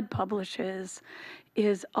 that HUD publishes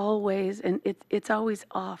is always, and it's always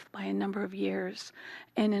off by a number of years.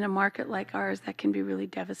 And in a market like ours, that can be really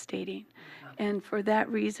devastating. And for that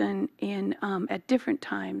reason, at different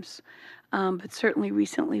times, but certainly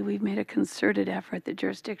recently, we've made a concerted effort, the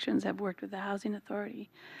jurisdictions have worked with the Housing Authority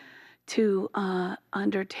to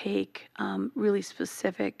undertake really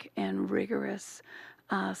specific and rigorous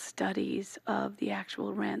studies of the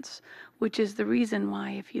actual rents, which is the reason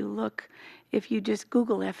why if you just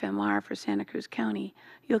Google FMR for Santa Cruz County,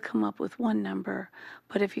 you'll come up with one number.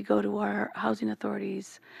 But if you go to our Housing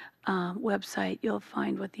Authority's website, you'll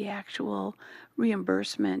find what the actual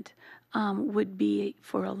reimbursement would be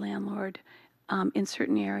for a landlord in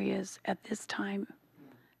certain areas at this time.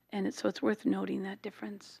 And so it's worth noting that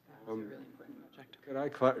difference. Could I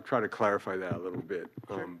try to clarify that a little bit?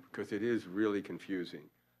 Because it is really confusing.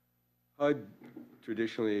 HUD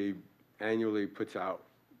traditionally annually puts out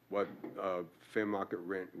what fair market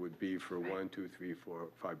rent would be for 1, 2, 3, 4,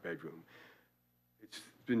 5 bedroom. It's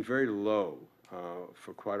been very low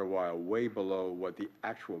for quite a while, way below what the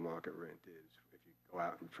actual market rent is if you go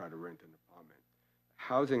out and try to rent an apartment.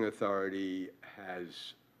 Housing Authority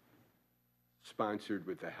has sponsored,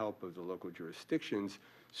 with the help of the local jurisdictions,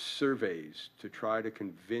 surveys to try to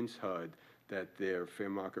convince HUD that their fair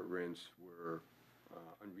market rents were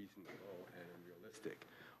unreasonable and unrealistic.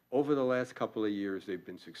 Over the last couple of years, they've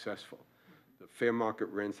been successful. The fair market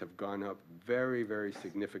rents have gone up very, very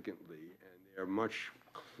significantly, and they're much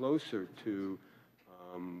closer to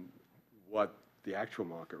what the actual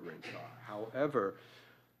market rents are. However,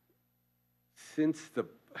 since the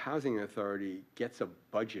Housing Authority gets a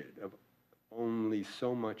budget of only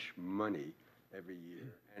so much money every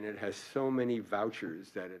year, and it has so many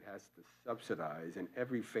vouchers that it has to subsidize, and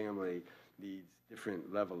every family needs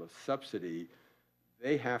different level of subsidy,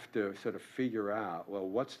 they have to sort of figure out, well,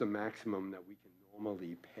 what's the maximum that we can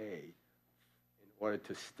normally pay in order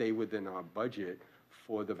to stay within our budget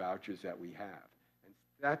for the vouchers that we have. And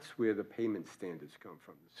that's where the payment standards come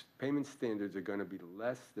from. The payment standards are going to be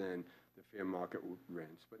less than the fair market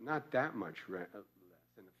rents, but not that much less.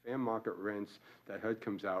 And the fair market rents that HUD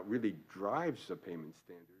comes out really drives the payment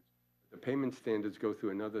standards. The payment standards go through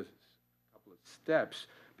another couple of steps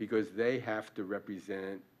because they have to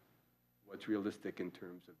represent what's realistic in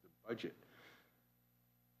terms of the budget.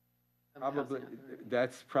 Probably,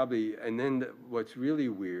 that's probably, and then what's really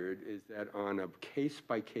weird is that on a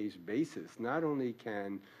case-by-case basis, not only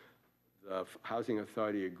can the Housing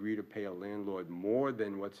Authority agree to pay a landlord more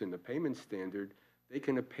than what's in the payment standard, they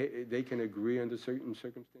can agree under certain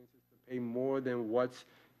circumstances to pay more than what's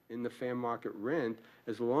in the fair market rent,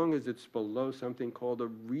 as long as it's below something called a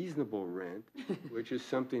reasonable rent, which is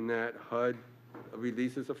something that HUD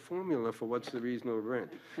releases a formula for what's the reasonable rent.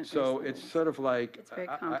 So it's sort of like, It's very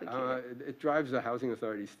complicated. it drives the Housing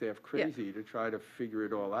Authority staff crazy to try to figure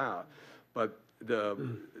it all out. But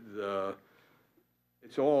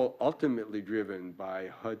it's all ultimately driven by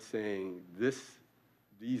HUD saying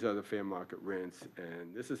these are the fair market rents,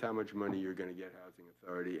 and this is how much money you're going to get, Housing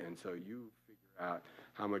Authority, and so you figure out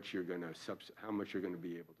how much you're going to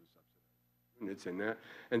be able to subsidize units in that.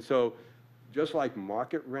 And so, just like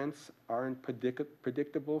market rents aren't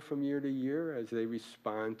predictable from year to year as they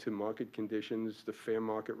respond to market conditions, the fair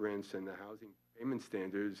market rents and the housing payment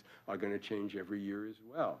standards are going to change every year as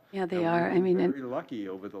well. Yeah, they And are. we've I mean, been very lucky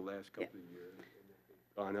over the last couple of years.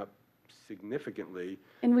 They've gone up significantly.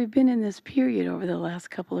 And we've been in this period over the last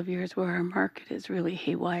couple of years where our market is really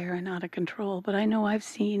haywire and out of control. But I know I've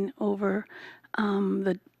seen over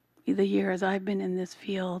the years I've been in this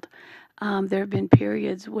field, there have been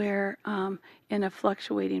periods where in a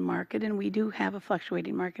fluctuating market, and we do have a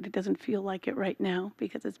fluctuating market, it doesn't feel like it right now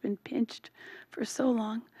because it's been pinched for so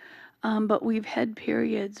long. But we've had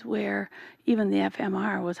periods where even the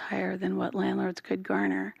FMR was higher than what landlords could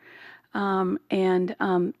garner,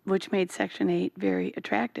 which made Section 8 very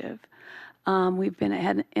attractive. We've been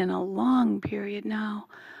ahead in a long period now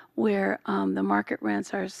where the market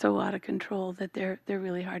rents are so out of control that they're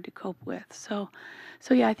really hard to cope with. So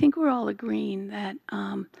yeah, I think we're all agreeing that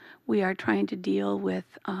we are trying to deal with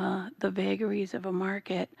the vagaries of a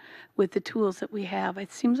market with the tools that we have.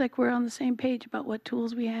 It seems like we're on the same page about what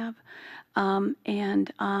tools we have,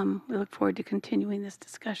 and we look forward to continuing this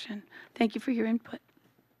discussion. Thank you for your input.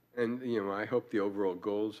 And, I hope the overall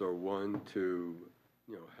goals are, one, to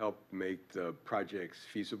help make the projects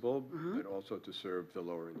feasible, but also to serve the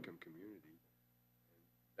lower income community.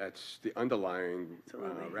 That's the underlying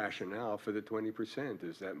rationale for the 20%,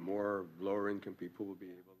 is that more lower income people will be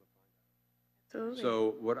able to find out. Absolutely.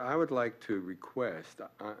 So what I would like to request,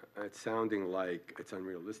 it's sounding like it's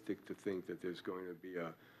unrealistic to think that there's going to be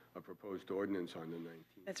a proposed ordinance on the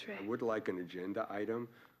 19th. That's right. I would like an agenda item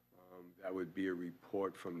that would be a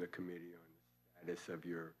report from the committee on the status of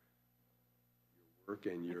your work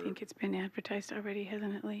and your... I think it's been advertised already,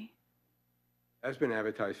 hasn't it, Lee? That's been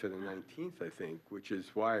advertised for the 19th, I think, which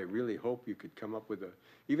is why I really hope you could come up with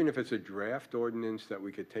even if it's a draft ordinance that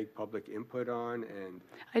we could take public input on. And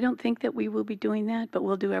I don't think that we will be doing that, but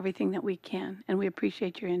we'll do everything that we can, and we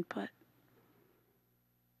appreciate your input.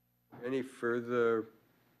 Any further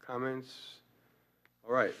comments?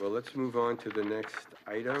 All right, well, let's move on to the next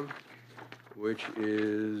item, which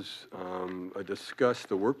is discuss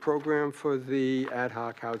the work program for the ad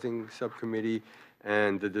hoc housing subcommittee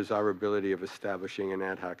and the desirability of establishing an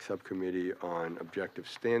ad hoc subcommittee on objective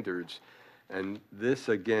standards. And this,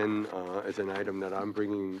 again, is an item that I'm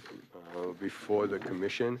bringing before the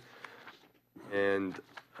commission. And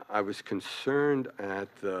I was concerned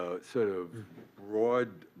at the sort of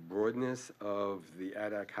broadness of the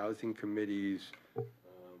Ad hoc Housing Committee's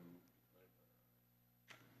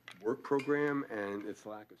work program and its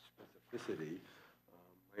lack of specificity.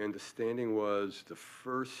 My understanding was the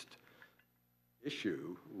first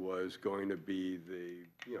issue was going to be the,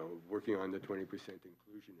 working on the 20%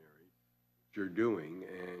 inclusionary, which you're doing,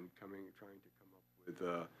 and trying to come up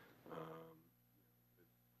with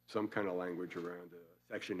some kind of language around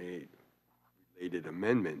a Section 8 related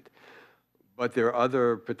amendment. But there are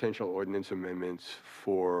other potential ordinance amendments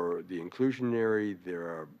for the inclusionary. There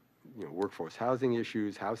are, workforce housing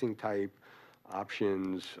issues, housing type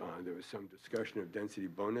options. There was some discussion of density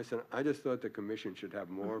bonus, and I just thought the commission should have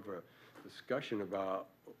more of a discussion about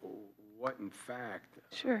what, in fact,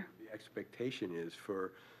 Sure. the expectation is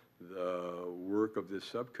for the work of this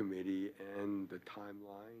subcommittee and the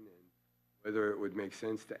timeline, and whether it would make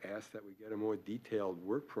sense to ask that we get a more detailed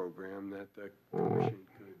work program that the commission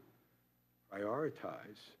could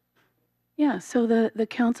prioritize. Yeah, so the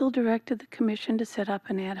council directed the commission to set up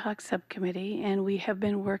an ad hoc subcommittee, and we have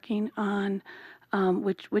been working on,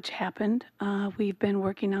 which happened. We've been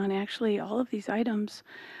working on actually all of these items.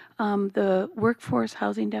 The workforce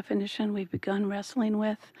housing definition we've begun wrestling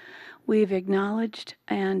with. We've acknowledged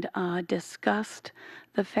and discussed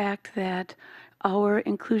the fact that our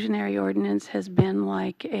inclusionary ordinance has been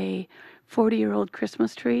like a 40-year-old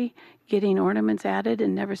Christmas tree, getting ornaments added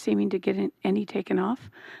and never seeming to get any taken off.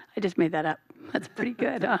 I just made that up. That's pretty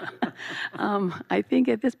good. I think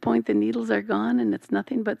at this point the needles are gone and it's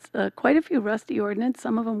nothing but quite a few rusty ordinance.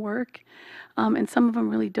 Some of them work and some of them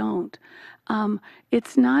really don't.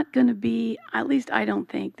 It's not going to be, at least I don't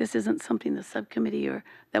think, this isn't something the subcommittee or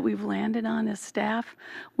that we've landed on as staff.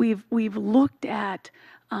 We've looked at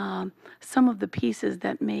some of the pieces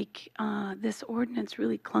that make this ordinance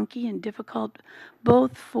really clunky and difficult,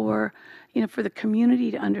 both for, for the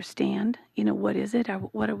community to understand, what is it, or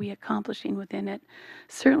what are we accomplishing within it.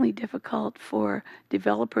 Certainly difficult for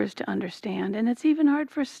developers to understand, and it's even hard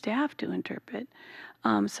for staff to interpret.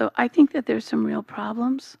 So I think that there's some real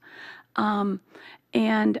problems.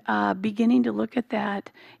 And beginning to look at that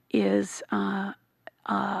is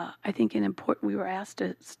I think an important, we were asked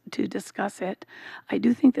to discuss it. I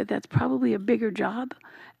do think that that's probably a bigger job.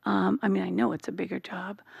 I mean, I know it's a bigger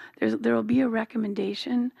job. There will be a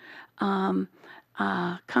recommendation coming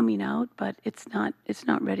out, but it's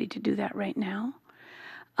not ready to do that right now.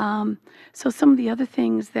 So some of the other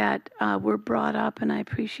things that were brought up, and I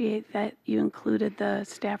appreciate that you included the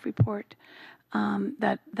staff report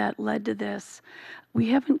that led to this. We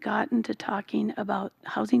haven't gotten to talking about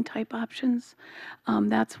housing type options.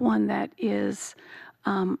 That's one that is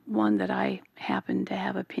one that I happen to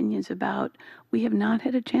have opinions about. We have not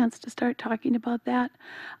had a chance to start talking about that.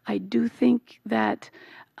 I do think that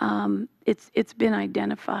it's been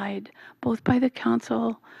identified both by the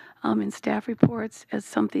council in staff reports as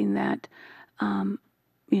something that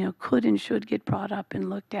could and should get brought up and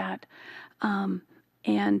looked at.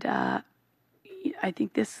 I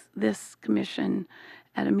think this commission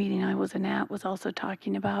at a meeting I wasn't at was also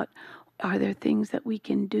talking about, are there things that we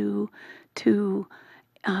can do to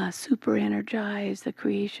super energize the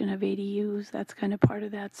creation of ADUs? That's kind of part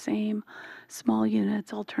of that same small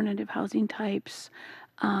units, alternative housing types,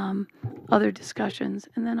 other discussions.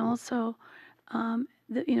 And then also,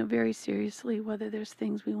 very seriously, whether there's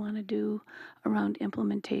things we want to do around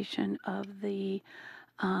implementation of the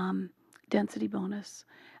density bonus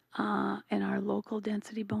and our local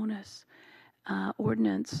density bonus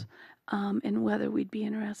ordinance, and whether we'd be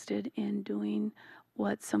interested in doing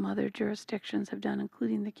what some other jurisdictions have done,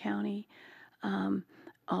 including the county,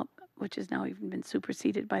 which has now even been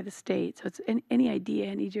superseded by the state. So it's any idea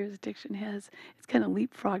any jurisdiction has, it's kind of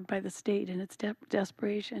leapfrogged by the state in its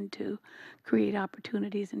desperation to create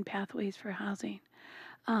opportunities and pathways for housing.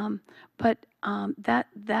 But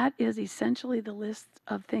that is essentially the list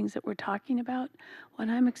of things that we're talking about. What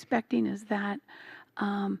I'm expecting is that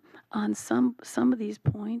on some of these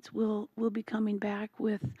points, we'll be coming back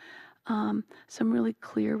with some really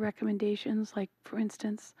clear recommendations, like, for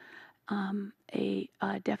instance, a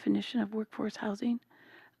definition of workforce housing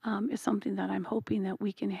is something that I'm hoping that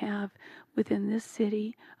we can have within this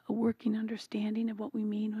city, a working understanding of what we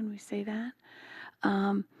mean when we say that.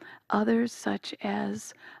 Others, such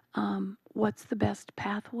as what's the best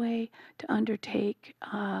pathway to undertake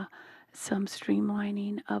some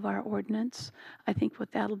streamlining of our ordinance. I think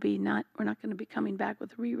what that'll be, we're not going to be coming back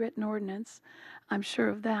with a rewritten ordinance, I'm sure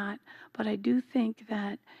of that, but I do think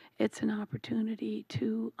that it's an opportunity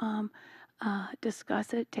to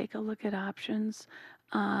discuss it, take a look at options,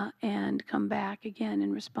 and come back again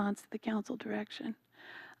in response to the council direction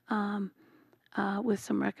with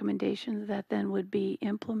some recommendations that then would be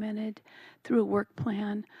implemented through a work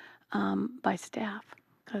plan by staff,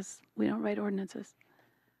 because we don't write ordinances.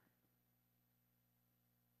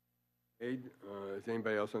 Hey, does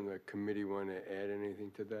anybody else on the committee want to add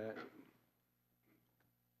anything to that?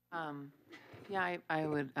 Yeah, I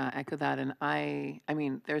would echo that, and I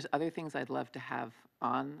mean, there's other things I'd love to have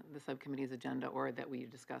on the subcommittee's agenda or that we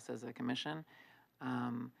discuss as a commission.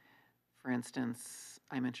 For instance,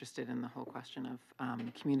 I'm interested in the whole question of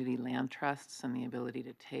community land trusts and the ability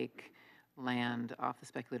to take land off the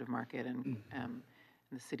speculative market and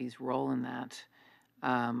the city's role in that.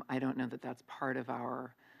 I don't know that that's part of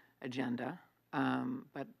our agenda,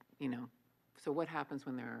 but, you know, so what happens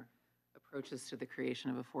when there are approaches to the creation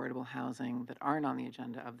of affordable housing that aren't on the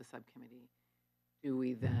agenda of the subcommittee? Do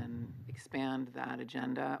we then expand that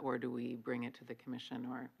agenda, or do we bring it to the commission,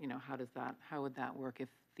 or, you know, how would that work if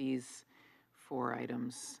these 4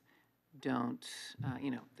 items don't,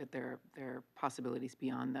 you know, that there are possibilities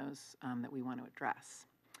beyond those that we want to address?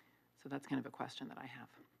 So that's kind of a question that I have.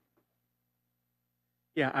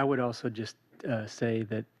 Yeah, I would also just say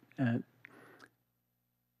that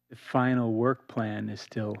the final work plan is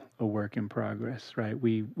still a work in progress, right?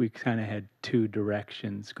 We kind of had 2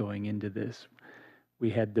 directions going into this. We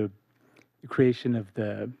had the creation of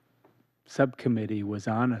the subcommittee was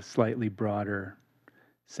on a slightly broader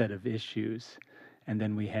set of issues, and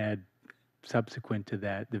then we had, subsequent to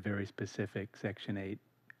that, the very specific Section 8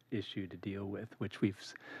 issue to deal with, which we've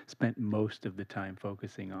spent most of the time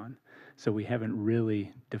focusing on. So we haven't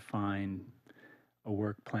really defined a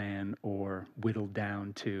work plan or whittled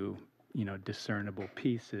down to, you know, discernible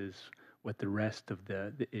pieces what the rest of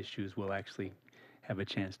the issues will actually have a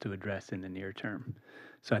chance to address in the near term.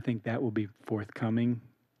 So I think that will be forthcoming.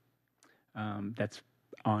 That's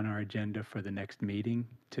on our agenda for the next meeting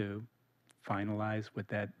to finalize what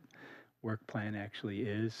that work plan actually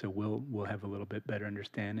is. So we'll have a little bit better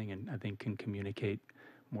understanding, and I think can communicate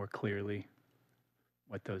more clearly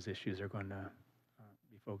what those issues are going to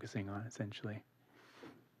be focusing on essentially.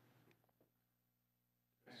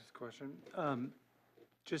 Question.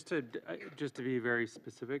 Just to be very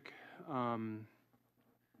specific, I'm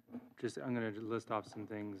going to list off some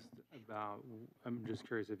things about. I'm just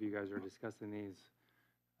curious if you guys are discussing these.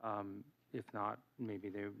 If not, maybe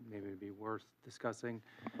it'd be worth discussing.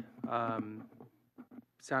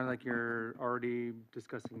 Sounded like you're already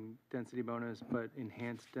discussing density bonus, but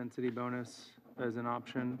enhanced density bonus as an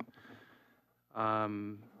option.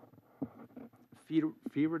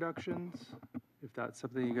 Fee reductions, if that's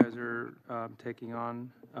something you guys are taking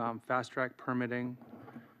on. Fast track permitting,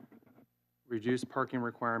 reduced parking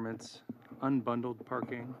requirements, unbundled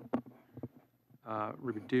parking,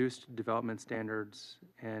 reduced development standards,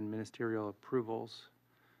 and ministerial approvals.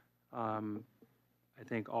 I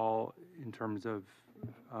think all in terms of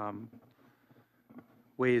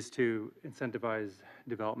ways to incentivize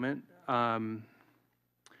development. In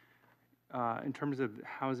terms of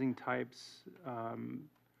housing types,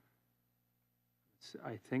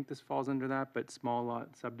 I think this falls under that, but small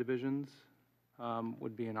lot subdivisions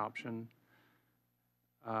would be an option.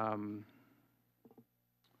 I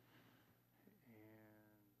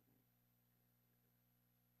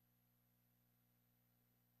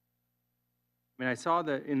mean, I saw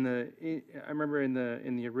that I remember in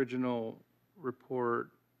the original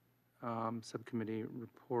report, subcommittee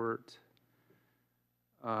report,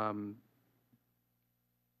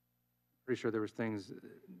 pretty sure there was things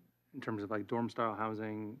in terms of like dorm style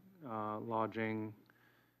housing, lodging,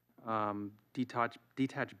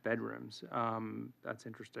 detached bedrooms. That's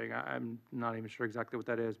interesting. I'm not even sure exactly what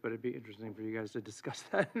that is, but it'd be interesting for you guys to discuss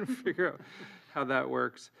that and figure out how that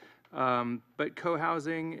works. But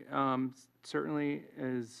co-housing certainly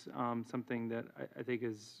is something that I think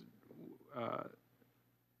is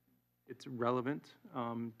it's relevant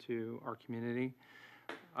to our community.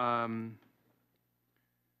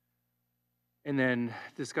 And then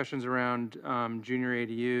discussions around junior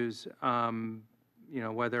ADUs, you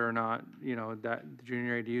know, whether or not, you know, that the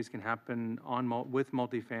junior ADUs can happen with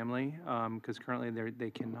multifamily, because currently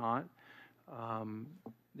they cannot.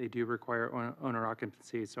 They do require owner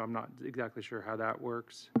occupancy, so I'm not exactly sure how that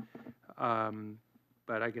works.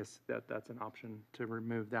 But I guess that's an option to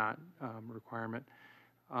remove that requirement.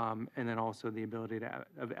 And then also the ability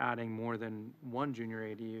of adding more than one junior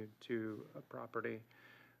ADU to a property.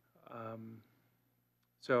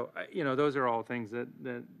 So, you know, those are all things that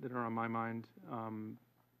are on my mind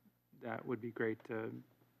that would be great for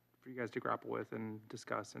you guys to grapple with and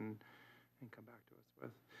discuss and come back to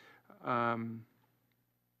us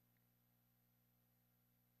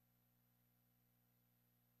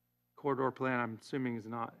corridor plan, I'm assuming is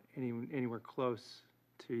not anywhere close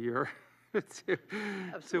to your,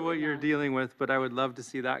 to what you're dealing with, but I would love to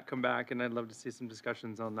see that come back, and I'd love to see some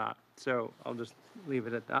discussions on that. So I'll just leave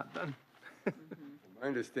it at that then. My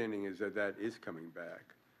understanding is that that is coming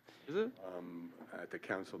back Is it? at the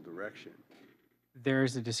council direction. There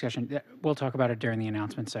is a discussion, we'll talk about it during the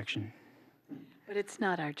announcement section. But it's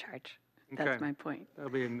not our charge. Okay. That's my point.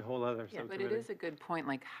 That'll be a whole other But subcommittee. it is a good point,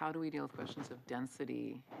 like, how do we deal with questions of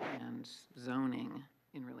density and zoning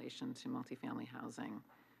in relation to multifamily housing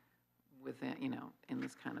within, you know, in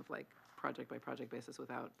this kind of like project-by-project basis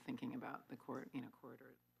without thinking about the corridor plan or other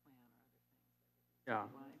things? Yeah.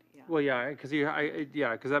 Yeah. Well, yeah, because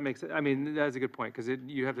because that makes it, I mean, that's a good point, because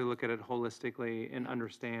you have to look at it holistically and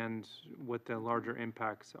understand what the larger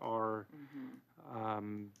impacts are,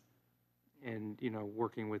 and, you know,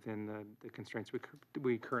 working within the constraints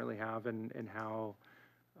we currently have, and how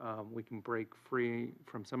we can break free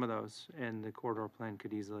from some of those, and the corridor plan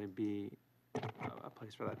could easily be a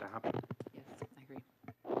place for that to happen. Yes, I agree.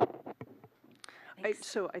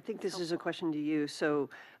 So I think this is a question to you. So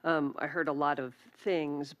I heard a lot of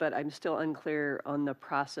things, but I'm still unclear on the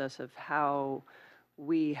process of how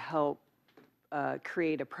we help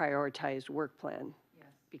create a prioritized work plan,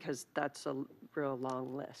 because that's a real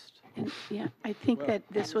long list. And yeah, I think that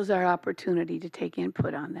this was our opportunity to take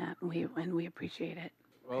input on that, and we appreciate it.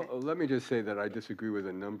 Well, let me just say that I disagree with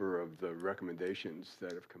a number of the recommendations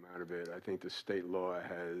that have come out of it. I think the state law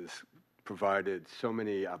has provided so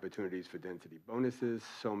many opportunities for density bonuses,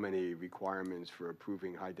 so many requirements for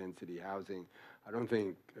approving high-density housing. I don't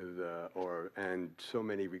think and so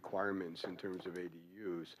many requirements in terms of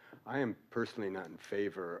ADUs. I am personally not in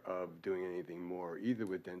favor of doing anything more, either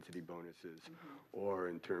with density bonuses or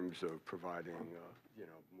in terms of providing, you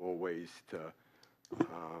know, more ways to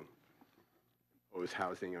impose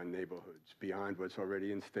housing on neighborhoods beyond what's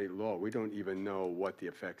already in state law. We don't even know what the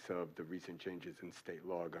effects of the recent changes in state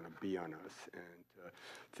law are going to be on us. And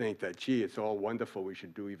think that, gee, it's all wonderful, we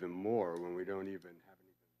should do even more, when we don't even haven't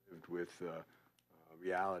even lived with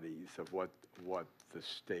realities of what the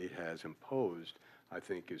state has imposed, I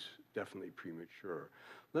think is definitely premature.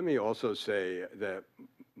 Let me also say that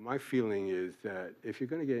my feeling is that if we're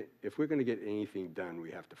going to get anything done,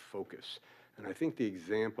 we have to focus. And I think the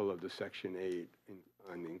example of the Section 8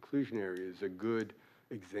 on the inclusion area is a good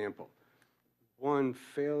example. One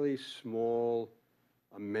fairly small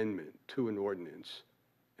amendment to an ordinance,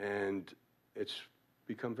 and it's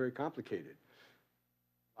become very complicated.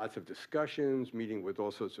 Lots of discussions, meeting with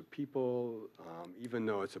all sorts of people, even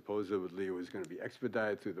though it supposedly was going to be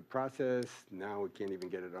expedited through the process. Now we can't even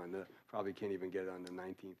get it on probably can't even get it on the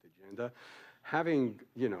 19th agenda. Having,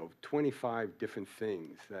 you know, 25 different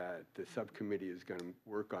things that the subcommittee is going to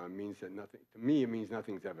work on means that nothing, to me, it means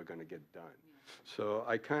nothing's ever going to get done. So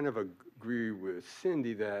I kind of agree with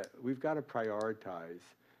Cindy that we've got to prioritize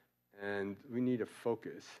and we need to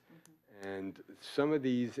focus. And some of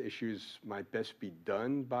these issues might best be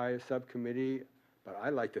done by a subcommittee, but I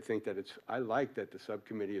like to think that I like that the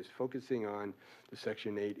subcommittee is focusing on the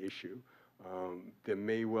Section 8 issue. There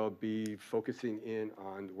may well be focusing in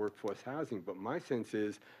on workforce housing, but my sense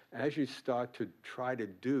is as you start to try to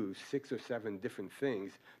do 6 or 7 different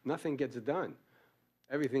things, nothing gets done.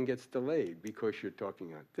 Everything gets delayed because you're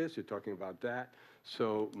talking about this, you're talking about that.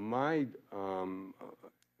 So my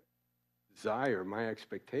desire, my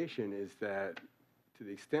expectation is that to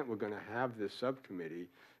the extent we're going to have this subcommittee,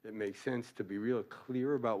 it makes sense to be real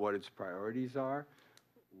clear about what its priorities are.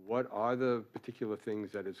 What are the particular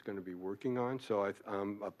things that it's going to be working on? So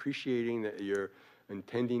I'm appreciating that you're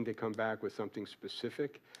intending to come back with something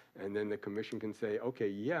specific, and then the commission can say, okay,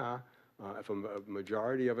 yeah, if a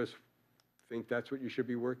majority of us think that's what you should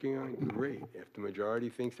be working on, great. If the majority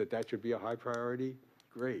thinks that that should be a high priority,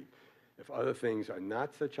 great. If other things are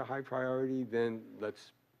not such a high priority, then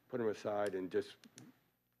let's put them aside and just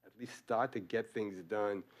at least start to get things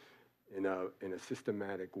done in a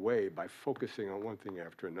systematic way by focusing on one thing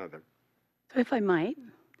after another. So if I might,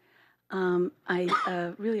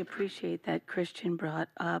 I really appreciate that Christian brought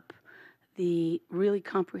up the really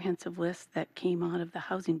comprehensive list that came out of the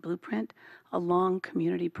housing blueprint, a long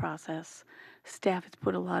community process. Staff has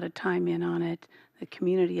put a lot of time in on it. The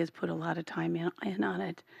community has put a lot of time in on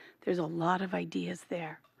it. There's a lot of ideas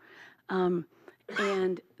there.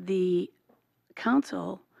 And the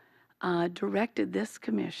council directed this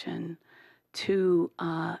commission to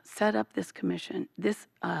set up this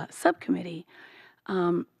subcommittee,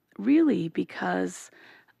 really because,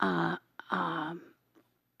 as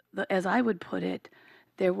I would put it,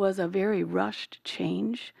 there was a very rushed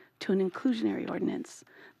change to an inclusionary ordinance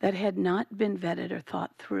that had not been vetted or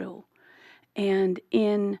thought through. And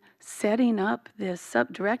in setting up this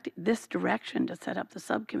direction to set up the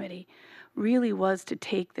subcommittee really was to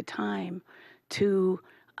take the time to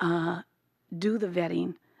do the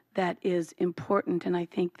vetting that is important. And I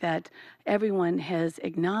think that everyone has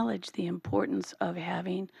acknowledged the importance of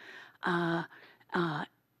having a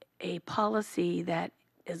policy that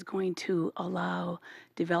is going to allow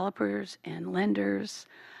developers and lenders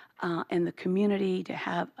and the community to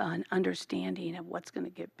have an understanding of what's going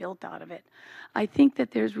to get built out of it. I think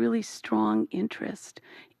that there's really strong interest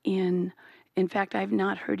in fact, I've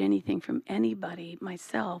not heard anything from anybody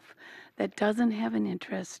myself that doesn't have an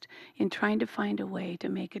interest in trying to find a way to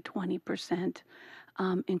make a 20%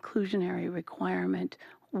 inclusionary requirement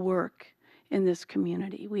work in this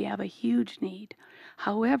community. We have a huge need.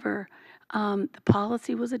 However, the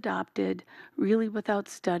policy was adopted really without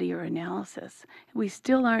study or analysis. We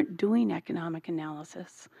still aren't doing economic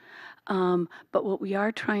analysis. But what we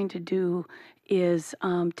are trying to do is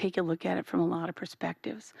take a look at it from a lot of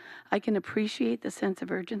perspectives. I can appreciate the sense of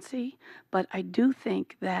urgency, but I do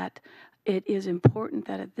think that it is important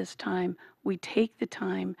that at this time we take the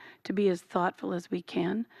time to be as thoughtful as we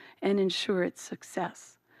can and ensure its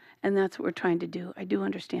success. And that's what we're trying to do. I do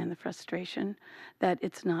understand the frustration that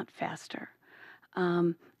it's not faster.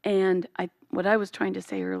 What I was trying to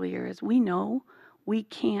say earlier is we know we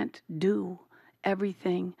can't do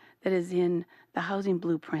everything that is in the housing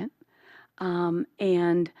blueprint.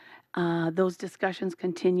 Those discussions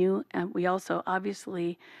continue. And we also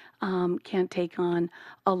obviously can't take on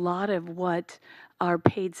a lot of what our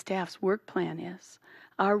paid staff's work plan is.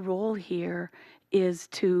 Our role here is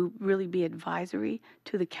to really be advisory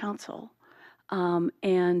to the council.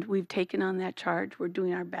 And we've taken on that charge. We're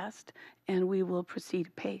doing our best, and we will proceed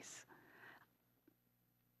apace.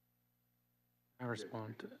 I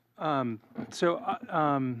respond. I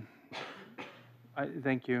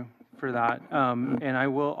thank you for that, and I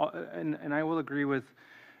will I will agree with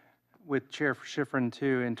Chair Schifrin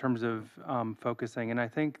too in terms of focusing. And I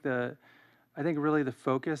think really the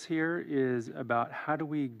focus here is about how do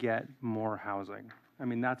we get more housing. I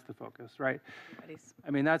mean, that's the focus, right?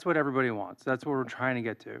 I mean, that's what everybody wants. That's what we're trying to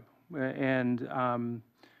get to. And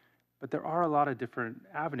but there are a lot of different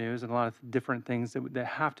avenues and a lot of different things that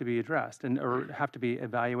have to be addressed or have to be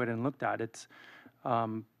evaluated and looked at. It's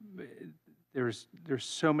there's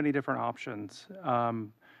so many different options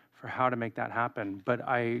for how to make that happen. But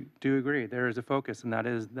I do agree there is a focus, and that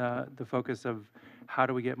is the focus of how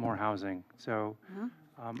do we get more housing. So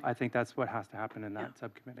I think that's what has to happen in that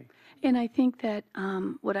subcommittee. And I think that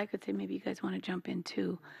what I could say, maybe you guys want to jump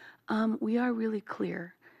into, we are really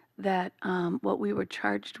clear that what we were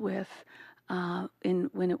charged with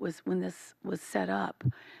when this was set up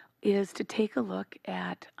is to take a look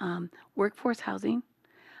at workforce housing,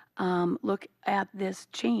 look at this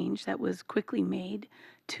change that was quickly made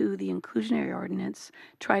to the inclusionary ordinance,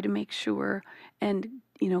 try to make sure and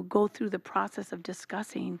go through the process of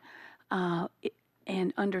discussing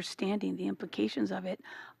and understanding the implications of it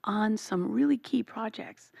on some really key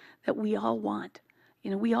projects that we all want.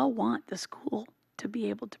 We all want the school to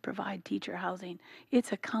be able to provide teacher housing.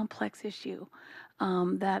 It's a complex issue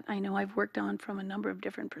that I know I've worked on from a number of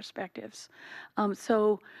different perspectives.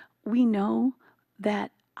 So we know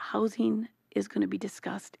that housing is going to be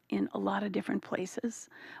discussed in a lot of different places.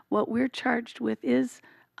 What we're charged with is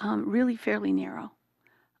really fairly narrow.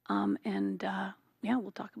 Yeah,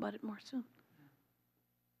 we'll talk about it more soon.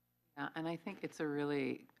 Yeah, and I think it's a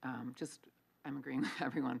really, I'm agreeing with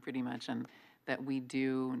everyone pretty much, and that we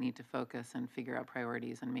do need to focus and figure out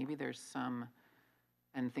priorities, and maybe there's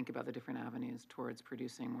and think about the different avenues towards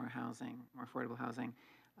producing more housing, more affordable housing.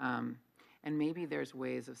 And maybe there's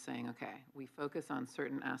ways of saying, okay, we focus on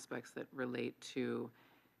certain aspects that relate to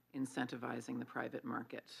incentivizing the private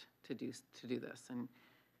market to do this. And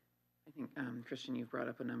I think, Christian, you've brought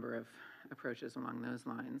up a number of approaches along those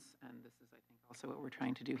lines, and this is, I think, also what we're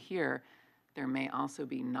trying to do here. There may also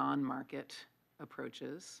be non-market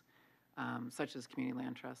approaches, such as community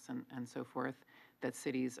land trusts and so forth, that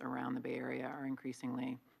cities around the Bay Area are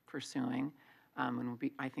increasingly pursuing, and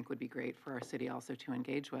I think would be great for our city also to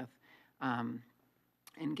engage with,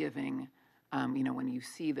 in giving, when you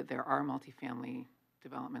see that there are multifamily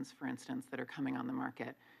developments, for instance, that are coming on the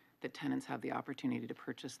market, that tenants have the opportunity to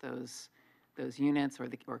purchase those units,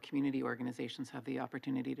 or community organizations have the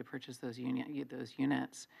opportunity to purchase those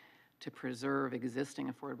units to preserve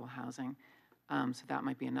existing affordable housing. So that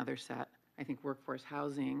might be another set. I think workforce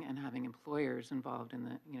housing and having employers involved in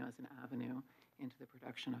as an avenue into the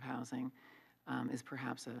production of housing is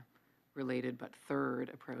perhaps a related but third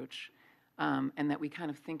approach. and that we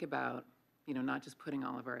kind of think about, not just putting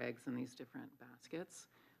all of our eggs in these different baskets,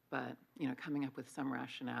 but, coming up with some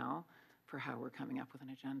rationale for how we're coming up with an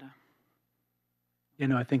agenda.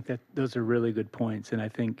 I think that those are really good points. And I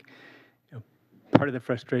think part of the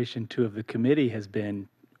frustration, too, of the committee has been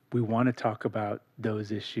we want to talk about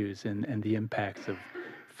those issues and the impacts of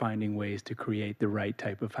finding ways to create the right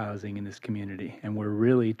type of housing in this community. And we're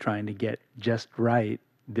really trying to get just right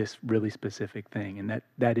this really specific thing. And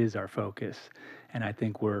that is our focus. And I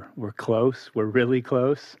think we're close. We're really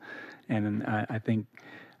close. And I think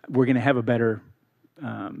we're going to have a better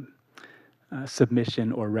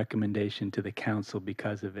submission or recommendation to the council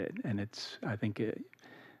because of it. And I think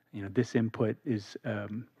this input is,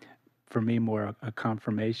 for me, more a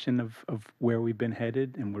confirmation of where we've been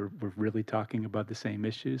headed, and we're really talking about the same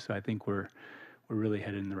issues. So I think we're really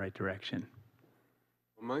headed in the right direction.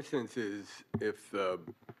 Well, my sense is if the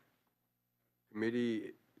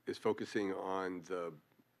committee is focusing on the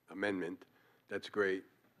amendment, that's great.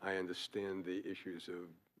 I understand the issues of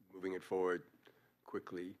moving it forward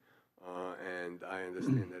quickly, and I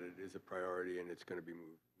understand that it is a priority and it's going to be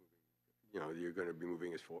moved. You're going to be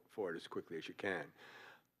moving as forward as quickly as you can.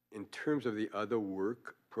 In terms of the other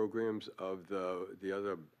work programs of the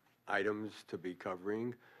other items to be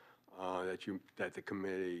covering that the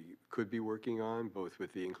committee could be working on, both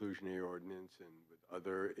with the inclusionary ordinance and with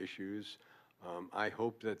other issues, I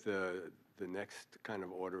hope that the next kind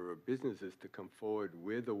of order of business is to come forward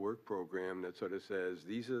with a work program that sort of says,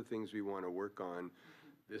 these are the things we want to work on.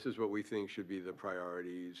 This is what we think should be the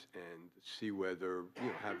priorities, and see whether,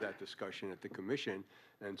 have that discussion at the commission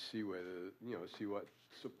and see whether, see what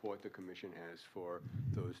support the commission has for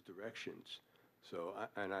those directions. So,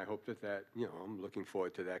 and I hope that, I'm looking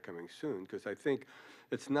forward to that coming soon, because I think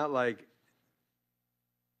it's not like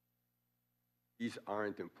these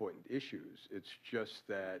aren't important issues. It's just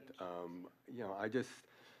that,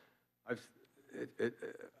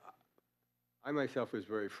 I myself was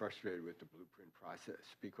very frustrated with the blueprint process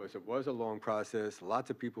because it was a long process.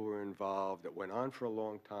 Lots of people were involved. It went on for a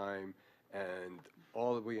long time. And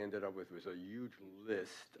all that we ended up with was a huge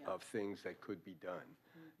list of things that could be done.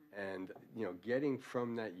 And, getting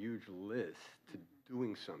from that huge list to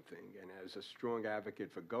doing something, and as a strong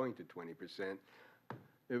advocate for going to 20%,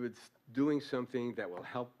 it was doing something that will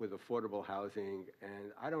help with affordable housing.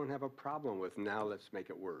 And I don't have a problem with now let's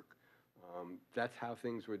make it work. That's how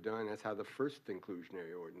things were done. That's how the first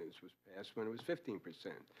inclusionary ordinance was passed when it was 15%.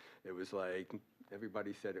 It was like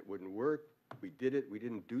everybody said it wouldn't work. We did it. We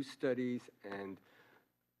didn't do studies, and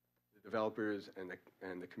the developers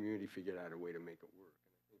and the community figured out a way to make it work.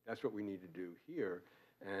 And I think that's what we need to do here.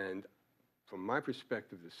 And from my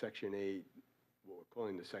perspective, the Section 8, what we're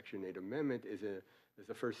calling the Section 8 Amendment, is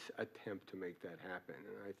the first attempt to make that happen.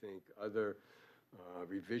 And I think other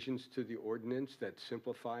revisions to the ordinance that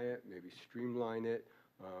simplify it, maybe streamline it.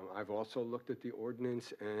 I've also looked at the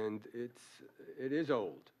ordinance, and it is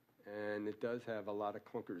old, and it does have a lot of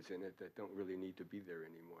clunkers in it that don't really need to be there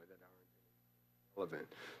anymore, that aren't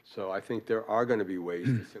relevant. So I think there are going to be ways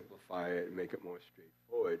to simplify it and make it more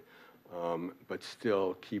straightforward, but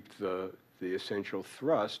still keep the essential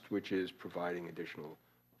thrust, which is providing additional.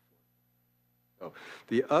 So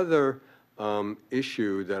the other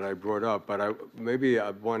issue that I brought up, but maybe I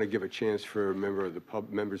want to give a chance for members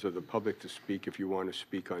of the public to speak if you want to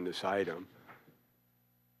speak on this item.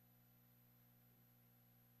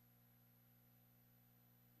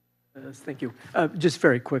 Thank you. Just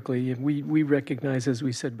very quickly, we recognize, as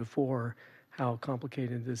we said before, how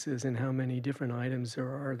complicated this is and how many different items there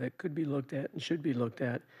are that could be looked at and should be looked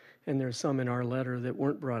at. And there's some in our letter that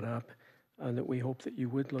weren't brought up that we hope that you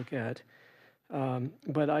would look at.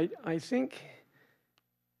 But I think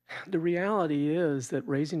the reality is that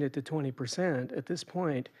raising it to 20% at this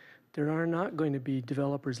point, there are not going to be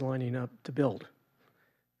developers lining up to build.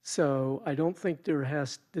 So I don't think there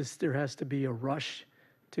has to be a rush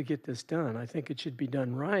to get this done. I think it should be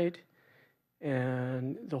done right,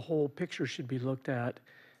 and the whole picture should be looked at,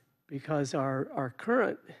 because our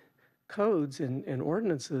current codes and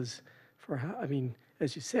ordinances for how,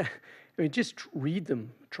 as you said, just read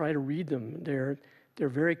them, try to read them. They're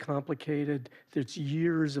very complicated. There's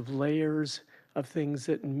years of layers of things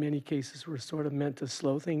that in many cases were sort of meant to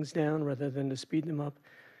slow things down rather than to speed them up.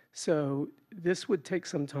 So this would take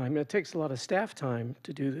some time. It takes a lot of staff time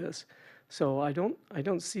to do this. So I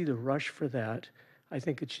don't see the rush for that. I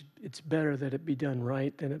think it's better that it be done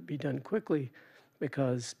right than it be done quickly,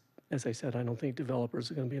 because, as I said, I don't think developers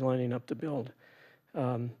are going to be lining up to build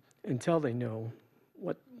until they know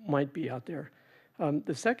what might be out there.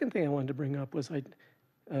 The second thing I wanted to bring up was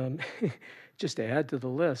um, just to add to the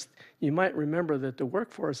list, you might remember that the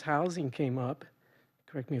workforce housing came up.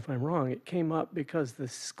 Correct me if I'm wrong. It came up because the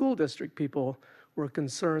school district people were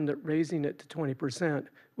concerned that raising it to 20%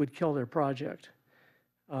 would kill their project.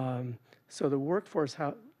 So the workforce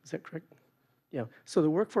is that correct? Yeah. So the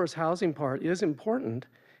workforce housing part is important.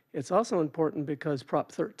 It's also important because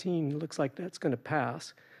Prop 13 looks like that's going to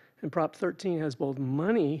pass. And Prop 13 has both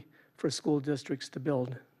money for school districts to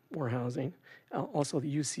build more housing, also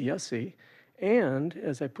the UCSC, and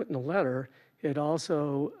as I put in the letter, it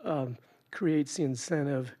also creates the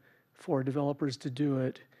incentive for developers to do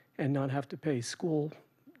it and not have to pay school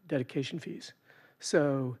dedication fees.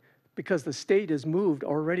 So because the state has moved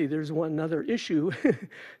already, there's one other issue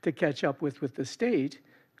to catch up with the state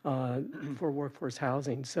for workforce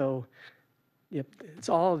housing. So, yep, it's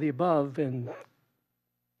all of the above, and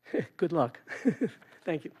good luck.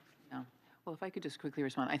 Thank you. No. Well, if I could just quickly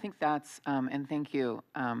respond, I think that's, and thank you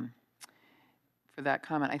for that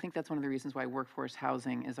comment. I think that's one of the reasons why workforce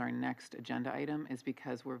housing is our next agenda item, is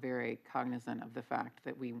because we're very cognizant of the fact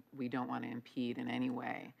that we don't want to impede in any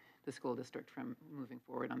way the school district from moving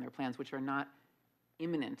forward on their plans, which are not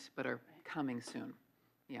imminent, but are coming soon.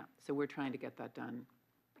 Yeah, so we're trying to get that done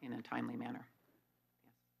in a timely manner.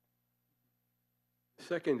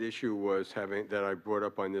 Second issue was that I brought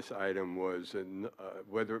up on this item was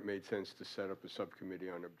whether it made sense to set up a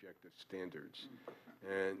subcommittee on objective standards.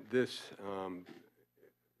 And this,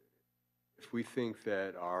 if we think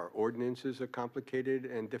that our ordinances are complicated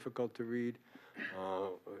and difficult to read,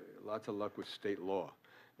 lots of luck with state law.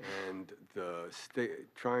 And the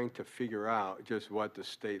state, trying to figure out just what the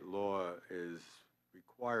state law is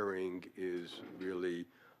requiring is really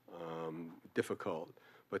difficult.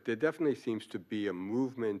 But there definitely seems to be a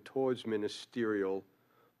movement towards ministerial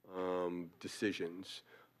decisions,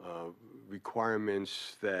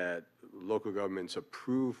 requirements that local governments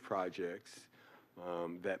approve projects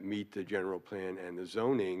that meet the general plan and the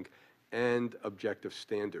zoning, and objective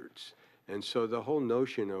standards. And so the whole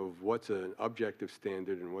notion of what's an objective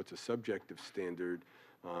standard and what's a subjective standard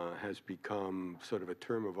has become sort of a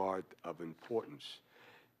term of art of importance.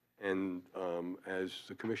 And as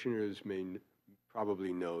the commissioners may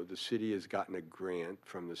probably know, the city has gotten a grant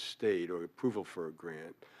from the state, or approval for a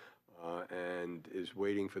grant, and is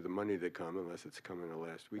waiting for the money to come, unless it's come in the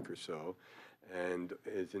last week or so, and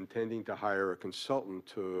is intending to hire a consultant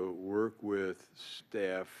to work with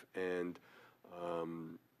staff and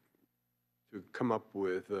to come up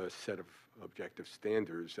with a set of objective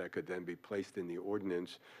standards that could then be placed in the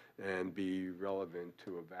ordinance and be relevant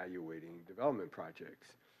to evaluating development projects.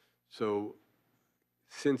 So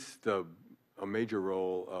since a major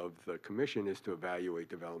role of the commission is to evaluate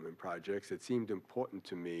development projects, it seemed important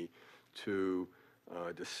to me to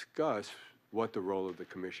discuss what the role of the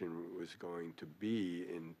commission was going to be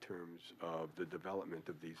in terms of the development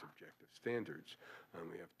of these objective standards.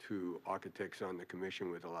 We have two architects on the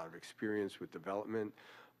commission with a lot of experience with development,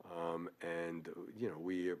 and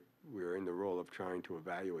we're in the role of trying to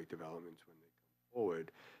evaluate developments when they come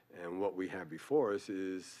forward. And what we have before us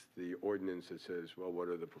is the ordinance that says, well, what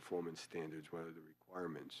are the performance standards? What are the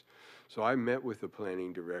requirements? So I met with the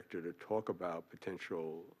planning director to talk about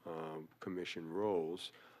potential commission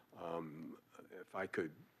roles. If I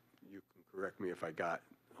could, you can correct me if I got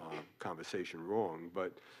conversation wrong,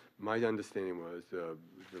 but my understanding was the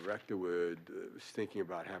director was thinking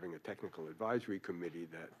about having a technical advisory committee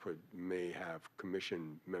that may have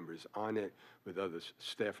commission members on it with other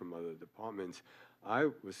staff from other departments. I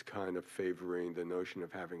was kind of favoring the notion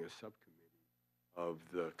of having a subcommittee of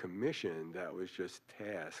the commission that was just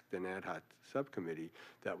tasked, an ad hoc subcommittee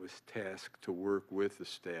that was tasked to work with the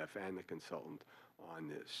staff and the consultant on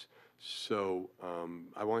this. So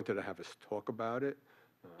I wanted to have us talk about it,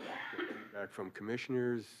 get feedback from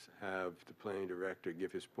commissioners, have the planning director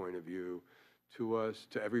give his point of view to us,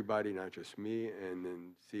 to everybody, not just me, and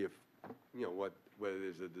then see if, whether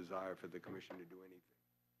there's a desire for the commission to do anything.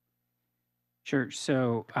 Sure.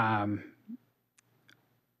 So a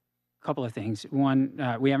couple of things. One,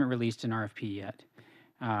 we haven't released an RFP yet.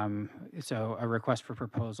 So a request for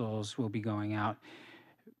proposals will be going out.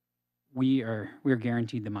 We're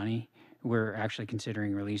guaranteed the money. We're actually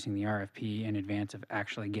considering releasing the RFP in advance of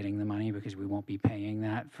actually getting the money, because we won't be paying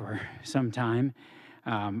that for some time.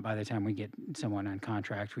 By the time we get someone on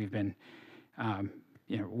contract, we've been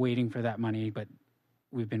waiting for that money, but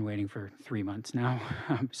we've been waiting for 3 months now.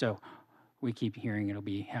 So we keep hearing it'll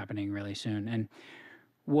be happening really soon. And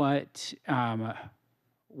what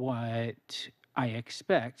I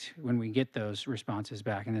expect when we get those responses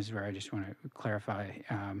back, and this is where I just want to clarify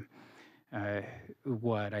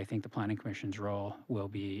what I think the Planning Commission's role will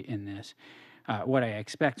be in this. what I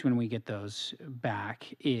expect when we get those back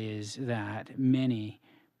is that many,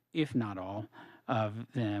 if not all, of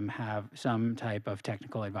them have some type of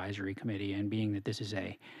technical advisory committee. And being that this is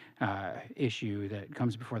a issue that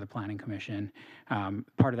comes before the Planning Commission,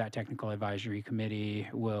 part of that technical advisory committee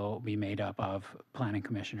will be made up of planning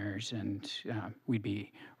commissioners, and we'd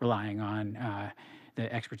be relying on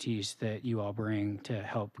the expertise that you all bring to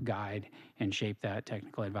help guide and shape that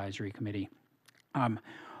technical advisory committee.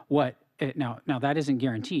 Now that isn't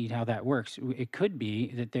guaranteed how that works. It could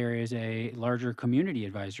be that there is a larger community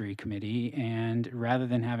advisory committee, and rather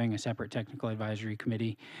than having a separate technical advisory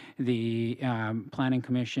committee, the planning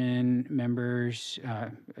commission members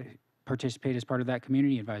participate as part of that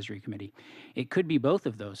community advisory committee. It could be both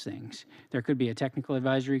of those things. There could be a technical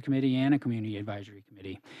advisory committee and a community advisory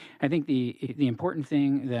committee. I think the important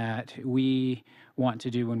thing that we want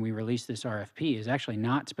to do when we release this RFP is actually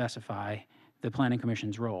not specify the Planning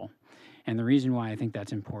Commission's role. And the reason why I think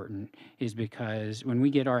that's important is because when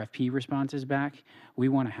we get RFP responses back, we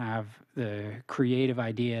want to have the creative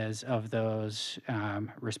ideas of those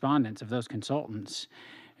respondents, of those consultants,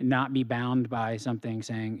 not be bound by something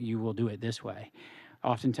saying you will do it this way.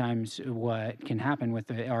 Oftentimes what can happen with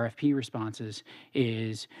the RFP responses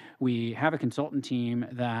is we have a consultant team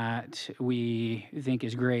that we think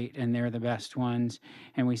is great and they're the best ones,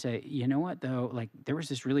 and we say, you know what though, like there was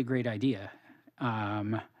this really great idea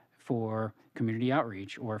for community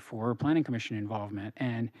outreach or for planning commission involvement,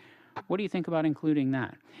 and what do you think about including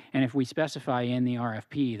that? And if we specify in the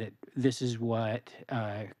RFP that this is what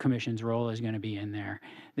commission's role is going to be in there,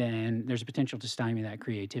 then there's a potential to stymie that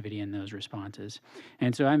creativity in those responses.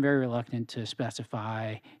 And so I'm very reluctant to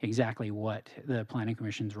specify exactly what the planning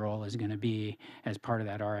commission's role is going to be as part of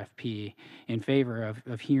that RFP, in favor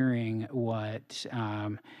of hearing what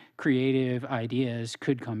creative ideas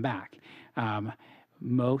could come back.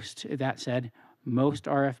 That said, most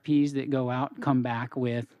RFPs that go out come back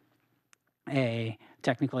with a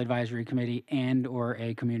technical advisory committee and or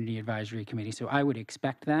a community advisory committee. So I would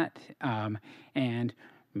expect that. And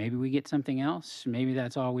maybe we get something else. Maybe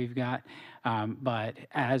that's all we've got. But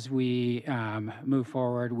as we move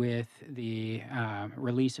forward with the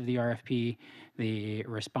release of the RFP, the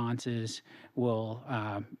responses will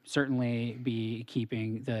certainly be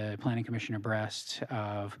keeping the Planning Commission abreast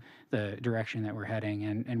of the direction that we're heading.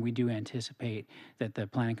 And we do anticipate that the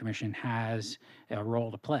Planning Commission has a role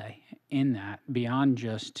to play in that, beyond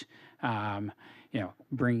just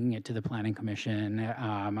bringing it to the Planning Commission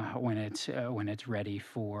when it's ready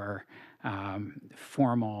for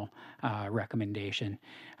formal recommendation.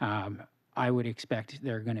 I would expect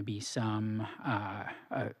there are going to be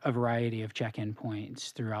a variety of check-in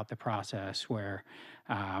points throughout the process where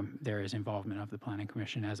there is involvement of the Planning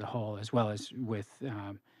Commission as a whole, as well as with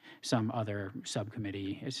some other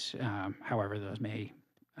subcommittees, however those may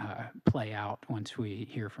play out once we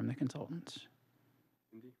hear from the consultants.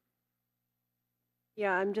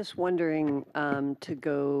 Yeah, I'm just wondering, to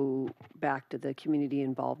go back to the community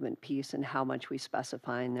involvement piece and how much we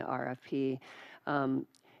specify in the RFP.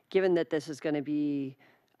 Given that this is going to be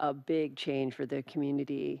a big change for the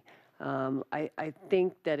community, I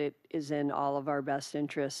think that it is in all of our best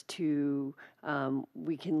interest to,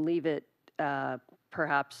 we can leave it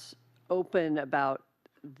perhaps open about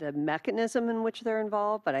the mechanism in which they're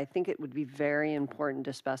involved, but I think it would be very important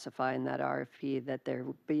to specify in that RFP that there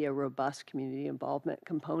be a robust community involvement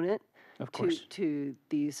component to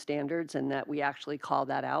these standards, and that we actually call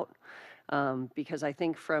that out. Because I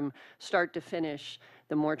think from start to finish,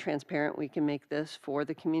 the more transparent we can make this for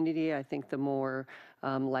the community, I think the more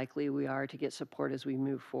likely we are to get support as we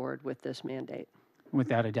move forward with this mandate.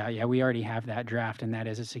 Without a doubt, yeah, we already have that draft, and that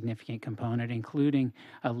is a significant component, including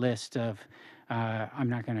a list of, I'm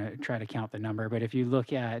not going to try to count the number, but if you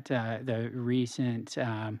look at the recent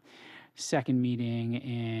second meeting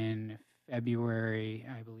in February,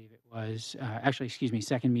 I believe it was,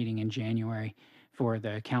 second meeting in January for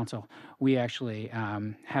the council, we actually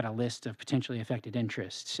had a list of potentially affected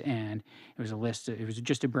interests, and it was a list, it was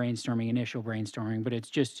just a initial brainstorming, but it's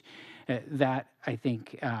just that I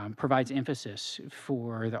think provides emphasis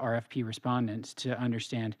for the RFP respondents to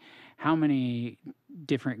understand how many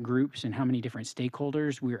different groups and how many different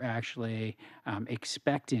stakeholders we're actually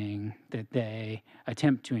expecting that they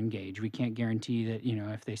attempt to engage. We can't guarantee that,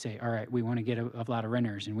 if they say, all right, we want to get a lot of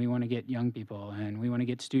renters, and we want to get young people, and we want to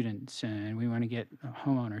get students, and we want to get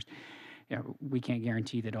homeowners. We can't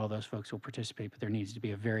guarantee that all those folks will participate, but there needs to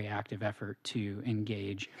be a very active effort to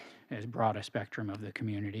engage as broad a spectrum of the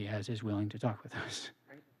community as is willing to talk with us.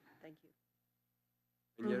 Right. Thank you.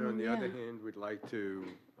 And yet, on the other hand, we'd like to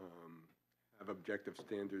have objective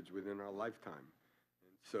standards within our lifetime.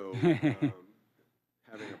 And so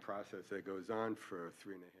having a process that goes on for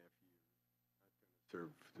 3.5 years serve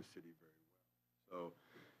the city very well. So,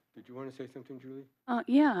 did you want to say something, Julie?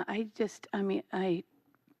 Yeah,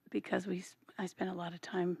 because I spent a lot of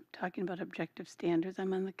time talking about objective standards.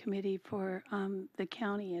 I'm on the committee for the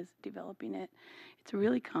county is developing it. It's a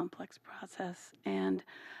really complex process, and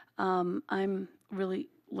I'm really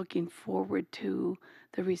looking forward to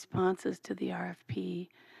the responses to the RFP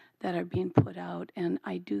that are being put out. And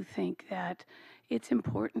I do think that it's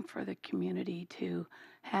important for the community to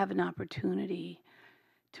have an opportunity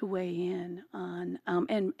to weigh in on,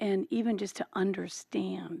 and even just to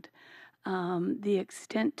understand the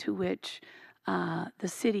extent to which the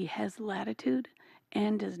city has latitude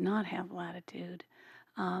and does not have latitude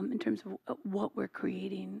in terms of what we're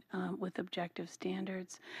creating with objective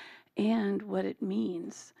standards and what it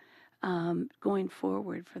means going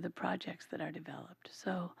forward for the projects that are developed.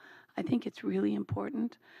 So I think it's really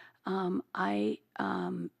important. I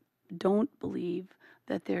don't believe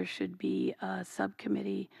that there should be a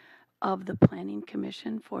subcommittee of the Planning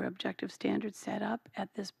Commission for objective standards set up at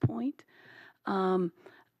this point.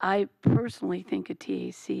 I personally think a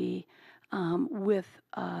TAC with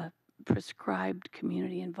prescribed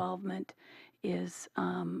community involvement is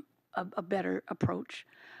a better approach.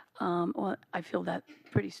 Well, I feel that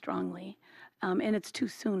pretty strongly, and it's too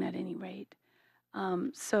soon at any rate.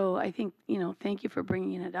 So I think, thank you for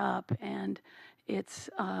bringing it up, and it's,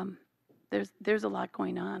 there's a lot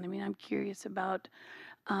going on. I mean, I'm curious about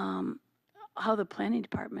how the planning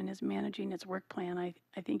department is managing its work plan. I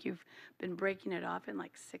think you've been breaking it off in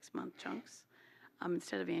like 6-month chunks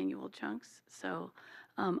instead of annual chunks. So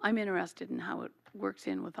I'm interested in how it works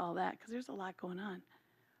in with all that, because there's a lot going on.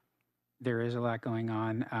 There is a lot going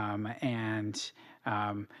on, and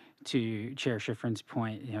to Chair Schifrin's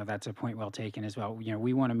point, that's a point well taken as well.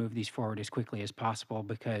 We want to move these forward as quickly as possible,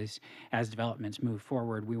 because as developments move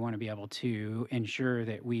forward, we want to be able to ensure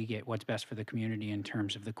that we get what's best for the community in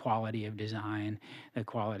terms of the quality of design, the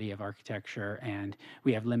quality of architecture, and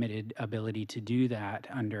we have limited ability to do that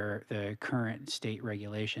under the current state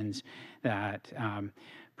regulations that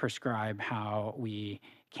prescribe how we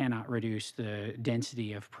cannot reduce the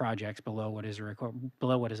density of projects below what is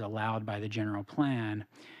allowed by the general plan,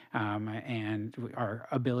 and our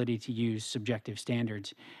ability to use subjective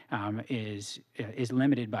standards is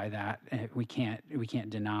limited by that. We can't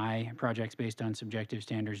deny projects based on subjective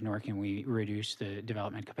standards, nor can we reduce the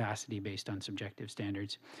development capacity based on subjective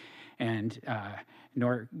standards, and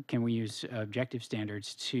nor can we use objective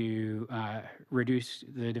standards to reduce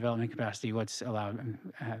the development capacity what's allowed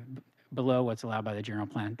below what's allowed by the general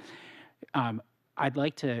plan. I'd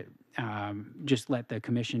like to just let the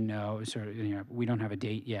commission know, we don't have a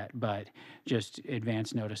date yet, but just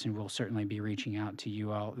advance notice, and we'll certainly be reaching out to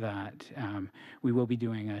you all, that we will be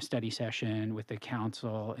doing a study session with the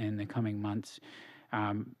council in the coming months,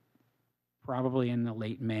 probably in the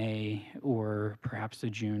late May or perhaps the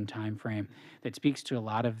June timeframe, that speaks to a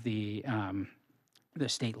lot of the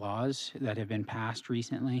state laws that have been passed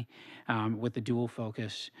recently, with the dual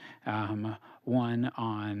focus, one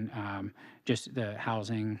on just the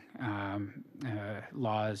housing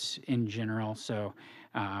laws in general. So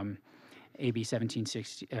AB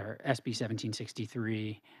 1760 or SB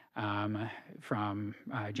 1763 from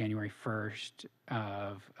January 1st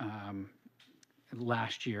of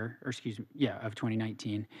last year, or of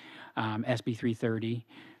 2019, SB 330,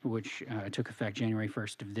 which took effect January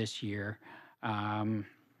 1st of this year,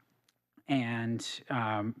 and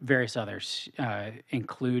various others,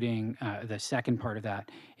 including the second part of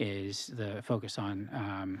that is the focus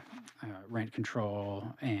on rent control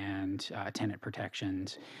and tenant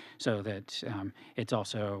protections, so that it's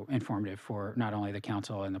also informative for not only the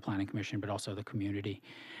council and the planning commission, but also the community,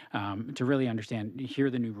 to really understand,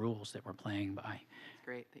 hear the new rules that we're playing by. It's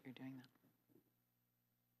great that you're doing that.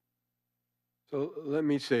 So let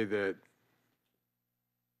me say that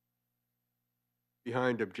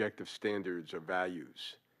behind objective standards are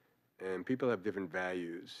values, and people have different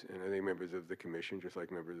values, and I think members of the commission, just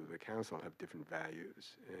like members of the council, have different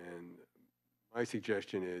values. And my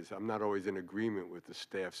suggestion is, I'm not always in agreement with the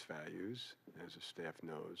staff's values, as the staff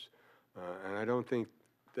knows, and I don't think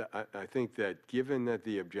that, I think that given that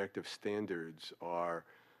the objective standards are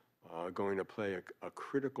going to play a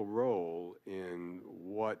critical role in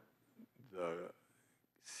what the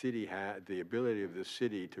city had, the ability of the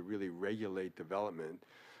city to really regulate development,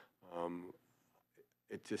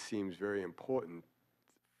 it just seems very important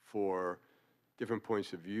for different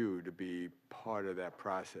points of view to be part of that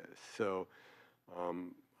process. So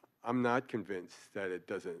I'm not convinced that it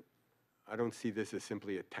doesn't, I don't see this as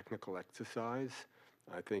simply a technical exercise.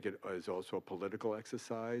 I think it is also a political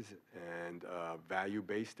exercise and a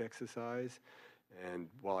value-based exercise. And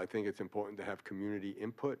while I think it's important to have community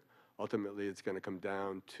input, ultimately it's going to come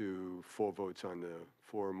down to four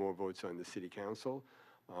or more votes on the city council.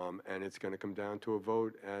 And it's going to come down to a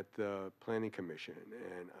vote at the planning commission.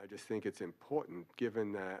 And I just think it's important,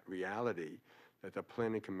 given that reality, that the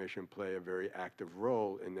planning commission play a very active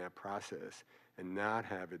role in that process and not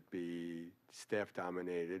have it be staff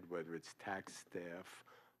dominated, whether it's tax staff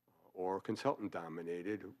or consultant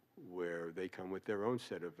dominated, where they come with their own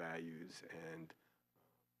set of values and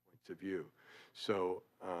points of view. So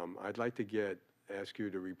I'd like to ask you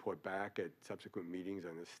to report back at subsequent meetings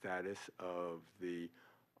on the status of the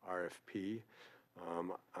RFP.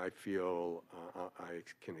 I feel I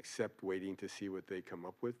can accept waiting to see what they come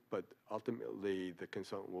up with, but ultimately the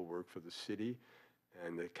consultant will work for the city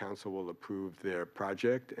and the council will approve their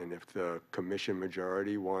project. And if the commission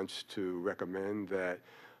majority wants to recommend that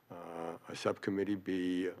a subcommittee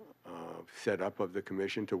be set up of the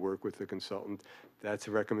commission to work with the consultant, that's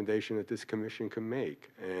a recommendation that this commission can make.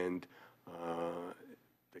 And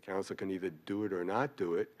the council can either do it or not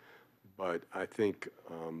do it, but I think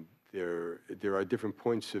there are different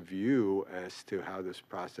points of view as to how this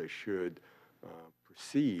process should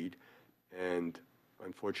proceed, and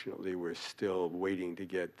unfortunately, we're still waiting to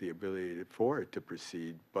get the ability for it to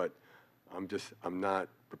proceed, but I'm not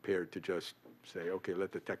prepared to just say, okay,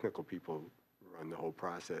 let the technical people run the whole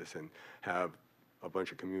process and have a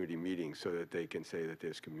bunch of community meetings so that they can say that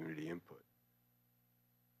there's community input.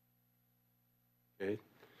 Okay?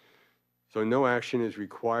 So no action is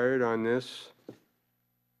required on this.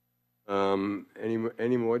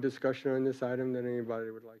 Any more discussion on this item that anybody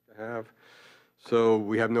would like to have? So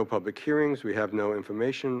we have no public hearings, we have no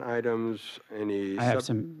information items, any... I have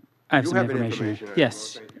some information. item.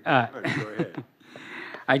 Yes. Well, thank you. All right, go ahead.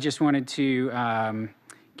 I just wanted to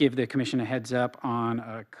give the commission a heads up on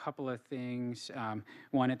a couple of things.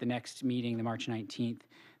 One, at the next meeting, the March 19th,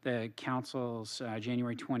 the council's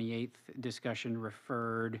January 28th discussion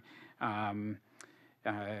referred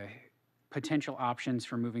potential options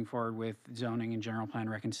for moving forward with zoning and general plan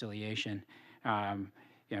reconciliation.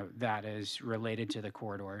 That is related to the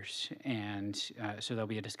corridors. And so there'll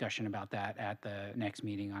be a discussion about that at the next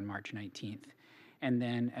meeting on March 19th. And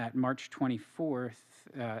then at March 24th,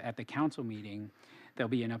 at the council meeting, there'll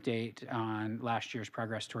be an update on last year's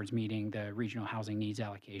progress towards meeting the regional housing needs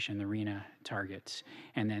allocation, the RHNA targets.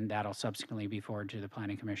 And then that'll subsequently be forwarded to the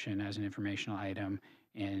Planning Commission as an informational item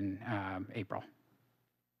in April.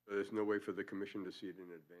 So there's no way for the commission to see it in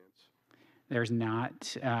advance? There's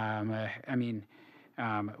not.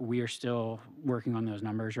 We are still working on those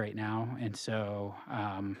numbers right now, and so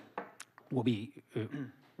we'll be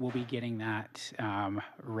getting that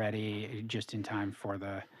ready just in time for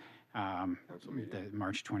the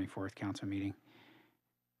March 24th council meeting.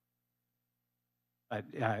 But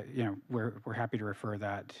we're happy to refer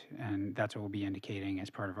that, and that's what we'll be indicating as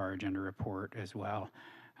part of our agenda report as well.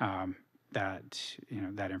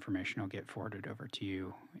 That information will get forwarded over to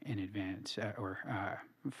you in advance or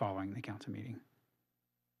following the council meeting.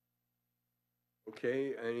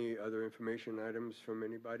 Okay, any other information items from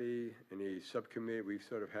anybody? Any subcommittee? We've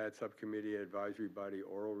sort of had subcommittee, advisory body,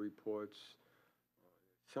 oral reports.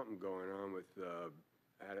 Something going on with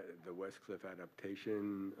the Westcliff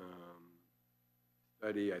adaptation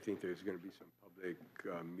study. I think there's going to be some public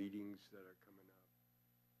meetings that are coming up.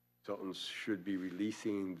 Consultants should be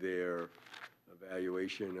releasing their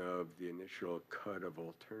evaluation of the initial cut of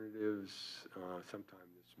alternatives sometime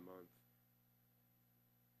this month.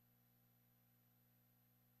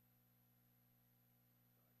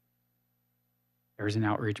 There was an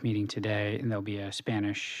outreach meeting today, and there'll be a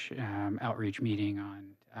Spanish outreach meeting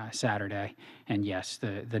on Saturday. And yes,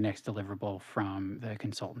 the next deliverable from the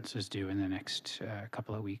consultants is due in the next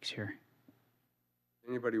couple of weeks here.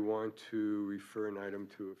 Anybody want to refer an item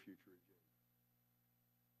to a future agenda?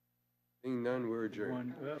 Seeing none, we're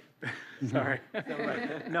adjourned. Sorry.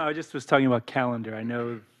 No, I just was talking about calendar. I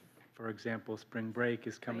know, for example, spring break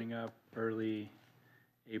is coming up early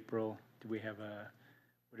April. Do we have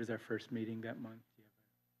what is our first meeting that month?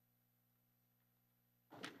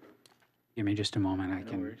 Give me just a moment.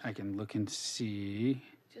 No worries. I can look and see.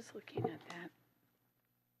 Just looking at that.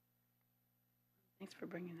 Thanks for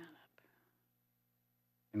bringing that up.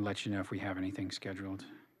 And let you know if we have anything scheduled.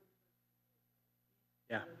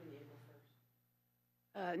 Yeah.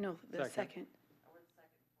 No, the second.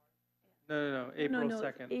 No, April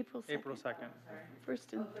 2nd. April 2nd. April 2nd.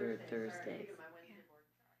 First and third Thursdays.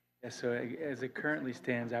 Yeah, so as it currently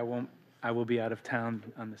stands, I will be out of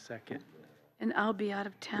town on the 2nd. And I'll be out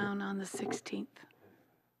of town on the 16th.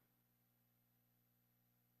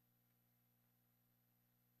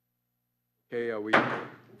 Okay,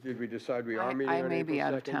 did we decide we are meeting on I April 2nd? may be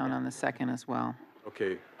out of town on the 2nd as well,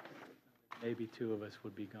 Okay, Maybe two of us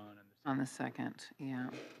would be gone. on the 2nd, yeah.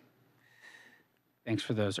 Thanks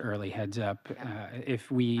for those early heads up.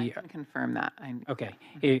 If I we, can confirm that. okay,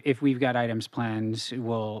 if we've got items planned,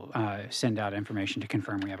 we'll send out information to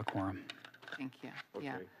confirm we have a quorum. Thank you,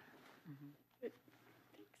 yeah. okay.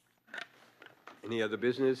 Any other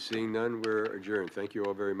business? Seeing none, we're adjourned. Thank you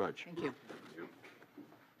all very much. Thank you.